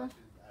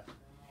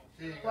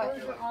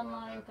 Where's your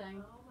online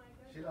thing?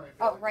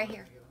 Oh, right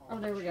here. Oh,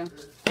 there we go.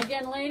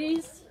 Again,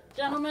 ladies,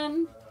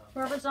 gentlemen,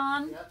 whoever's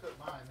on,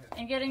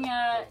 and getting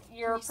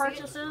your you see it?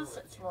 purchases.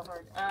 It's a little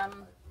hard.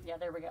 Yeah,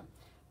 there we go.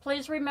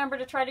 Please remember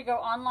to try to go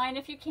online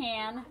if you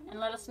can, and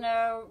let us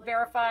know,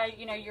 verify,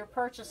 your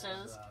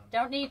purchases.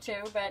 Don't need to,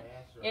 but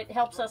it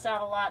helps us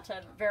out a lot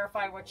to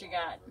verify what you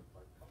got.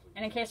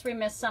 And in case we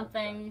missed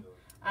something,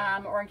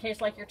 or in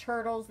case like your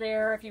turtle's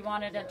there, if you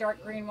wanted a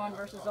dark green one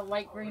versus a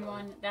light green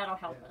one, that'll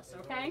help us,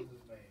 okay?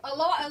 A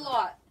lot.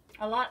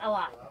 A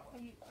lot.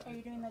 Are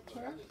you doing that too?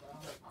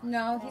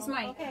 No, he's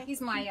my Okay.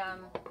 display.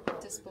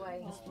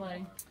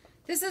 Display.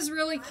 This is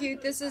really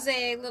cute. This is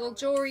a little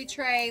jewelry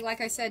tray.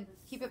 Like I said,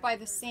 keep it by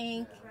the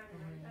sink.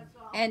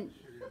 And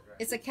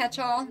it's a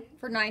catch-all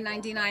for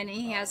 $9.99, and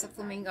he has a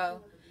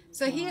flamingo.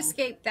 So he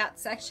escaped that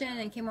section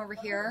and came over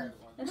here.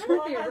 And that Well,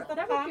 would be it a, has the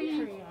that palm would be,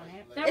 tree on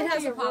it. that It would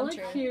has be a a palm really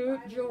tree.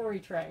 cute jewelry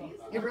tray.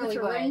 It really Put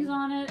your would. rings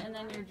on it, and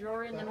then your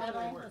jewelry in the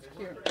middle. That's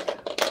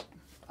cute.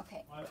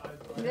 Okay.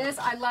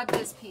 I love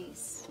this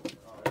piece.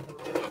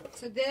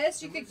 So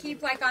this you could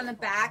keep like on the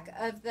back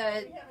of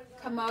the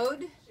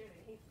commode.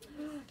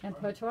 And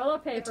put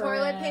toilet paper.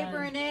 Toilet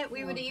paper in it.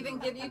 We would even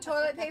give you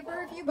toilet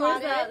paper if you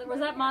Was bought it. was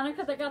that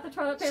Monica that got the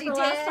toilet paper She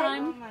last did. Oh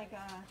time? my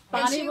god. And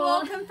Bonnie she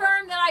will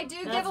confirm that I do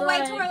give That's away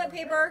right. toilet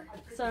paper.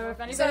 So if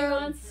anybody So,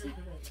 wants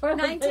toilet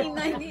paper.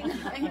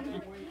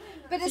 $19.99.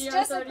 But it's CR38.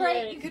 just a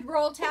great. You could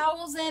roll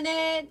towels in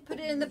it, put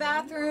it in the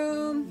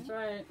bathroom. That's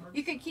right.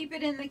 You could keep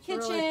it in the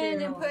kitchen really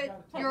cute. and put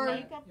your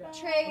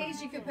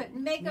trays. You could put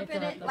makeup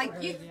in it. Makeup, Like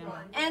that's you,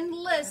 right,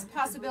 endless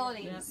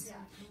possibilities.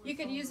 You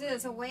could use it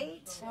as a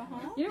weight.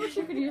 You know what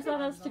you could use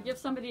that as to give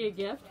somebody a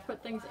gift?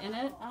 Put things in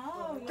it.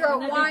 Oh, yeah. Throw a Wouldn't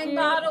that be wine cute?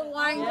 bottle,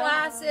 wine Yeah.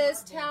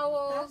 glasses,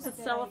 towels. Put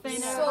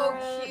cellophane So over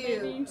it,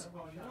 cute.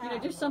 maybe.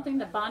 Do something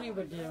that Bonnie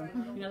would do.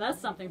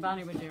 That's something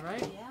Bonnie would do,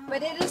 right?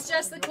 But it is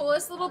just the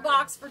coolest little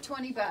box for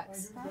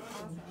 $20.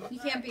 You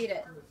can't beat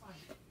it.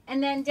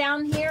 And then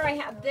down here I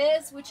have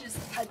this, which is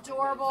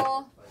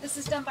adorable. This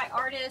is done by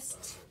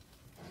artist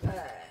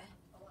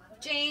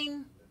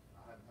Jane.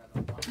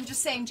 I'm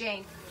just saying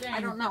Jane. Jane. I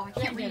don't know. I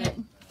can't Jane read did it.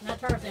 Not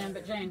Tarzan,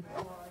 but Jane.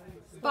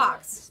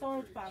 Box.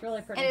 Storage box. It's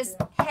really pretty. It is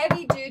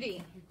heavy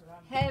duty.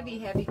 Heavy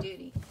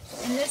duty.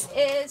 And this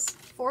is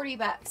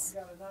 $40.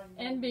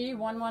 NB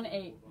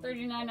 118,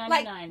 $39.99.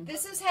 Like,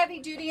 this is heavy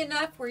duty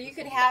enough where you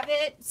could have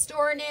it,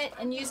 store in it,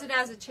 and use it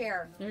as a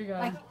chair. There you go.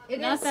 Like, it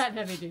Not is. that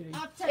heavy duty.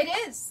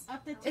 It is.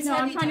 Up to It's No, I'm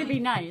heavy trying to duty. be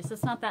nice.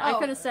 It's not that. Oh. I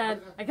could have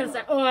said,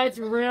 oh, it's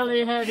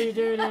really heavy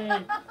duty,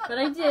 but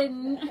I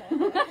didn't.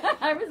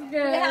 I was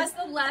good. It has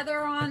the leather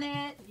on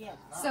it. Yeah.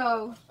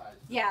 So,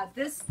 yeah,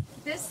 this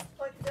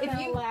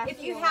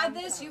if you had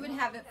this, you would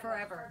have it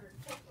forever.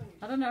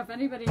 I don't know if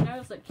anybody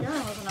knows that Karen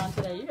wasn't on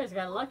today. You guys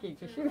got lucky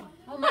because she.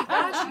 Oh my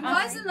gosh, she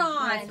wasn't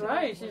That's on.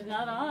 right. She's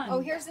not on. Oh,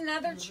 here's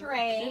another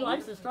tray. She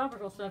likes this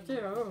tropical stuff too.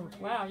 Oh,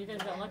 wow. You guys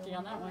got lucky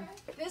on that one.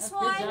 This That's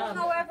one, good job.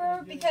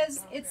 however,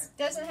 because it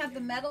doesn't have the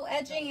metal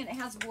edging and it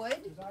has wood,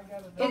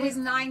 it is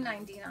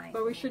 $9.99.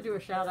 But we should do a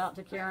shout out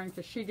to Karen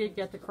because she did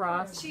get the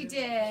cross. She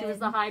did. She was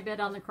the high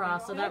bid on the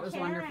cross, so that was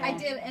wonderful. I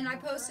did, and I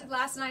posted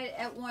last night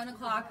at 1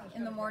 o'clock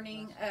in the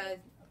morning.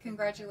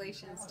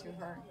 Congratulations to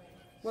her.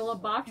 Will a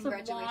box of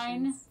wine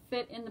Congratulations.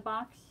 fit in the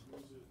box?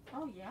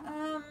 Oh yeah.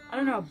 I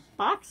don't know, a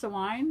box of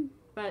wine,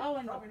 but Oh,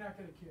 and a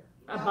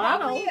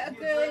bottle. Probably a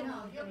good,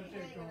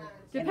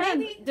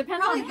 Depends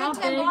probably on how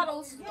good 10 big.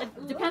 bottles.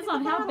 It depends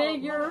on how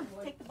big your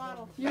take the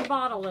bottle.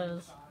 bottle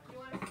is.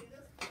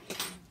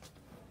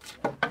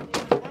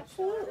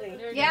 Absolutely.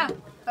 There you Yeah,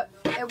 go.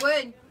 it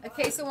would. A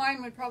case of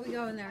wine would probably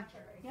go in there.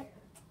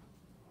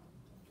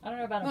 I don't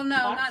know about a Well, no,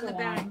 box not in of the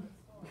bag. wine.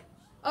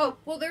 Oh,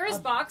 well, there is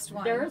boxed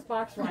wine. There is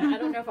box wine. I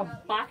don't know if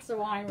a box of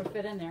wine would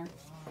fit in there.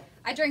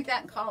 I drank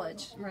that in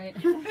college. Right.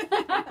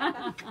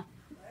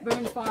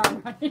 Boone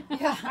Farm, right?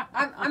 Yeah,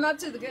 I'm up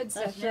to the good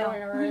That's stuff now.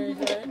 showing already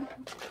good.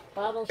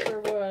 Bottle sure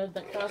would.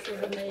 That cross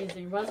was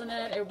amazing, wasn't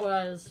it? It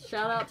was.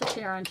 Shout out to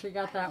Karen. She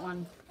got that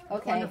one.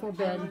 Okay. Wonderful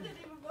bid.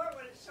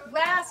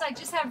 Last, I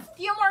just have a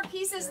few more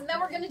pieces, and then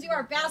we're going to do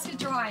our basket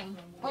drawing.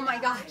 Oh my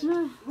gosh.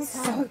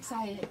 So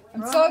excited.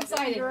 I'm so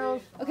excited.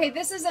 Girls. Okay,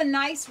 this is a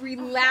nice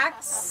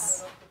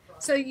relax.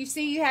 So you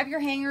see you have your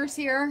hangers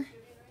here.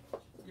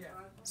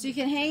 So you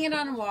can hang it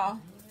on a wall.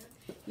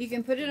 You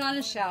can put it on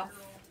a shelf.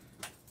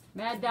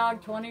 Mad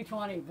Dog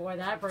 2020. Boy,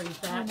 that brings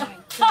Oh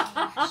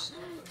back.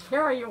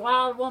 Kara, you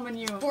wild woman,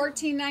 you.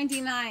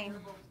 $14.99.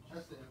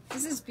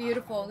 This is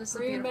beautiful. This is a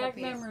Bringing beautiful back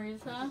piece. memories,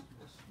 huh?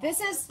 This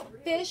is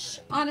fish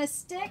on a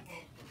stick.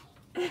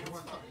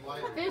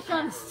 Fish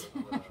on a stick.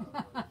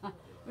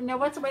 No,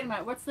 wait a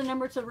minute. What's the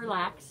number to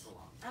relax?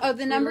 Oh,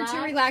 the number to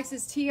relax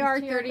is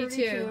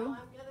TR32.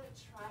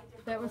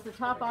 That was the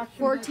top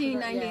auction.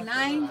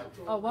 $14.99.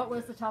 Oh, what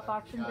was the top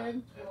auction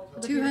bid?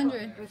 $200.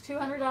 It was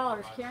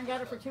 $200. Karen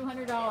got it for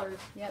 $200.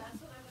 Yep.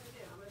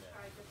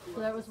 So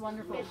that was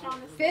wonderful.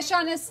 Fish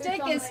on a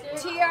stick is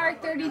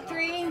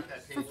TR33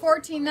 for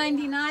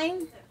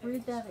 $14.99.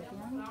 Read that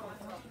again.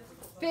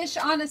 Fish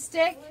on a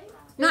stick,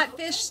 not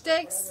fish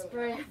sticks.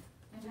 Right.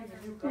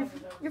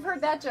 You've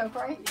heard that joke,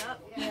 right?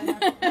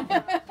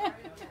 Yep.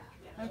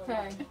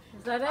 Okay.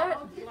 Is that it?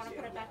 You want to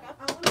put it back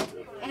up?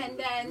 And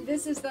then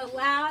this is the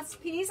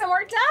last piece, and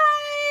we're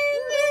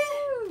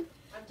done.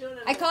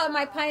 I call it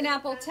my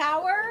pineapple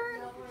tower.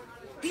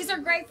 These are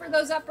great for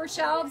those upper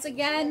shelves,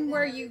 again,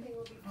 where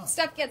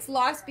stuff gets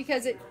lost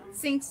because it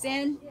sinks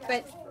in,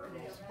 but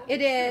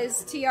it is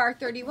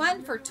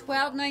TR31 for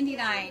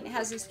 $12.99. It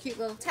has these cute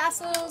little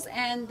tassels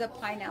and the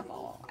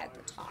pineapple at the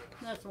top.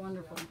 That's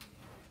wonderful.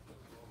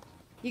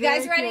 You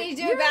guys Very ready to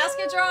cute. do a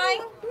basket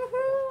drawing?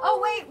 Oh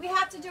wait, we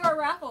have to do our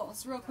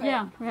raffles real quick.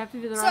 Yeah, we have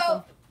to do the So,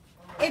 raffle.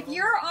 if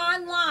you're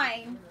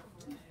online,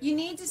 you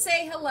need to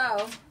say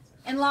hello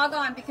and log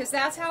on because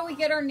that's how we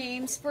get our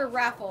names for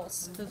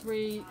raffles. Because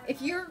we,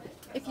 If you're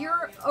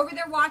over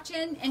there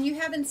watching and you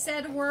haven't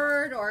said a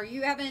word or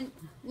you haven't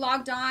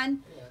logged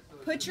on,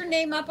 put your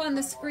name up on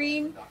the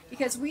screen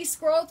because we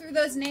scroll through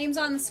those names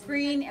on the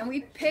screen and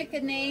we pick a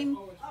name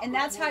and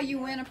that's how you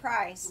win a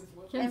prize.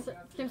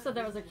 Kim said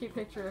that was a cute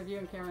picture of you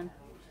and Karen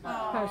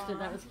posted.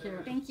 That was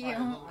cute. Thank you.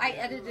 I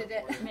edited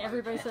it. And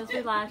everybody says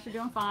relax, you're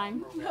doing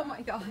fine. Oh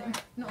my god.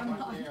 No, I'm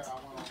not.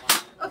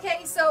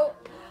 Okay, so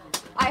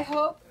I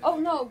hope. Oh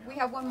no, we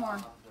have one more.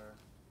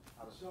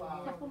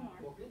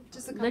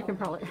 Just a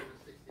couple.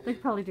 They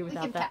could probably do We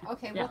without can that.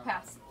 okay, Yeah. we'll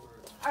pass.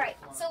 All right,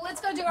 so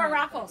let's go do our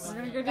raffles. We're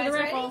gonna go do Guys the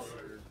ready? raffles.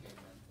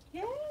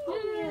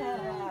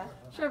 Yeah.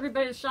 Show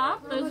everybody to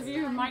shop. Those of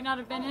you who might not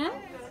have been in.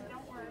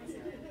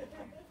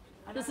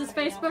 This is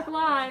Facebook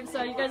Live,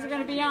 so you guys are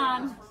going to be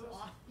on.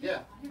 Yeah.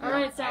 All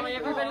right, Sally,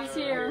 everybody's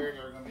here.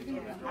 Do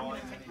you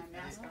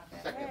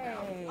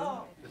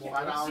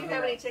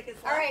have any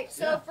tickets left? All right,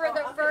 so for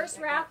the first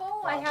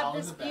raffle, I have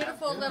this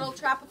beautiful little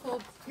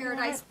tropical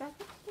paradise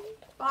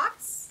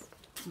box,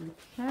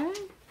 Okay.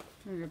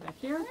 We're going to go back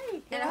here.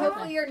 and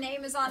hopefully your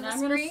name is on And the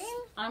I'm gonna screen.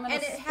 I'm gonna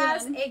And it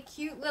has spin. a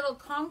cute little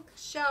conch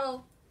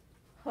shell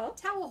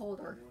towel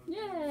holder. Yay.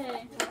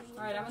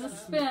 All right, I'm going to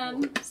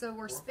spin. So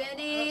we're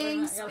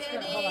spinning, I gotta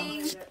spin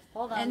it. spinning,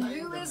 Hold on. and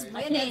who is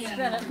I can't winning?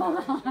 spin it. Hold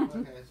on.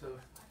 Okay, so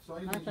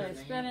you use your Okay, name.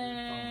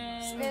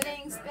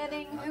 spinning.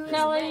 Spinning, who is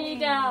Kelly winning?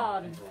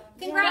 Dowd.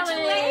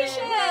 Congratulations!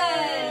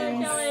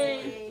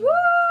 Kelly.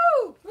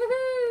 Woo!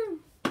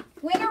 Woohoo!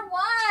 Winner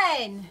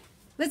 1.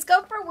 Let's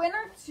go for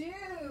winner 2.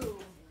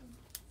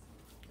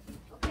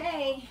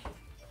 Okay.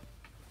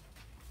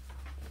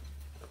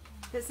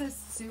 This is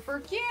super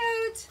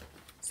cute.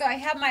 So I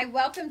have my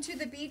welcome to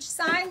the beach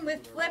sign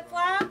with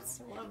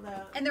flip-flops. Love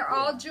that. And they're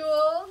all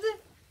jeweled.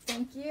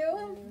 Thank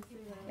you.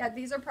 Yeah,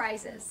 these are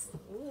prizes.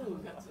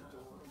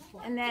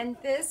 And then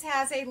this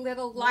has a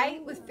little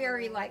light with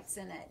fairy lights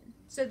in it.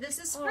 So this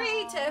is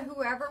free to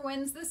whoever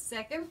wins the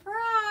second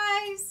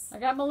prize. I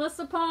got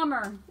Melissa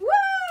Palmer. Woo!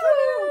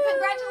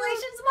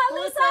 Congratulations,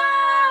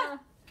 Melissa!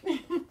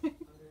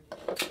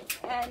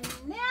 And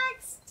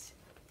next,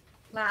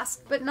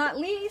 last but not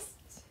least,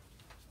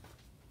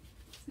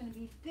 it's going to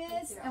be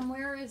this. And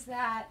where is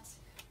that?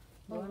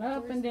 Going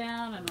up and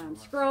down, and I'm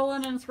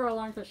scrolling and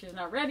scrolling because she's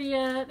not ready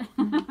yet.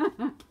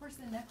 Where's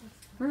the necklace?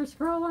 We're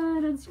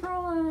scrolling and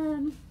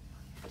scrolling.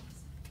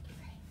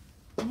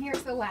 And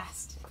here's the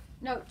last.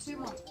 No, 2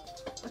 more.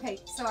 Okay,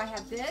 so I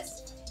have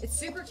this. It's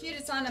super cute.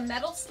 It's on a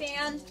metal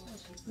stand,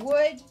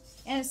 wood,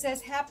 and it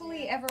says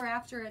happily ever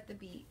after at the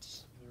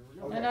beach.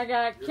 And I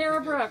got Kara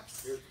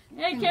Brooks.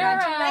 Hey,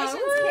 Kara!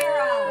 Congratulations, Woo!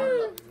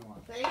 Kara.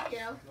 Thank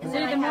you.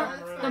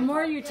 See, the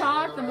more you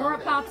talk, the more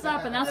it pops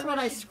up, and that's what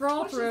I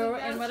scroll through,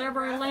 and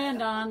whatever I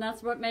land on,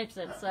 that's what makes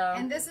it. So.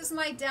 And this is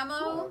my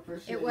demo.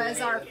 It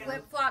was our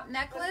flip-flop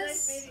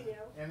necklace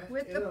And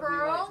with the it'll be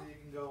pearl right, so you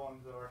can go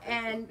onto our Facebook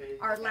and page.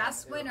 our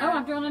last Oh, winner.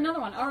 I'm doing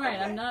another one. All right,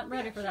 I'm not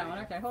ready for that one.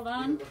 Okay, hold You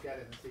on. can look at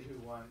it and see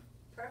who won.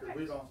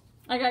 We don't.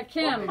 I got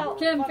Kim.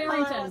 Kim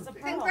Farrington.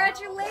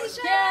 Congratulations!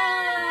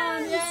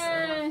 Kim!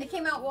 Yay! It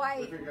came out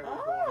white. figure out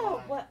what's going Oh,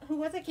 on. what? Who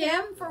was it?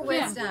 Kim for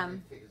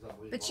wisdom.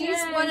 But she's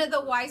Yay. one of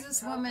the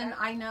wisest women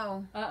I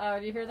know. Uh-oh,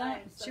 do you hear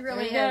that? She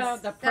really There you go,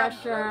 is. the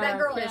pressure, That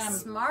girl Kim.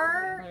 is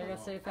smart. I'm going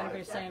to see if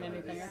anybody's saying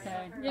anything.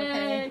 Okay. Yay,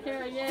 Okay.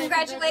 Kara, yay.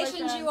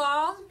 Congratulations, you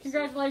all.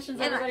 Congratulations,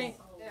 And everybody.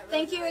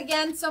 Thank you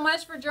again so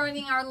much for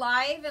joining our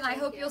live, and I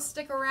hope you'll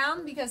stick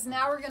around because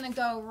now we're going to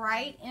go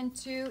right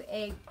into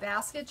a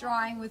basket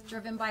drawing with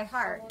Driven by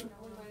Heart.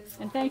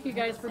 And thank you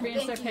guys for being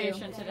so Thank you.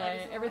 patient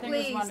today. Everything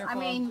Please, was wonderful. I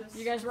mean-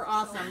 you guys were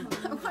awesome.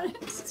 I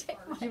wanted to take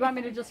my... Do you want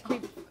me to just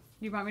keep?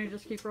 You want me to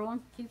just keep rolling?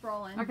 Keep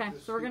rolling. Okay,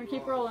 so we're gonna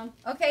keep rolling.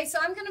 Okay, so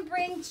I'm going to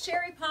bring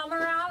Sherry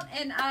Palmer out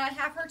and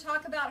have her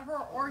talk about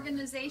her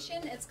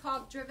organization. It's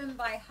called Driven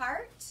by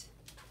Heart.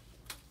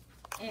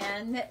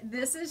 And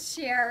this is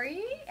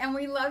Sherry, and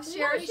we love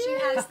Sherry. She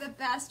has the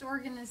best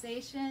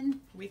organization.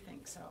 We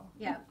think so.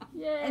 Yeah.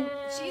 Yay! And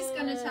she's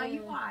going to tell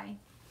you why.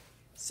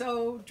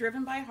 So,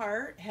 Driven by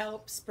Heart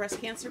helps breast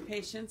cancer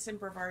patients in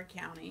Brevard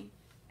County.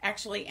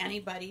 Actually,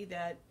 anybody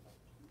that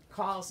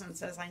calls and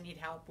says, I need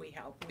help, we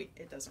help.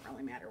 It doesn't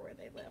really matter where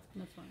they live.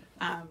 That's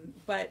wonderful.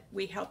 But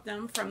we help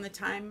them from the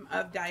time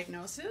of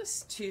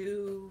diagnosis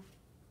to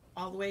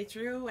all the way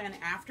through and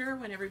after,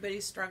 when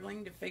everybody's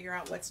struggling to figure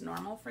out what's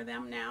normal for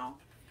them now.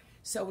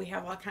 So we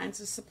have all kinds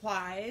of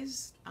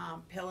supplies,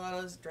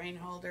 pillows, drain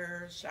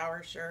holders,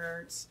 shower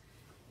shirts,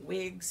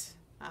 wigs.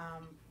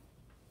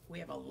 We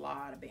have a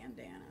lot of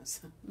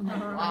bandanas, a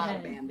lot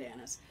of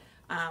bandanas.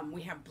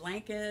 We have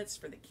blankets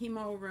for the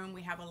chemo room.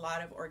 We have a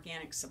lot of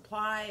organic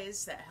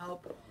supplies that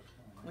help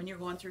when you're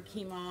going through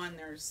chemo and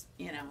there's,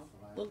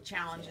 little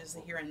challenges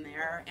here and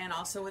there, and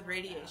also with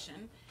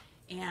radiation.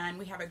 And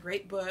we have a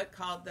great book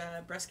called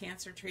the Breast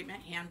Cancer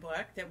Treatment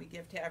Handbook that we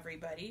give to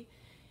everybody.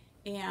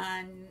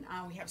 And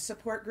we have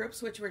support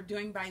groups, which we're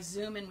doing by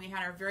Zoom, and we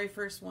had our very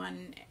first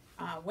one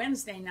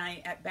Wednesday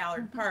night at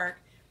Ballard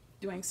Park,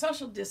 doing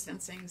social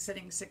distancing,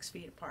 sitting 6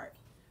 feet apart.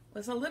 It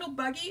was a little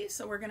buggy,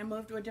 so we're going to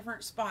move to a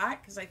different spot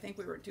because I think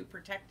we were too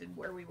protected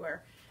where we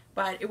were.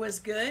 But it was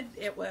good.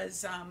 It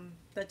was,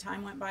 the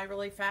time went by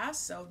really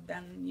fast, so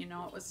then,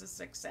 it was a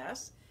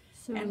success.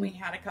 And we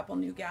had a couple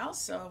new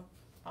gals, so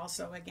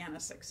also, again, a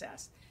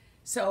success.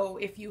 So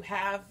if you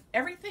have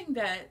everything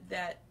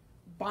that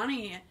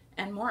Bonnie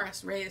and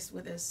Morris raised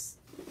with this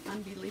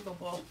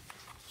unbelievable,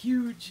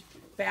 huge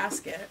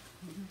basket,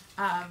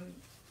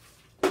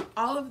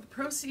 all of the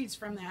proceeds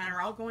from that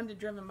are all going to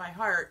Driven by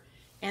Heart,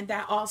 and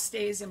that all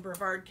stays in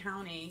Brevard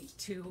County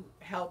to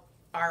help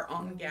our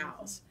own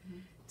gals.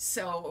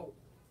 So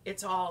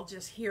it's all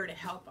just here to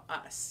help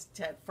us,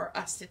 for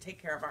us to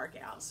take care of our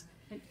gals.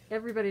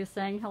 Everybody's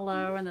saying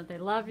hello and that they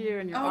love you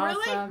and you're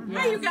awesome. Really?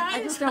 Hi, you guys.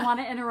 I just don't want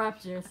to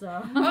interrupt you,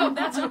 so. Oh,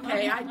 that's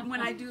okay. When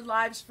I do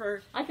lives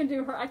for... I can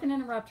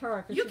interrupt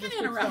her. You can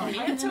interrupt me.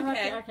 It's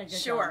okay. Okay, good.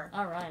 Sure. Job.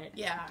 All right.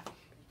 Yeah.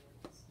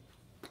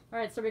 All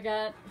right, so we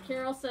got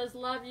Carol says,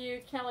 love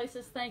you. Kelly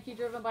says, thank you,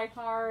 Driven by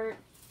Heart.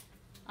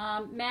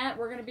 Matt,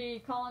 we're going to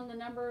be calling the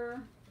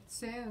number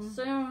soon.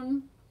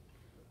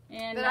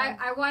 And, But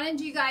I wanted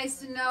you guys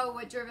to know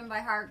what Driven by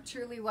Heart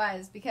truly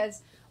was,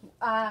 because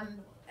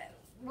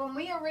when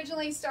we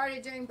originally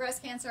started doing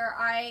breast cancer,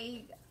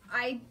 I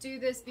do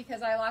this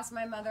because I lost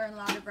my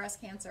mother-in-law to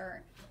breast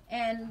cancer,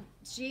 and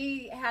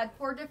she had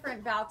 4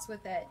 different bouts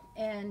with it.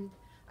 And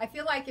I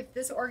feel like if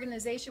this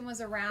organization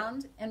was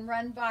around and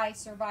run by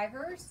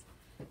survivors,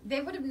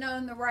 they would have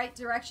known the right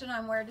direction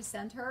on where to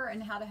send her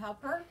and how to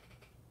help her.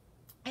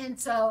 And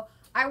so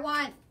I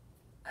want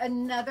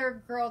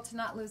another girl to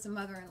not lose a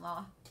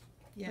mother-in-law.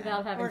 Yeah.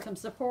 without having some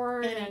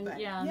support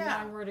anybody. and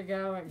knowing where to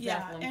go.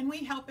 Exactly. Yeah, and we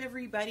help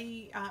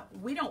everybody.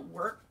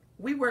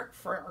 We work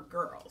for our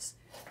girls.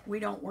 We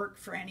don't work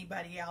for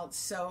anybody else.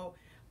 So,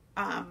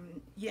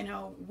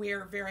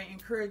 we're very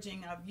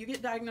encouraging of, you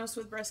get diagnosed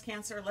with breast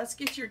cancer, let's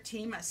get your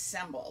team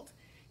assembled.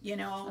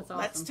 That's awesome.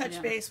 Let's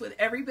touch base with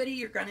everybody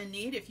you're going to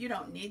need. If you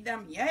don't need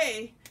them,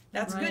 yay,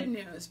 that's Right. good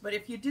news. But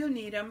if you do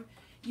need them,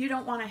 you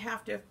don't want to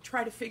have to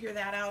try to figure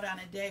that out on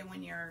a day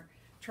when you're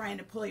trying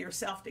to pull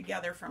yourself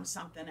together from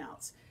something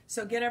else.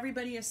 So get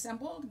everybody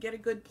assembled, get a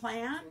good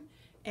plan,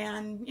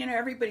 and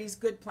everybody's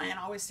good plan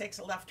always takes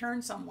a left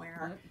turn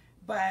somewhere. Right.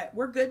 But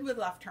we're good with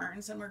left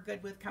turns, and we're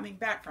good with coming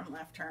back from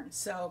left turns.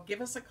 So give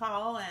us a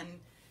call,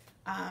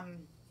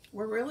 and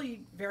we're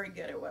really very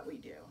good at what we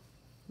do.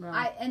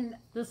 Right.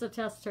 This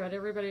attests to it.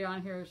 Everybody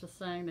on here is just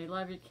saying they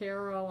love you,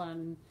 Carol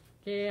and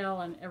Gail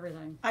and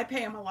everything. I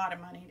pay them a lot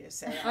of money to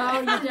say it. Oh,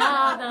 you do?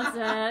 That's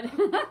it.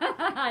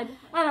 I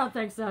don't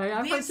think so.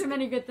 I've heard too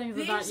many good things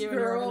about you and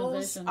your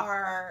organization. These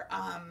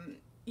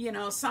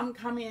girls are, some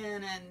come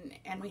in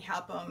and we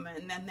help them,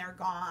 and then they're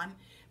gone.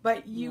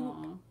 But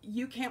you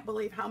can't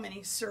believe how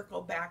many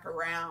circle back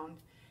around,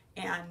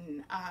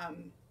 and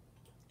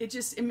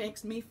it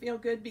makes me feel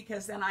good,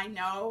 because then I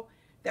know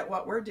that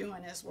what we're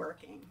doing is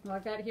working. Well,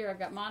 I've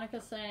got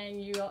Monica saying,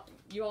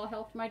 you all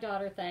helped my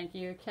daughter, thank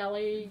you.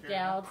 Kelly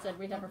Dowd said,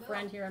 we have a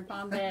friend here in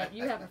Palm Bay.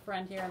 You have a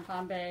friend here in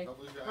Palm Bay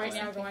right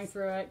now going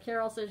through it.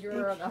 Carol says,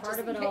 you're at the heart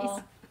of it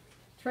all.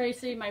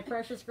 Tracy, my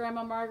precious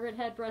grandma Margaret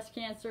had breast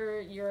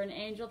cancer. You're an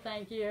angel,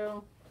 thank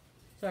you.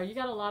 So you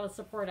got a lot of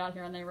support out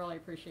here, and they really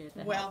appreciate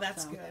that. Well,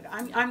 that's good.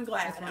 I'm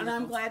glad, and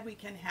I'm glad we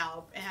can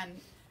help.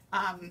 And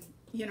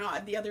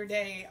the other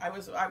day I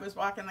was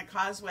walking the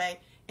causeway,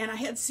 and I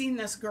had seen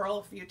this girl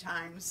a few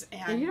times.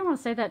 And you don't want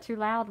to say that too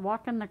loud.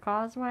 Walking the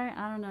causeway?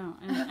 I don't know.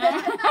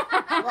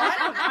 Well,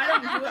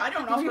 I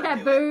don't overdo it. Did you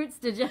have boots?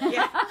 Did you?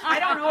 Yeah, I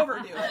don't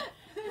overdo it.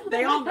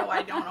 They all know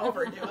I don't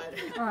overdo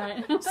it. All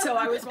right. So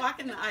I was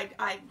walking.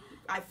 I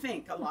I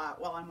think a lot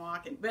while I'm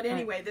walking. But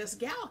anyway, this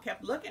gal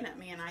kept looking at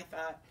me, and I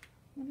thought,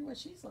 I wonder what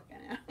she's looking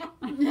at.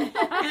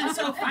 And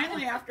so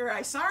finally, after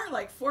I saw her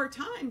like 4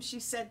 times, she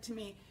said to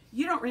me,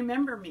 "You don't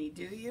remember me,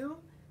 do you?"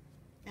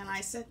 And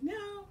I said,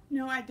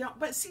 no, I don't.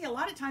 But see, a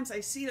lot of times I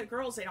see the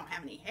girls, they don't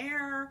have any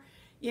hair,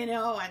 you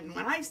know, and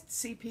when I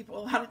see people,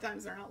 a lot of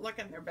times they're not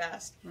looking their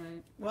best.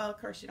 Right. Well, of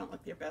course, you don't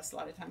look your best a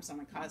lot of times on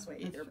the causeway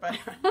either. But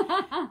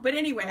but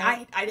anyway,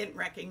 Right. I didn't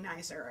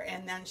recognize her.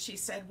 And then she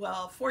said,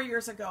 well, 4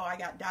 years ago, I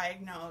got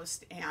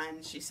diagnosed,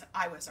 and she said,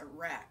 I was a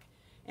wreck.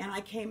 And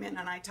I came in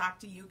and I talked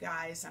to you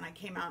guys, and I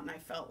came out and I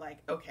felt like,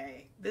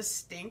 okay, this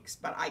stinks,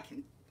 but I can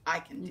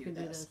You can do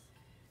this.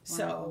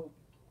 So Wonderful.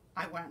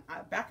 I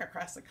went back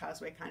across the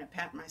causeway, kind of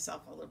patting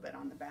myself a little bit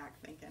on the back,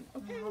 thinking,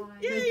 okay, Oh,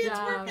 yay, Good it's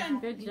job. working.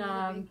 Good You need a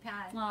job. big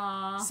pat.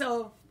 Aw.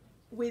 So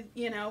we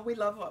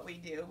love what we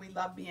do. We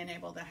love being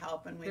able to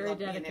help, and we Very love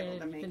being able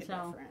dedicated, to you make can a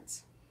tell.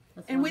 difference.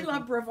 That's And we wonderful.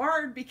 love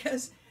Brevard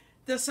because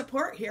the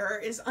support here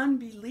is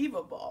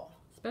unbelievable.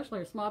 Especially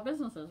your small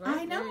businesses, right?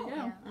 I know. There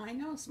you go. I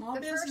know. Small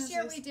The businesses. first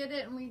year we did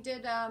it, and we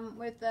did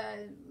with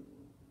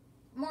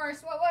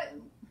Morris. What?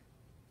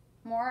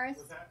 Morris.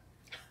 What's that?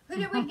 Who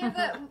did we give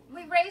the?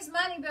 We raised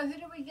money, but who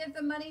did we give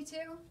the money to?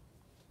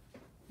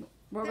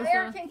 What The was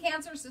American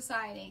Cancer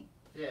Society.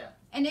 Yeah.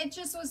 And it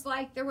just was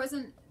like there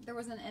wasn't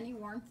any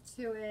warmth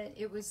to it.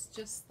 It was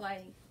just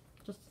like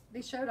Just-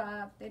 they showed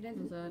up. They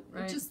didn't. Was it, It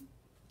right? just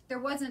there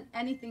wasn't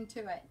anything to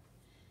it.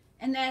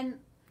 And then,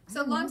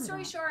 so I long remember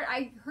story that. short,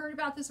 I heard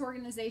about this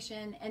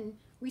organization and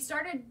we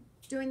started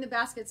doing the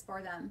baskets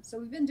for them. So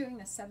we've been doing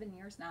this 7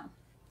 years now.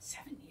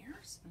 7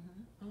 years?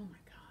 Oh my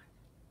God.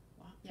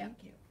 Wow. Yeah.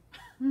 Thank you.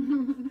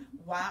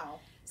 Wow.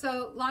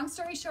 So long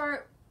story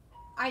short,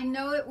 I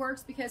know it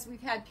works because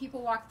we've had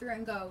people walk through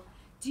and go,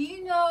 do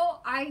you know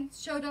I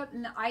showed up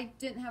and I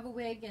didn't have a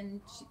wig and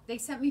they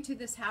sent me to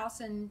this house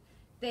and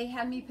they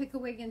had me pick a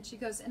wig, and she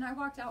goes, and I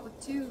walked out with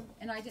 2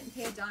 and I didn't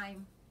pay a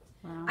dime.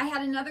 Wow. I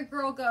had another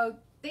girl go,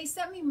 they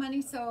sent me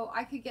money so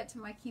I could get to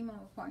my chemo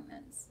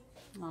appointments.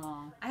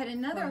 Aw. I had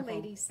another Wonderful.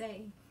 lady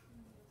say,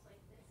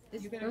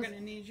 You're going to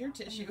need your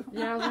tissue.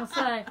 Yeah, I was gonna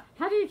say,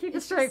 how do you keep a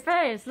It's straight just-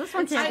 face? This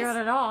one can't do it's- it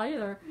at all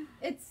either.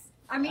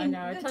 I mean,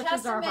 know, it the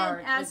touches our testament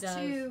heart. as It does.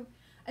 to,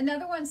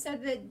 another one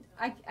said that,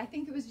 I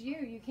think it was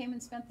you came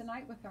and spent the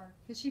night with her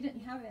because she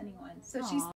didn't have anyone. So she's Aw.